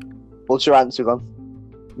 What's your answer, Glenn?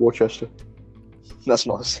 Worcester. That's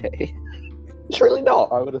not a city. It's really not.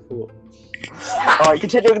 I would have thought. Alright,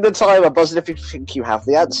 continuing the timer. Buzz in if you think you have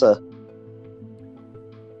the answer.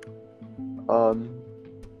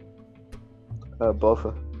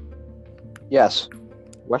 Bofa. Yes.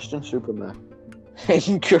 Western Supermare.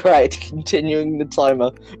 Incorrect. Continuing the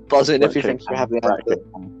timer. Buzz in if you think you have the answer.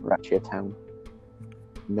 Ratchia Town.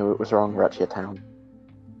 No, it was wrong. Ratchia Town.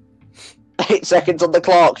 8 seconds on the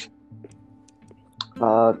clock.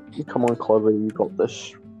 Come on, Clover, you got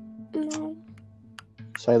this. No.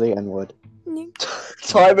 Say the N-word.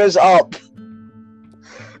 Timer's up.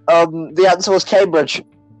 The answer was Cambridge.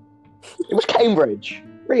 It was Cambridge.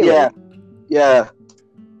 Really? Yeah.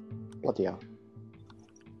 Bloody hell.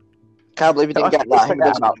 Can't believe you didn't get that. Who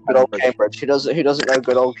doesn't know good old Cambridge? Who doesn't know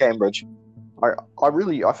good old Cambridge? I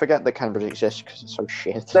forget that Cambridge exists because it's so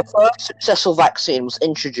shit. The first successful vaccine was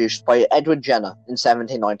introduced by Edward Jenner in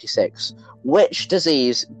 1796. Which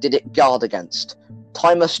disease did it guard against?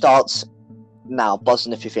 Timer starts now. Buzz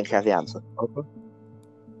in if you think you have the answer.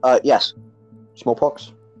 Yes.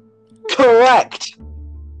 Smallpox. Correct.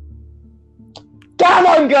 Damn,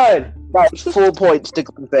 I'm good. That's 4 points to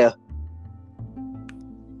Glenn.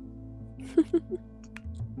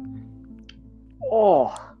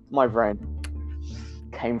 Oh, my brain.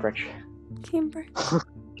 Cambridge. Cambridge.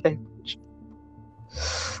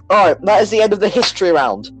 Alright, that is the end of the history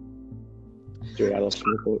round. Dude, I love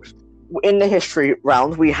smallpox. In the history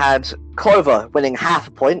round, we had Clover winning half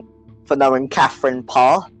a point for knowing Catherine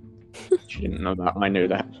Parr. She didn't know that. I knew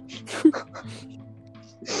that.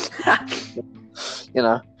 You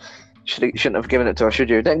know, shouldn't have given it to her, should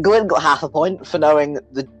you? Then Glenn got half a point for knowing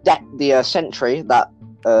the century that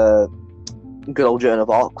good old Joan of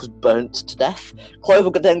Arc was burnt to death. Clover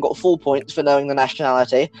then got 4 points for knowing the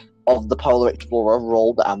nationality of the polar explorer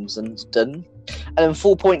Roald Amundsen, and then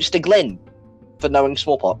 4 points to Glenn for knowing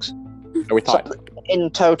smallpox. Are we tied? So,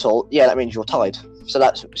 in total, yeah, that means you're tied.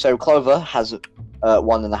 So Clover has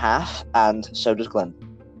 1.5, and so does Glenn.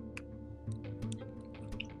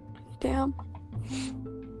 Damn.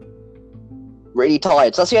 Really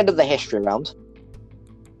tied. So that's the end of the history round.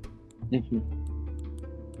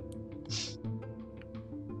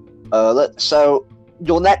 So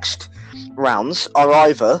your next rounds are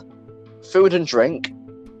either food and drink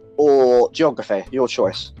or geography. Your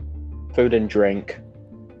choice. Food and drink.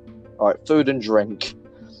 All right, food and drink.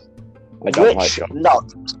 I don't like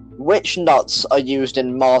geography. Which nuts are used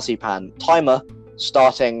in marzipan? Timer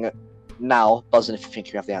starting now. Buzzing if you think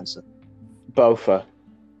you have the answer. Bofa.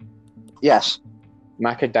 Yes.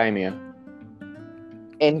 Macadamia.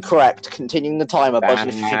 Incorrect. Continuing the timer. Buzzing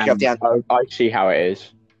if you think you have the answer. Oh, I see how it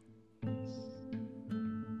is.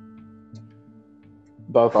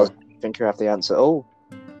 Bofa. Buzzing if you think you have the answer. Oh.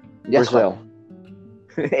 Yes, Brazil.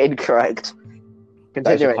 Incorrect.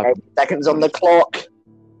 Continuing. That is 8 seconds on the clock.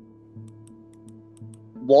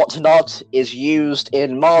 What nut is used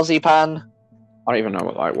in marzipan? I don't even know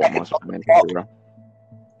what marzipan is.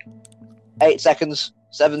 8 seconds.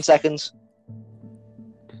 7 seconds.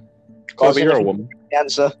 Clover, Buzzing you're if a you woman. have the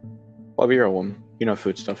answer. Clover, you're a woman. You know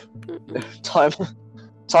food stuff.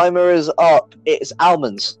 Timer is up. It's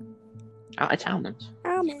almonds. It's almonds.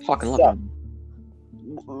 Almonds. Fucking love Yeah.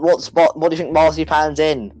 almonds. What do you think marzipan's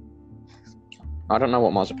in? I don't know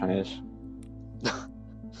what marzipan is.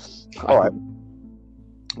 Alright.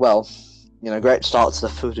 Well, great start to the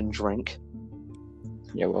food and drink.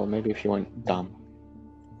 Yeah, well, maybe if you went dumb.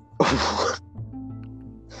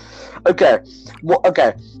 Okay.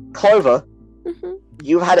 Clover, Mm-hmm.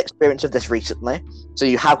 you've had experience of this recently, so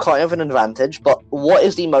you have kind of an advantage, but what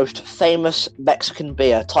is the most famous Mexican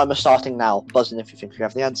beer? Timer starting now. Buzzing if you think you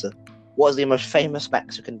have the answer. What is the most famous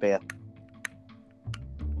Mexican beer?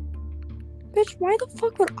 Bitch, why the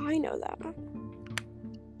fuck would I know that?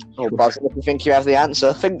 Oh, buzzing if you think you have the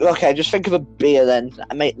answer. Just think of a beer then.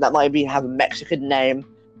 That might have a Mexican name.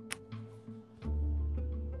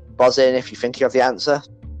 Buzz in if you think you have the answer.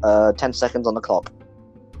 10 seconds on the clock.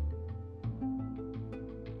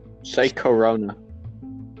 Say Corona.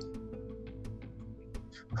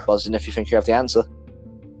 Buzz in if you think you have the answer.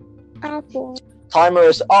 Apple. Timer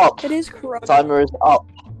is up. It is Corona. Timer is up.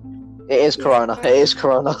 It is Corona. It is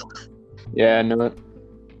Corona. Yeah, I knew it.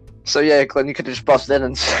 So yeah, Glenn, you could have just buzzed in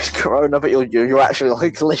and said Corona, but you're actually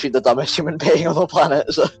like literally the dumbest human being on the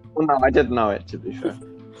planet. So. Well, no, I did know it, to be fair.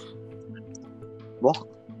 What?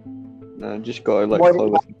 No, just gotta let Why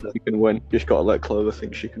Clover think she can win. Just gotta let Clover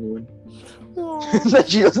think she can win. Aw.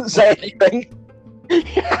 She doesn't say anything.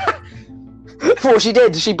 Well, she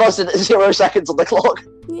did. She buzzed in at 0 seconds on the clock.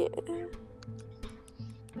 Yeah.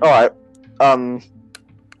 Alright.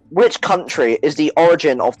 Which country is the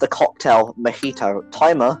origin of the cocktail mojito?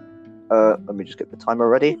 Timer. Let me just get the timer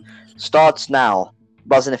ready. Starts now.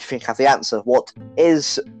 Buzzing if you think you have the answer. What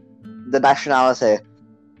is the nationality?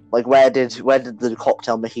 Like, where did the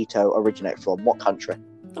cocktail mojito originate from? What country?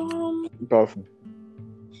 Both.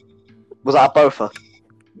 Was that a Bofa?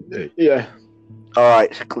 Yeah.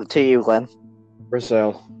 Alright, to you, Glenn.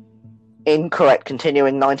 Brazil. Incorrect.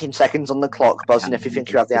 Continuing 19 seconds on the clock. Buzzing if you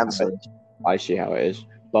think you have the answer. I see how it is.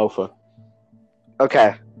 Bofa.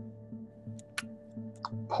 Okay.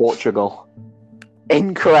 Portugal.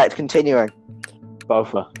 Incorrect. Continuing.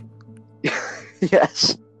 Bofa.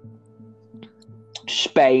 Yes.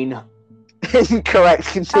 Spain. Incorrect.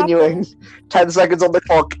 Continuing. 10 seconds on the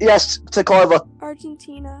clock. Yes, to Clover.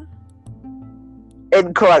 Argentina.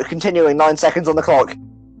 Incorrect. Continuing. 9 seconds on the clock.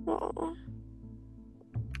 Aw.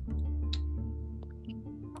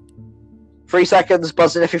 3 seconds.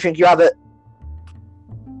 Buzzing if you think you have it.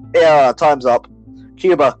 Yeah, time's up.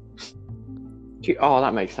 Cuba. Oh,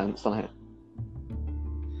 that makes sense, doesn't it?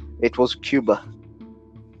 It was Cuba.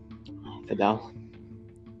 Fidel.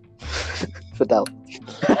 Fidel.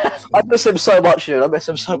 I miss him so much, dude. I miss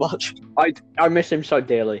him so much. I miss him so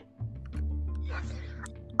dearly.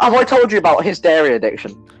 Have I told you about his dairy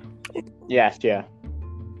addiction? Yes, yeah.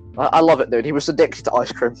 I love it, dude. He was addicted to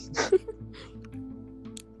ice cream.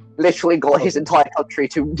 literally got his entire country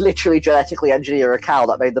to literally genetically engineer a cow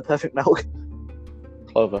that made the perfect milk.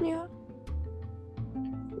 Clover, Yeah.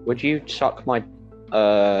 would you suck my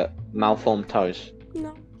malformed toes?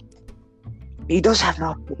 No. He does have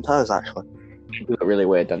malformed toes, actually. They look really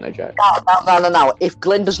weird, don't they, Jack? No. If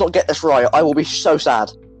Glenn does not get this right, I will be so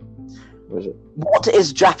sad. What is it? What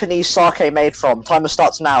is Japanese sake made from? Timer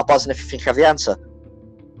starts now. Buzz in if you think you have the answer.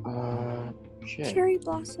 Shit. Cherry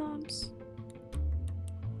blossoms.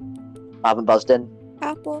 I haven't buzzed in.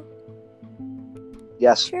 Apple.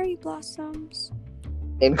 Yes. Cherry blossoms.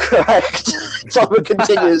 Incorrect. Timer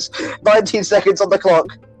continues. 19 seconds on the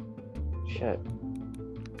clock. Shit.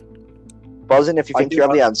 Buzz in if you think you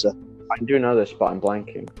have the answer. I do know this, but I'm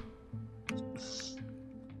blanking.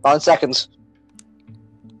 9 seconds.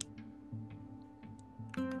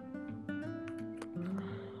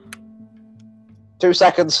 Two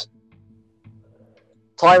seconds.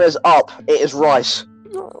 Time is up. It is rice.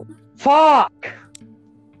 No. Fuck!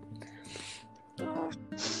 Oh,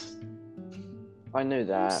 I knew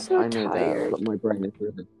that. so I knew tired. that, but my brain is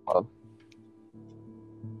really well.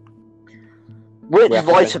 Which We have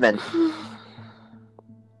to vitamin?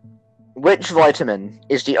 Which vitamin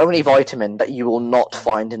is the only vitamin that you will not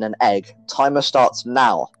find in an egg? Timer starts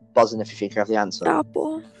now. Buzz in if you think you have the answer.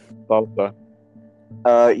 Apple. Boba.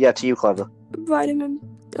 Yeah, to you, Clover. Vitamin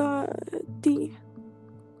D.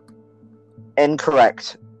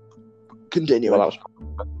 Incorrect. Continuing. Well, that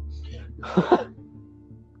was.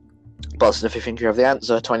 Buzz in if you think you have the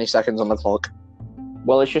answer. 20 seconds on the clock.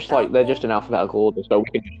 Well, it's just like they're just in alphabetical order, so we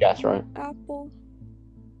can just guess, right? Apple.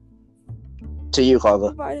 To you,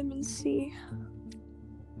 Clover. Vitamin C.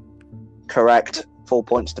 Correct. 4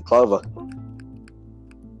 points to Clover.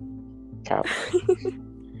 Cow.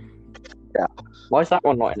 Why is that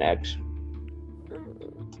one not in eggs?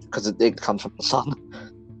 Because it comes from the sun.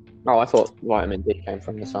 Oh, I thought vitamin D came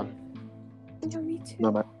from the sun. Yeah, me too.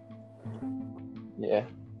 No, mate. Yeah,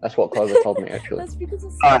 that's what Clover told me actually. That's because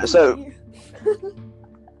it's Alright, so-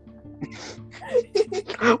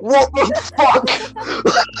 What the fuck?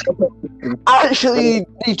 Actually,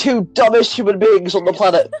 the two dumbest human beings on the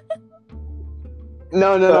planet.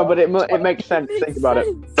 No, but it makes sense. Think about it.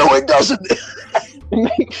 No, it doesn't.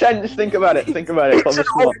 It makes sense. Think about it. Clover's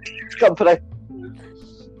smart. Company.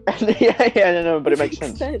 No, but it makes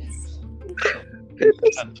sense.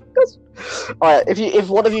 Alright, if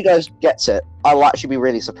one of you guys gets it, I will actually be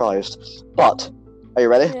really surprised. But, are you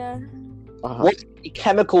ready? Yeah. Uh-huh. What's the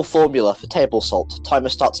chemical formula for table salt? Timer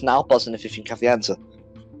starts now. Buzz in if you think you have the answer.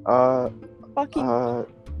 Fucking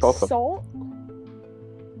Boba. salt.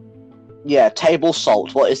 Yeah, table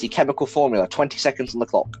salt. What is the chemical formula? 20 seconds on the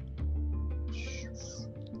clock.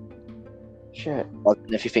 Shit. Buzz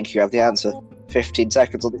in if you think you have the answer. 15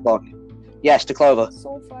 seconds on the clock. Yes, to Clover.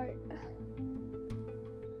 Sulfite.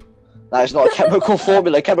 That is not a chemical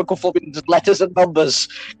formula. Chemical formula is letters and numbers.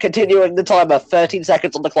 Continuing the timer. 13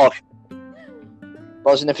 seconds on the clock.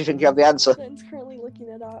 Buzz in if you think you have the answer. Glenn's currently looking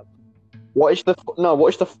it up. What is the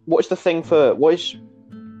thing for what is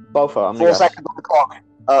Bofa? I'm 4 seconds on the clock.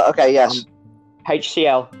 Okay, yes.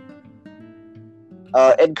 HCl.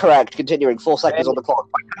 Incorrect. Continuing. 4 seconds on the clock.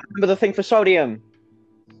 Remember the thing for sodium?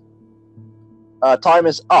 Time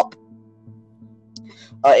is up.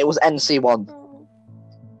 It was NC1. Oh.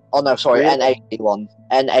 Oh no, sorry, Really? NaC1.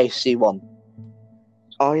 NaC1.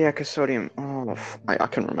 Oh yeah, cause sodium. Oh, I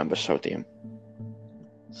can remember sodium.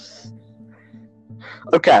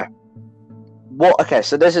 Okay. Okay,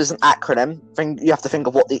 so this is an acronym. You have to think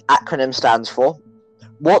of what the acronym stands for.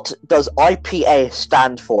 What does IPA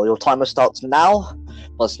stand for? Your timer starts now.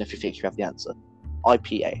 Listen if you think you have the answer.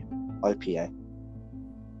 IPA.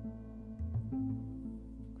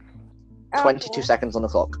 22 Apple. seconds on the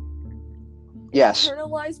clock. Yes.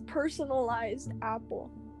 Internalized, personalized apple.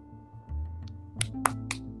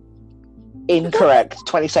 Incorrect.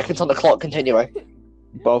 20 seconds on the clock. Continuing.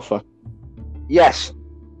 Bofa. Yes.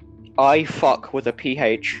 I fuck with a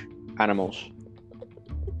pH animals.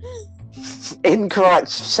 Incorrect.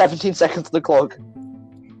 17 seconds on the clock.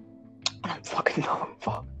 I don't fucking know.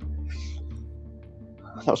 Fuck.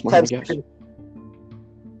 That was my 10 guess. seconds.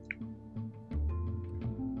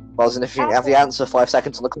 Buzzing if you have the answer. 5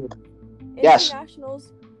 seconds on the clock. Yes.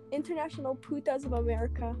 International Putas of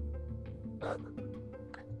America.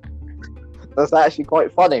 That's actually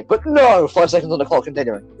quite funny. But no! 5 seconds on the clock.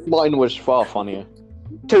 Continuing. Mine was far funnier.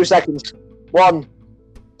 2 seconds. 1.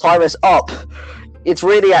 Time is up. It's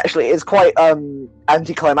really it's quite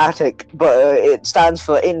anticlimactic, but it stands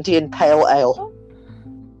for Indian Pale Ale.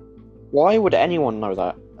 Why would anyone know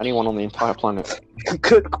that? Anyone on the entire planet?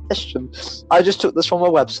 Good question. I just took this from a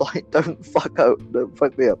website. Don't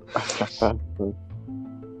fuck me up.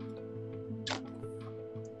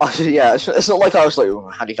 Yeah, it's not like I was like, "Oh,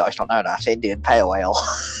 how do you guys not know that? It's Indian pale ale."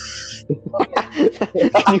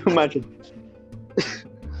 Can you imagine?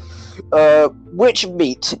 Which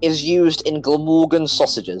meat is used in Glamorgan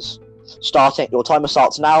sausages? Your timer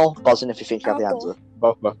starts now. Buzz in if you think you have the Apple. answer.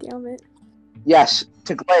 Bofa. Damn it. Yes,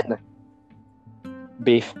 to Glenn.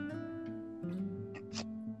 Beef.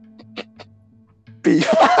 Beef.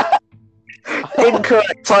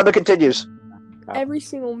 Incorrect. Timer continues. Every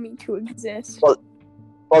single meat to exist.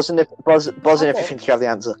 Buzz in if you Apple. think you have the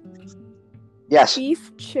answer. Yes.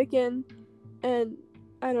 Beef, chicken, and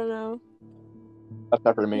I don't know. That's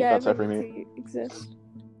every meat. Yeah, That's every meat. meat to exist.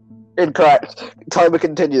 Incorrect. Timer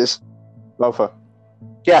continues. Bofa.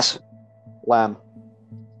 Yes. Lamb.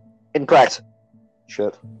 Incorrect.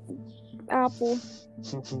 Shit. Apple,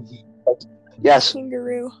 Yes.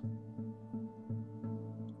 kangaroo,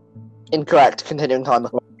 Incorrect. Continuing timer.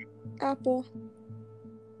 apple,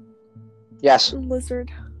 Yes. lizard,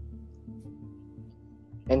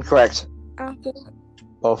 Incorrect. apple.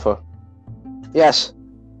 Bofa. Yes.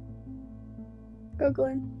 Go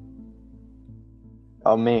Glenn.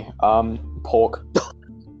 Oh, me. Pork.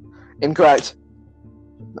 Incorrect.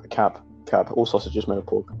 Cap. All sausages made of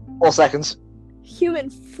pork. 4 seconds. Human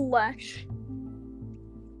flesh.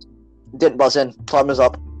 Didn't buzz in. Timer's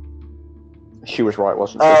up. She was right,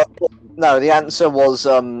 wasn't she? No, the answer was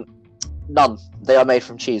none. They are made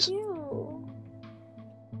from cheese. Ew.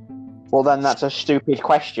 Well, then that's a stupid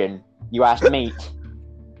question. You asked meat.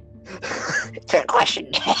 Fair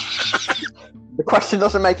question. The question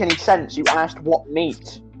doesn't make any sense. You asked what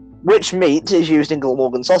meat. Which meat is used in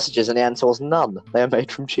Glamorgan sausages? And the answer was none. They are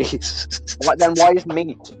made from cheese. Then why is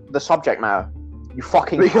meat the subject matter? You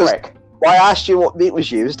fucking Because- prick. Well, I asked you what meat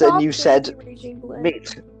was used, Stop and you said raging, Glenn.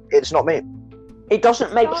 meat. It's not meat. It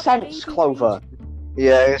doesn't make Stop sense, raging. Clover.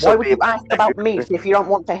 Yeah. It's Why not would you meat. ask about meat if you don't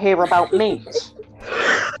want to hear about meat?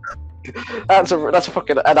 That's a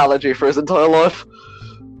fucking analogy for his entire life.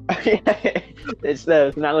 There's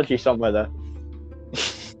an analogy somewhere there.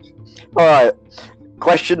 All right.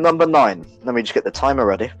 Question number 9. Let me just get the timer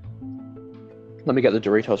ready. Let me get the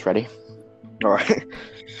Doritos ready. All right.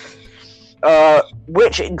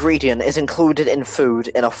 Which ingredient is included in food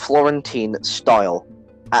in a Florentine style?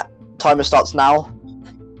 Timer starts now.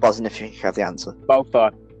 Buzzing if you have the answer.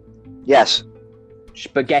 Bofa. Yes.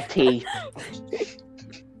 Spaghetti.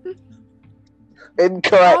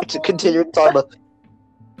 Incorrect. Apple. Continuing timer.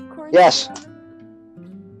 Corn Yes. syrup.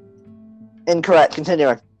 Incorrect.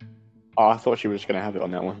 Continuing. Oh, I thought she was going to have it on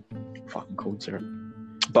that one. Fucking corn syrup.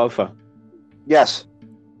 Bofa. Yes.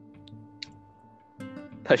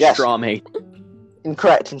 Pastrami.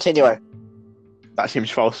 Incorrect. Continuing. That seems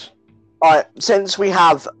false. Alright, since we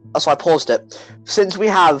have... So I paused it. Since we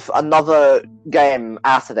have another game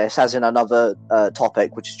after this, as in another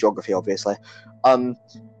topic, which is geography, obviously, I'm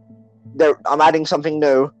adding something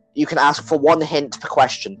new. You can ask for 1 hint per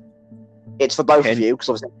question. It's for both of Hint. you, because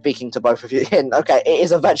obviously I'm speaking to both of you. Hint. Okay, it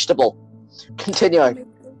is a vegetable. Continuing.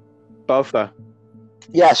 Bofa.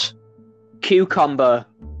 Yes. Cucumber.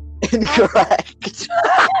 Incorrect.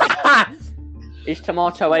 Is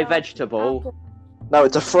tomato a vegetable? Apple. No,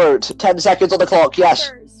 it's a fruit. 10 seconds on the clock. Yes.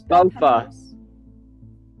 Peppers. Bell Bofa. peppers.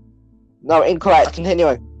 No, incorrect.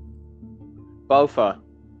 Continuing. Bofa.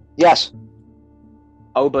 Yes.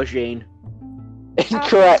 Aubergine.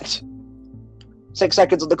 Incorrect. 6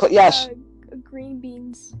 seconds on the clock. Yes. Green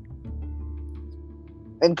beans.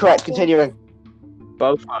 Incorrect. Apple. Continuing.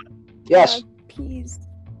 Bofa. Yes. Peas.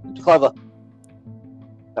 Clover.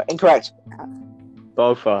 Incorrect.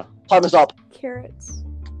 Bofa. Timer's up. Carrots.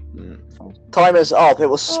 Timer's up. It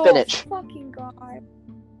was spinach. Oh, fucking god.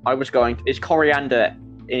 I was going. Is coriander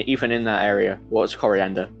even in that area? What's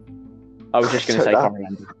coriander? I was just going to say I don't know.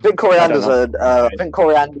 coriander. I think coriander's I I think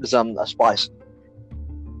coriander's a spice.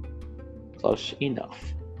 Close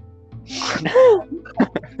enough.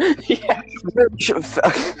 Yeah.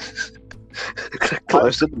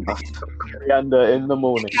 Close enough. Coriander in the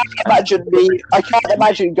morning. I can't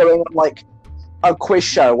imagine going on like a quiz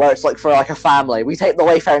show where it's like for like a family. We take the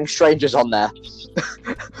Wayfairing Strangers on there.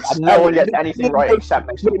 And no one gets anything right except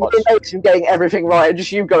Mr. Watts. Him getting everything right, and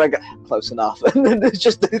just you going close enough, and then it's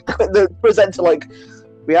just the presenter like,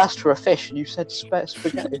 we asked for a fish, and you said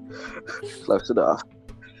spaghetti. Close enough.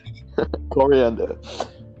 Coriander.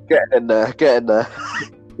 Get in there. Get in there.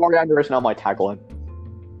 Coriander is now my tagline.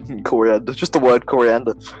 Coriander. Just the word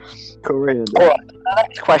coriander. Coriander. Alright,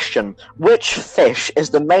 next question. Which fish is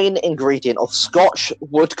the main ingredient of Scotch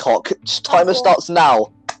woodcock? Timer Apple. starts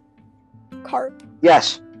now. Carp.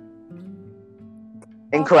 Yes.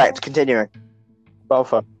 Incorrect. Apple. Continuing.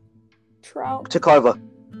 Bofa. Trout. To Clover.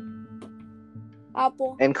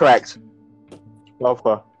 Apple. Incorrect.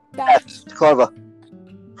 Bofa. Back. Yes, to Clover.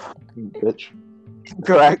 Bitch.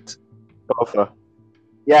 Correct. Buffer.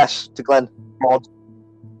 Yes, to Glenn. Odd.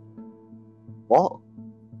 What?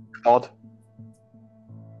 Odd.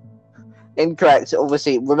 Incorrect.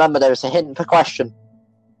 Obviously, remember there is a hint per question.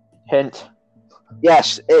 Hint.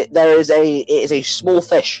 Yes, it is a small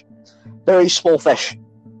fish. Very small fish.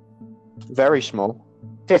 Very small.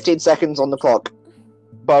 15 seconds on the clock.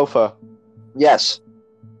 Buffer. Yes.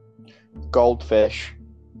 Goldfish.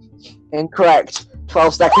 Incorrect.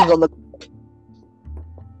 12 seconds on the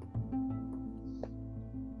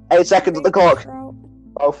 8 seconds on the clock. Trout.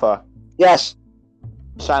 Buffer. Yes.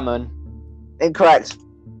 Salmon. Incorrect.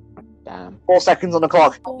 Damn. 4 seconds on the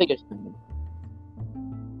clock. I think it's salmon.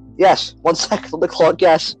 Yes. 1 second on the clock.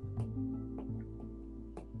 Yes.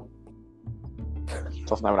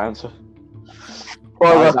 Doesn't have an answer.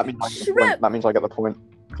 Clover. That means I get the Shrimp. point. That means I get the point.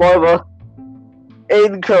 Clover.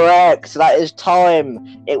 Incorrect. That is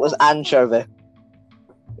time. It was anchovy.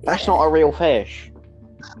 That's not a real fish.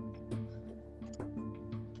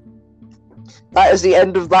 That is the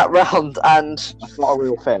end of that round, and That's not a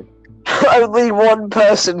real fish. only one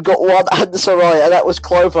person got one answer right, and that was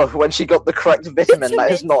Clover when she got the correct vitamin.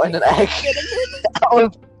 That is not in an egg.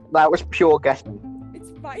 That was pure guessing. It's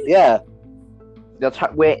fine. Yeah. That's how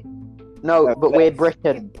we're. No, but we're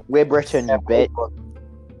Britain. We're Britain, you bitch.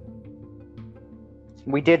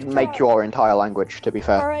 We did make your entire language, to be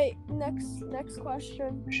fair. Alright, next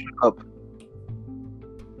question.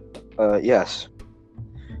 Yes.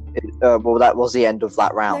 Well, that was the end of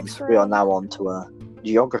that round. Next We are round. now on to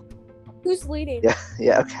geography. Who's leading?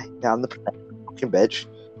 Yeah, okay. Yeah, I'm the fucking bitch.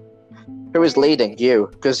 Who is leading? You,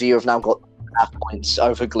 because you have now got half points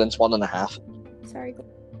over Glenn's 1.5. Sorry.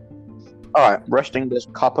 Alright, Resting this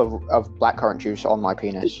cup of blackcurrant juice on my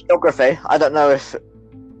penis. geography. I don't know if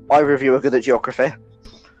either of you are good at geography.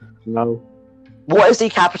 No. What is the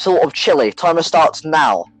capital of Chile? Timer starts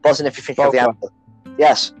now. Buzzing if you think of the Boca. answer.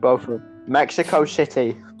 Yes. Both of Mexico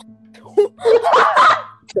City.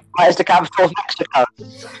 What is the capital of Mexico?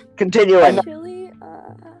 Continuing. Chile,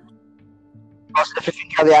 Buzzing if you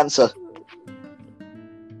think of the answer.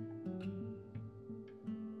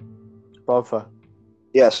 Bofa.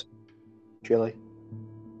 Yes. Chile.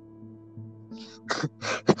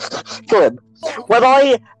 Glenn, when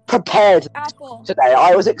I prepared Apple. today,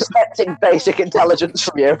 I was expecting basic intelligence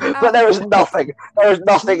from you, but there is nothing. There is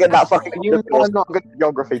nothing in that fucking You know I'm not good at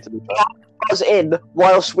geography, to be fair. buzz in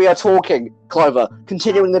whilst we are talking, Clover.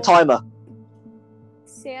 Continuing the timer.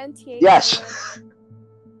 Santiago. Yes.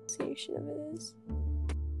 Pronunciation of it is.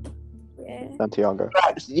 Yeah. Santiago.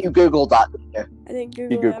 Correct. You googled that, didn't you? I didn't You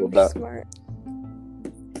Google it. Googled I'm that. smart.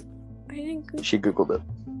 I didn't Google. She googled it.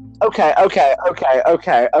 Okay.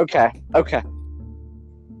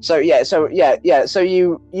 So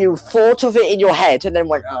you thought of it in your head and then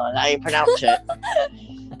went, oh, now you pronounce it.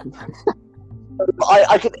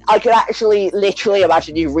 I could actually literally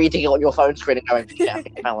imagine you reading it on your phone screen and going, yeah,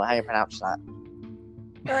 how you pronounce that?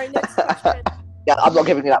 All right, next question. Yeah, I'm not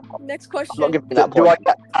giving you that point. Next I'm not question. giving you that Do I point.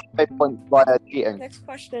 get a point via cheating? Next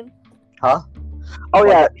question. Huh? Oh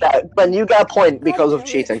yeah, Ben, you get a point because of damn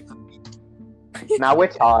it. cheating. Now we're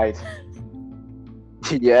tied.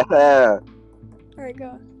 Yeah. All right,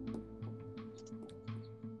 go.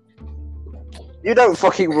 You don't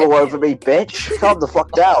fucking rule over me, bitch. Calm the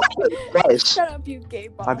fuck down. Christ. Shut up, you gay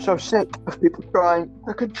bomb. I'm so sick of people trying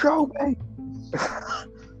to control me.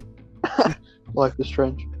 Life is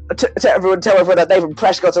strange. Tell everyone that Nathan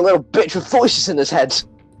Prescott's a little bitch with voices in his head.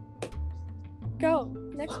 Go.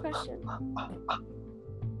 Next question.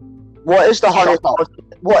 What is the highest?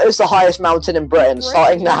 What is the highest mountain in Britain?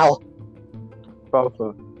 Starting now.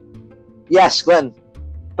 Bofa. Yes, Glenn.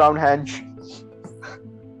 Stonehenge.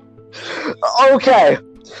 Okay.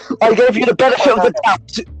 I gave you the benefit of the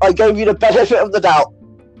doubt. I gave you the benefit of the doubt.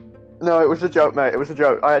 No, it was a joke, mate. It was a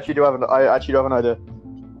joke. I actually do have an idea.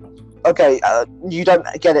 Okay, you don't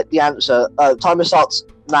get it. The answer. Timer starts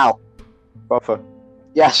now. Bofa.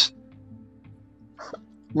 Yes.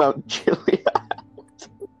 Mount Chiliad.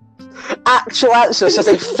 Actual answer says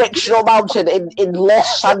a fictional mountain in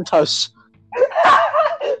Los Santos.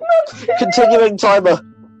 Continuing timer.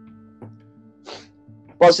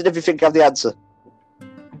 What's it if you think you have the answer?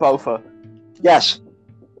 Bofa. Yes.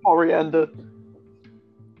 Coriander.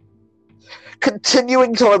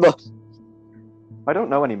 Continuing timer. I don't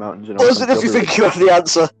know any mountains in What's it if you think you have the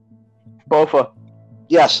answer? Bofa.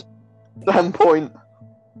 Yes. Sandpoint.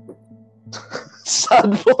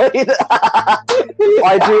 Sandpoint.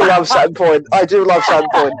 I do love Sandpoint. I do love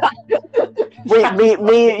Sandpoint.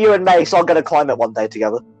 Me, you, and Mace are going to climb it one day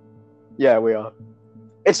together. Yeah, we are.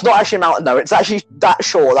 It's not actually a mountain though. It's actually that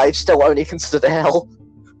short that it's still only considered a hill.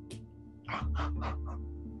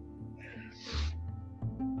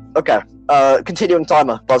 Okay. Continuing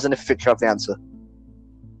timer. Buzz in if you think you have the answer.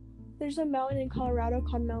 There's a mountain in Colorado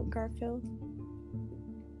called Mount Garfield.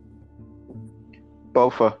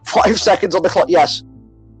 Bofa. 5 seconds on the clock. Yes.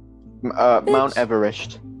 Mount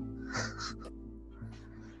Everest.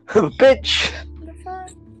 Bitch. What the fuck?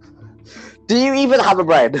 Do you even have a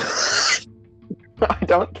brain? I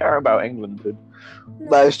don't care about England, dude.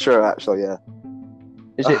 That is true, actually. Yeah.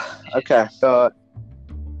 Is it? Okay. Uh,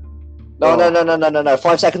 No.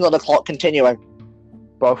 5 seconds on the clock. Continuing.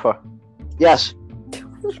 Bofa. Yes.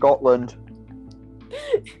 Scotland.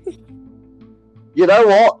 You know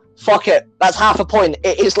what? Fuck it. That's half a point.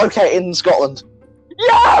 It is located in Scotland.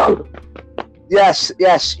 Yeah! Yes.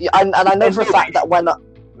 And I know for a fact that when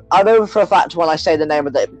I say the name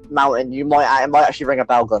of the mountain, it might actually ring a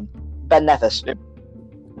bell, Glenn. Ben Nevis.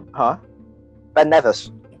 Huh? Ben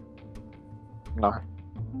Nevis. No.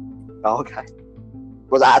 Oh, okay.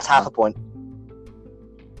 Well, that's half a point.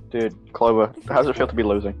 Dude, Clover, how does it feel to be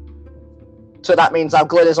losing? So that means now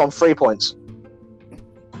Glenn is on 3 points.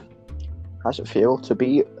 How does it feel to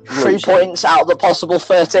be 3 losing? points out of the possible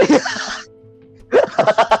 30.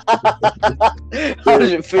 How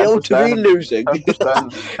does it feel to be 10%. losing?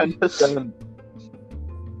 10%. 10%.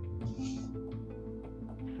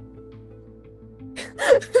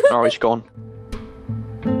 Oh, he's gone.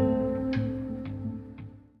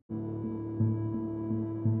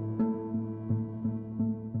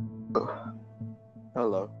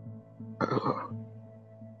 Hello.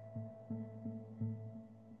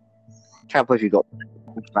 Can't believe you got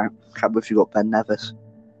Ben Nevis.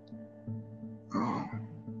 Oh.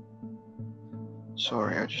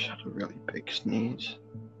 Sorry, I just had a really big sneeze.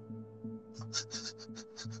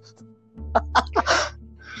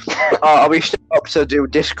 Are we still up to do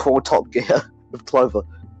Discord Top Gear with Clover?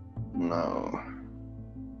 No.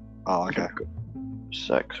 Oh, okay.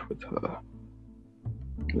 Sex with her.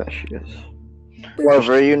 There she is.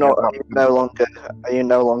 Clover, are you no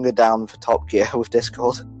longer down for Top Gear with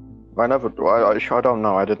Discord? I don't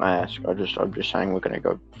know. I didn't ask. I'm just saying we're gonna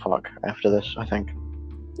go fuck after this. I think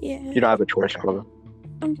Yeah. you don't have a choice, Clover.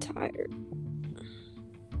 I'm tired.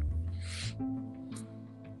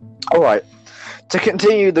 All right. To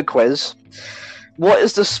continue the quiz, what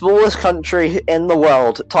is the smallest country in the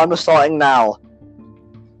world? Timer starting now.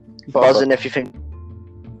 Buzzing if you think.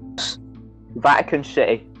 Vatican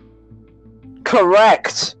City.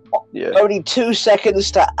 Correct. Yeah. Only 2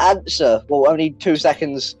 seconds to answer. Well, only 2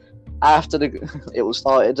 seconds after it was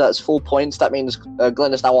started. That's 4 points. That means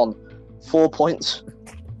Glenn is now on 4 points.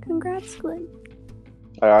 Congrats, Glenn.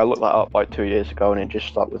 I looked that up like 2 years ago and it just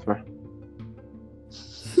stuck with me.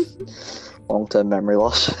 Long-term memory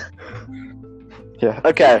loss. Yeah.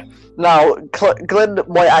 Okay. Now, Glenn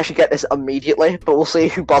might actually get this immediately, but we'll see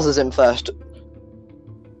who buzzes in first.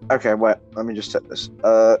 Okay, wait. Let me just check this.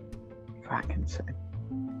 Vatican City.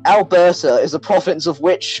 Alberta is the province of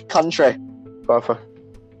which country? Bofa.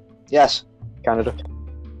 Yes. Canada.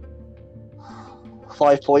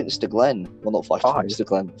 5 points to Glenn. Well, not 5 Five. points to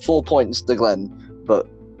Glenn. 4 points to Glenn, but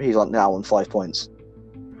he's now on 5 points.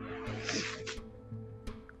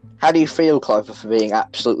 How do you feel, Clover, for being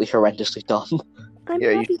absolutely horrendously dumb? I'm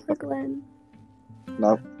Yeah, happy for Glenn.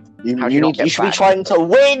 No. You How do you not get should be back? trying to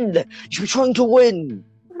win! You should be trying to win!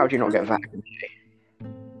 How do you not get Vatican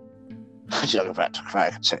How do you not get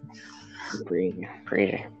Vatican City?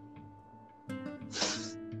 City?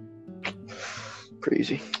 Pretty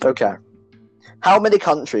easy. Okay. How many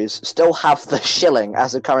countries still have the shilling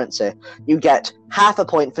as a currency? You get half a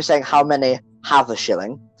point for saying how many have a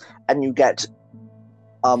shilling, and you get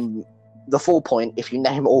the full point if you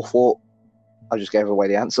name all 4. I just gave away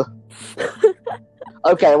the answer.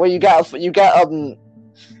 Okay, well you get a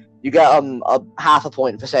half a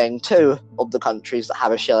point for saying 2 of the countries that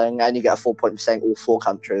have a shilling, and you get a full point for saying all 4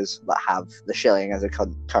 countries that have the shilling as a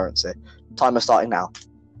currency. Timer starting now.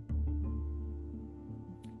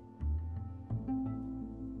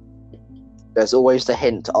 There's always the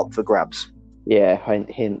hint up for grabs. Yeah,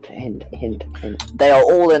 hint. They are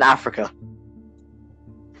all in Africa.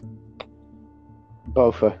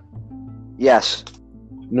 Bofa. Yes.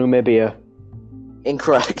 Namibia.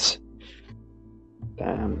 Incorrect.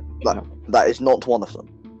 Damn. That is not one of them.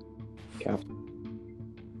 Cap.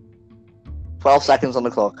 12 seconds on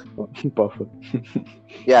the clock. Bofa.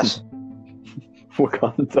 Yes.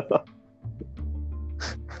 Wakanda.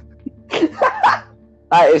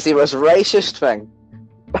 That is the most racist thing.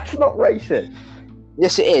 That's not racist.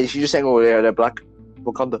 Yes, it is. You're just saying, oh, yeah, they're black.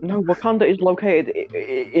 Wakanda. No, Wakanda is located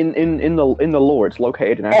in the lore. It's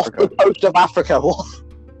located in Off Africa. the coast of Africa. What?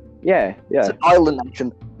 Yeah. It's an island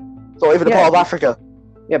nation. It's not even a Yeah. part of Africa.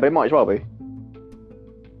 Yeah, but it might as well be.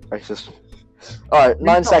 Racist. Alright,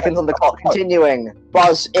 9 seconds on the clock. Continuing.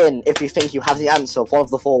 Buzz in if you think you have the answer of one of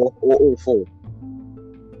the four or all four.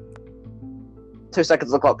 2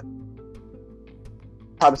 seconds on the clock.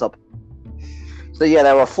 Time's up. So yeah,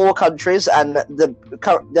 there are 4 countries, and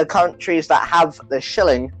the countries that have the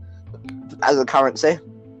shilling as a currency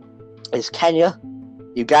is Kenya,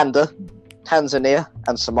 Uganda, Tanzania,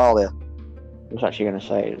 and Somalia. I was actually going to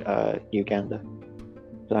say Uganda.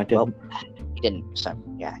 But I didn't. Well, you didn't, so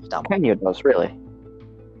yeah, you done. Kenya does, really?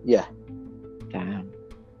 Yeah. Damn.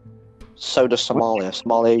 So does Somalia.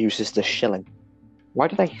 Somalia uses the shilling. Why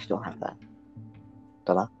do they still have that?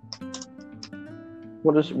 Dunno.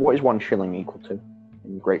 What is 1 shilling equal to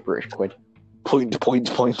in Great British quid?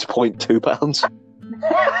 £0.2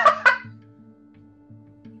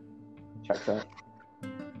 Check that.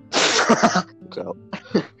 So.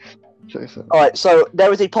 Check that. Alright, so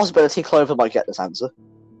there is a possibility Clover might get this answer.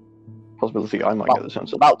 Possibility I might get this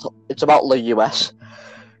answer. It's about the US.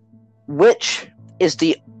 Which is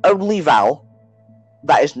the only vowel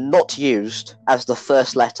that is not used as the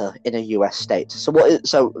first letter in a US state? So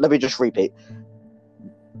let me just repeat.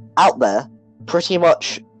 Out there, pretty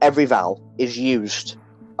much every vowel is used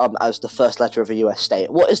as the first letter of a US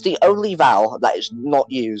state. What is the only vowel that is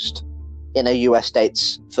not used in a US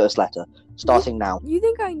state's first letter? Starting now. You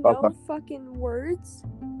think I know Okay. fucking words?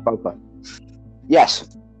 Boba.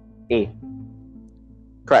 Yes, E.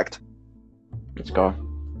 correct. Let's go.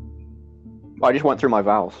 I just went through my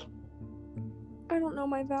vowels. I don't know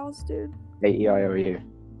my vowels, dude. A, E, I, O, U.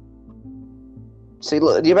 See,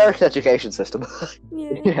 look, the American education system.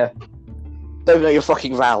 Yeah. Yeah. Don't know your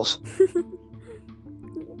fucking vowels.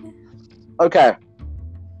 Okay.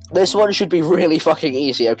 This one should be really fucking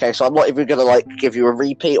easy, okay? So I'm not even gonna, give you a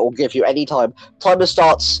repeat or give you any time. Timer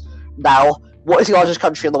starts now. What is the largest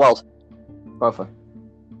country in the world? Boba.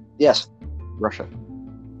 Yes, Russia.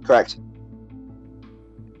 correct.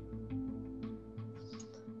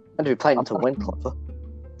 Meant to be playing to win, Clover.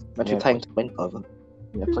 Meant to Yeah, be playing to win, Clover.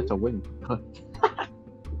 Yeah, play to win.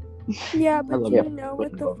 Yeah, but love do you it. know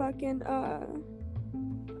what the fucking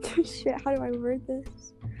shit, how do I word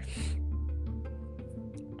this?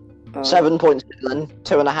 7 points to Dylan,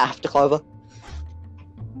 2.5 to Clover.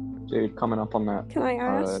 Dude, coming up on that. Can I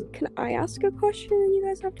ask a question and you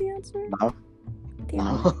guys have to answer? No.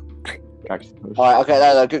 Damn. Alright, okay,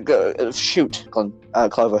 no, go, shoot,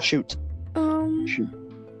 Clover, shoot. Shoot.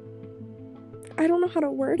 I don't know how to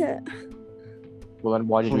word it. Well, then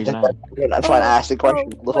why did you even ask? I'm trying to ask the question.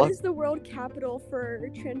 What the What fuck? is the world capital for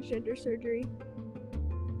transgender surgery?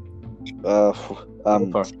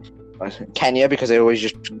 Kenya, because they always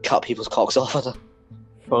just cut people's cocks off.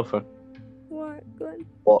 Boba. What? Good.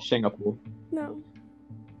 Singapore. No.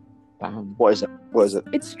 Damn. What is it? What is it?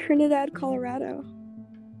 It's Trinidad, Colorado.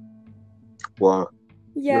 Whoa.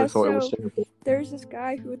 Yeah, I thought it was so Singapore. there's this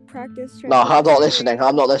guy who would practice transgender No, I'm not surgery. listening.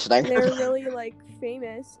 I'm not listening. They're really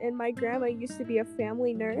famous, and my grandma used to be a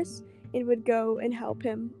family nurse and would go and help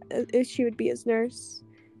him. She would be his nurse.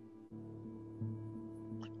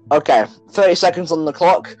 Okay, 30 seconds on the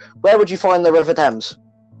clock. Where would you find the River Thames?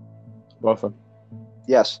 Boba.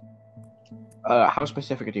 Yes. How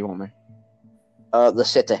specific do you want me? The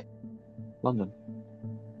city. London.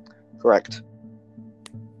 Correct.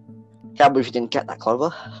 Can't believe you didn't get that,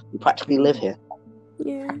 Clover. You practically live here.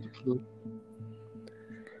 Yeah.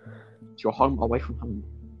 It's your home away from home.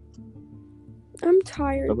 I'm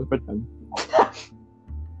tired. The River Thames.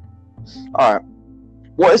 Alright.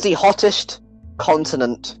 What is the hottest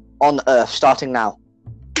continent on Earth starting now?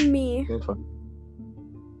 Me. Boba.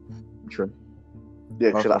 True. Yeah,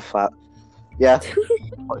 Okay. that fat. Yeah,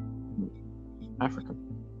 Africa.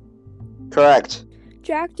 correct.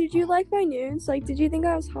 Jack, did you like my nudes? Did you think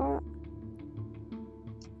I was hot?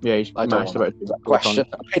 Yeah, he's I don't want masturbated to that question.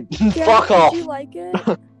 Jack, Fuck off. Did you like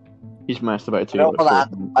it? He's masturbated to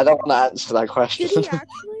I don't want to answer that question. Did he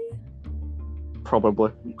actually?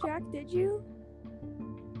 Probably. Jack, did you?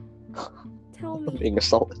 Tell I'm me. being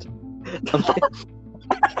assaulted.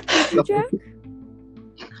 Did you, Jack?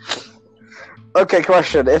 Okay,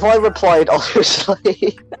 question. If I replied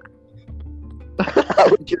obviously, how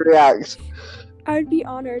would you react? I'd be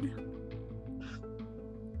honored.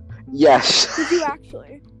 Yes. Did you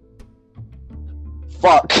actually?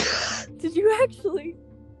 Fuck. Did you actually?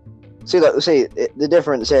 The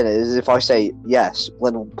difference in it is if I say yes,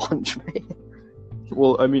 Glenn will punch me.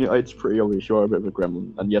 Well, I mean, it's pretty obvious you are a bit of a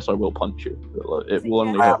gremlin, and yes, I will punch you. But, it will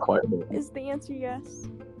only Yeah. hurt quite a bit. Is the answer yes?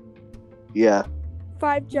 Yeah.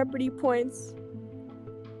 5 Jeopardy points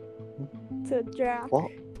to Jack. What?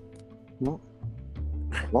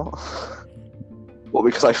 What? What?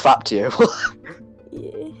 Because I fapped you.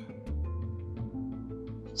 Yeah.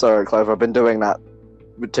 Sorry, Clover, I've been doing that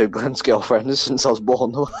with two Glenn's girlfriends since I was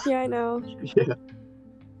born. Yeah, I know. Yeah.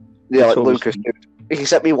 Yeah, like It's Lucas, awesome. dude. He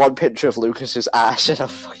sent me one picture of Lucas's ass in a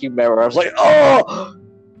fucking mirror. I was like, oh!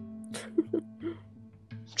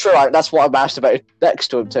 True, that's what I masturbated next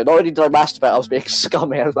to him to. Not only did I masturbate, I was being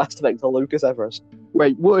scummy. I was masturbating to Lucas Everest.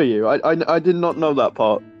 Wait, were you? I did not know that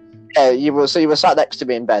part. Yeah, you were sat next to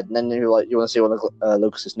me in bed, and then you were like, you want to see one of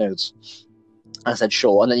Lucas's nudes? I said,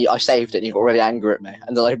 sure. And then I saved it, and you got really angry at me.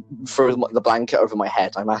 And then I threw the blanket over my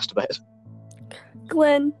head. I masturbated.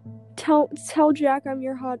 Glenn, tell Jack I'm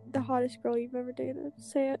the hottest girl you've ever dated.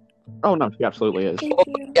 Say it. Oh no, she absolutely is. Thank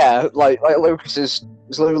you. Yeah, like Lucas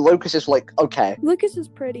is like, okay. Lucas is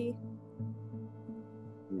pretty.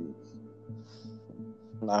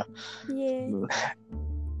 No. Yeah.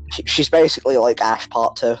 She's basically like Ash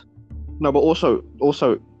Part 2. No, but also,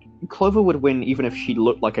 Clover would win even if she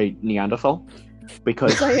looked like a Neanderthal,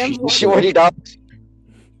 because I am She already does.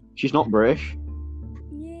 she's not British.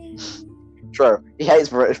 Yeah. True. He hates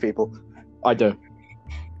British people. I do.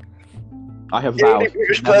 I have The only vowed.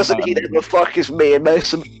 British never person met he a- never fuck is me and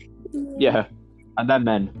Mason. Yeah, and then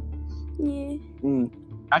men. Yeah.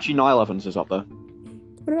 Actually, Niall Evans is up there.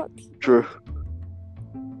 What about True.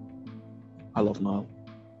 I love Niall.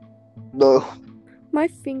 No. my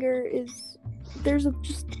finger is there's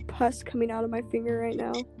just pus coming out of my finger right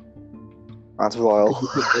now. That's vile.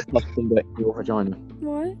 Put finger in your vagina.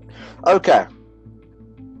 What? Okay.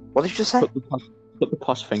 What did you just say? Put the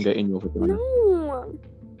pus finger in your vagina. No.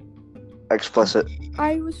 Explicit.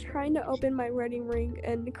 I was trying to open my wedding ring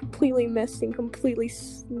and completely missed and completely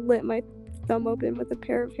slit my thumb open with a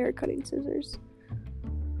pair of hair cutting scissors.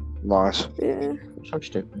 Nice. Yeah. So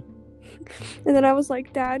stupid. And then I was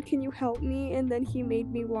like, Dad, can you help me? And then he made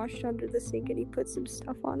me wash under the sink and he put some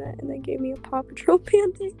stuff on it and then gave me a Paw Patrol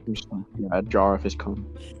band-aid. Yeah, a jar of his cum.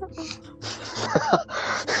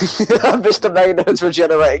 Mr. Maynard's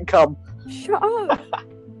regenerating cum. Shut up!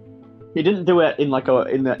 He didn't do it in like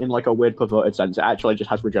a weird perverted sense. It actually just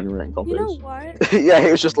has regenerating You know properties. what? Yeah,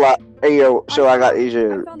 he was just like, hey yo, so I got these.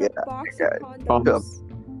 I found Yeah. a box yeah. of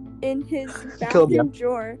condoms in his Kill me. bathroom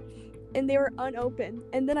drawer, and they were unopened.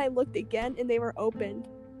 And then I looked again, and they were opened.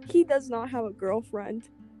 He does not have a girlfriend.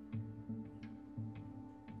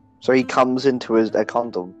 So he comes into a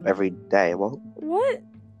condom every day. What? What?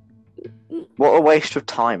 What a waste of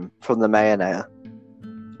time from the mayonnaise.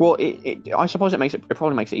 Well, I suppose it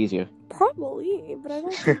probably makes it easier. Probably, but I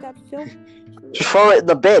don't think that feels. Just throw it in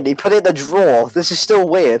the bin. He put it in the drawer. This is still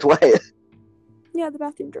weird. Wait. Yeah, the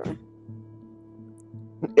bathroom drawer.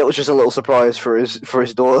 It was just a little surprise for his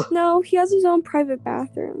daughter. No, he has his own private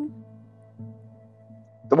bathroom.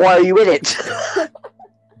 Then why are you in it?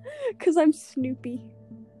 Cause I'm Snoopy.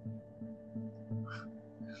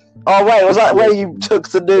 Oh wait, was that where you took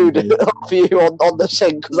the nude of you on the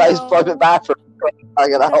sink? Because that is No. private bathroom.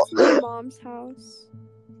 Hang it out. That's my mom's house.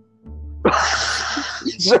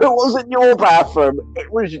 So it wasn't your bathroom.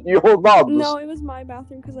 It was your mum's. No, it was my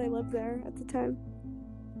bathroom because I lived there at the time.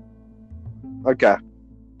 Okay.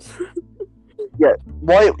 Yeah.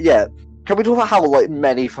 Why? Yeah. Can we talk about how like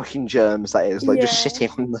many fucking germs that is? Like just Yeah. sitting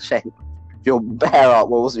on the sink. Your bare ass.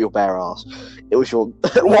 Well, it wasn't your bare ass. It was your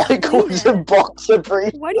white Gordon boxer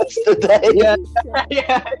briefs Why do you think yesterday. Yeah. shit?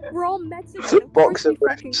 Yeah. We're all Mexican. Of course Boxer we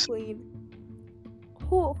fucking briefs. clean.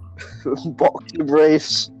 Oh, Boxer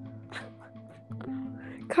briefs.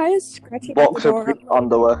 Kaya's scratching at the Boxer door. brief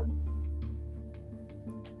underwear.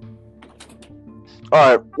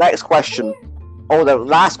 All right. Next question. Oh, the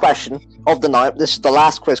last question of the night. This is the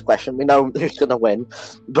last quiz question. We know who's gonna win,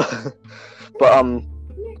 but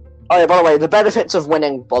Oh yeah, by the way, the benefits of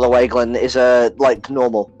winning, by the way, Glenn, is like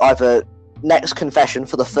normal. Either next confession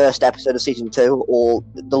for the first episode of season 2, or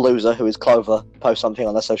the loser, who is Clover, post something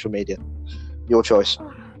on their social media. Your choice.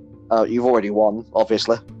 You've already won,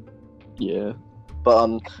 obviously. Yeah.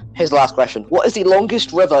 But here's the last question: what is the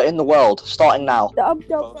longest river in the world? Starting now. The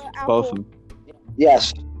Updopa apple. Both of them.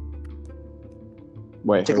 Yes,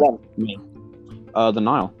 Wait. to Who? Glenn. Me. The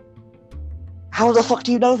Nile. How the fuck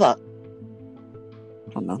do you know that?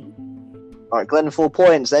 I don't know. All right, Glenn, 4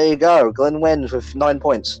 points. There you go. Glenn wins with 9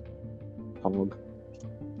 points Hog.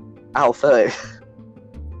 out of 30.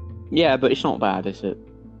 Yeah, but it's not bad, is it?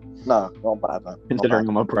 No, not bad, man. Not Considering bad.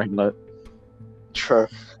 I'm a brainlet. True.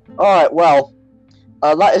 All right, well,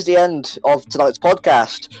 that is the end of tonight's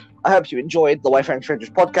podcast. I hope you enjoyed the Wayfairing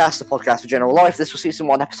Strangers podcast, the podcast for general life. This was season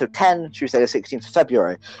 1, episode 10, Tuesday the 16th of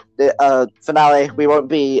February. The finale, we won't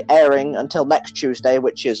be airing until next Tuesday,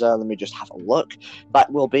 which is, let me just have a look.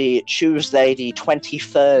 That will be Tuesday the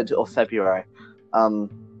 23rd of February.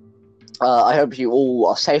 I hope you all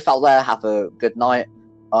are safe out there, have a good night,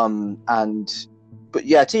 and But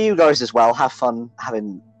yeah, to you guys as well. Have fun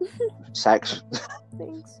having sex.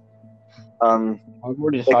 Thanks. I've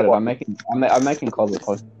already decided. I'm making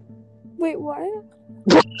cobblestone. Wait, what?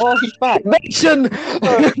 Oh, he's back. Mason.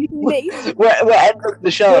 Mason. We're ending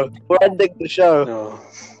the show. We're ending the show. No.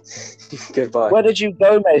 Goodbye. Where did you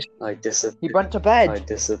go, Mason? I disappeared. He went to bed. I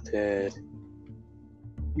disappeared.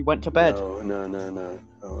 He went to bed. No.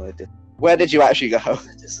 Oh, I did. Where did you actually go? I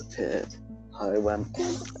disappeared. I went.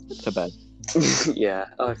 To bed. Yeah,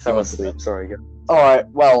 I fell asleep. Sorry, go. All right.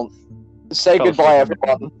 Well, say Fell goodbye, asleep.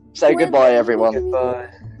 everyone. Say goodbye, everyone. Goodbye.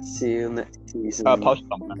 See you next season. Post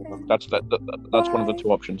something. That's one of the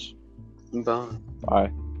two options. Bye.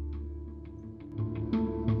 Bye.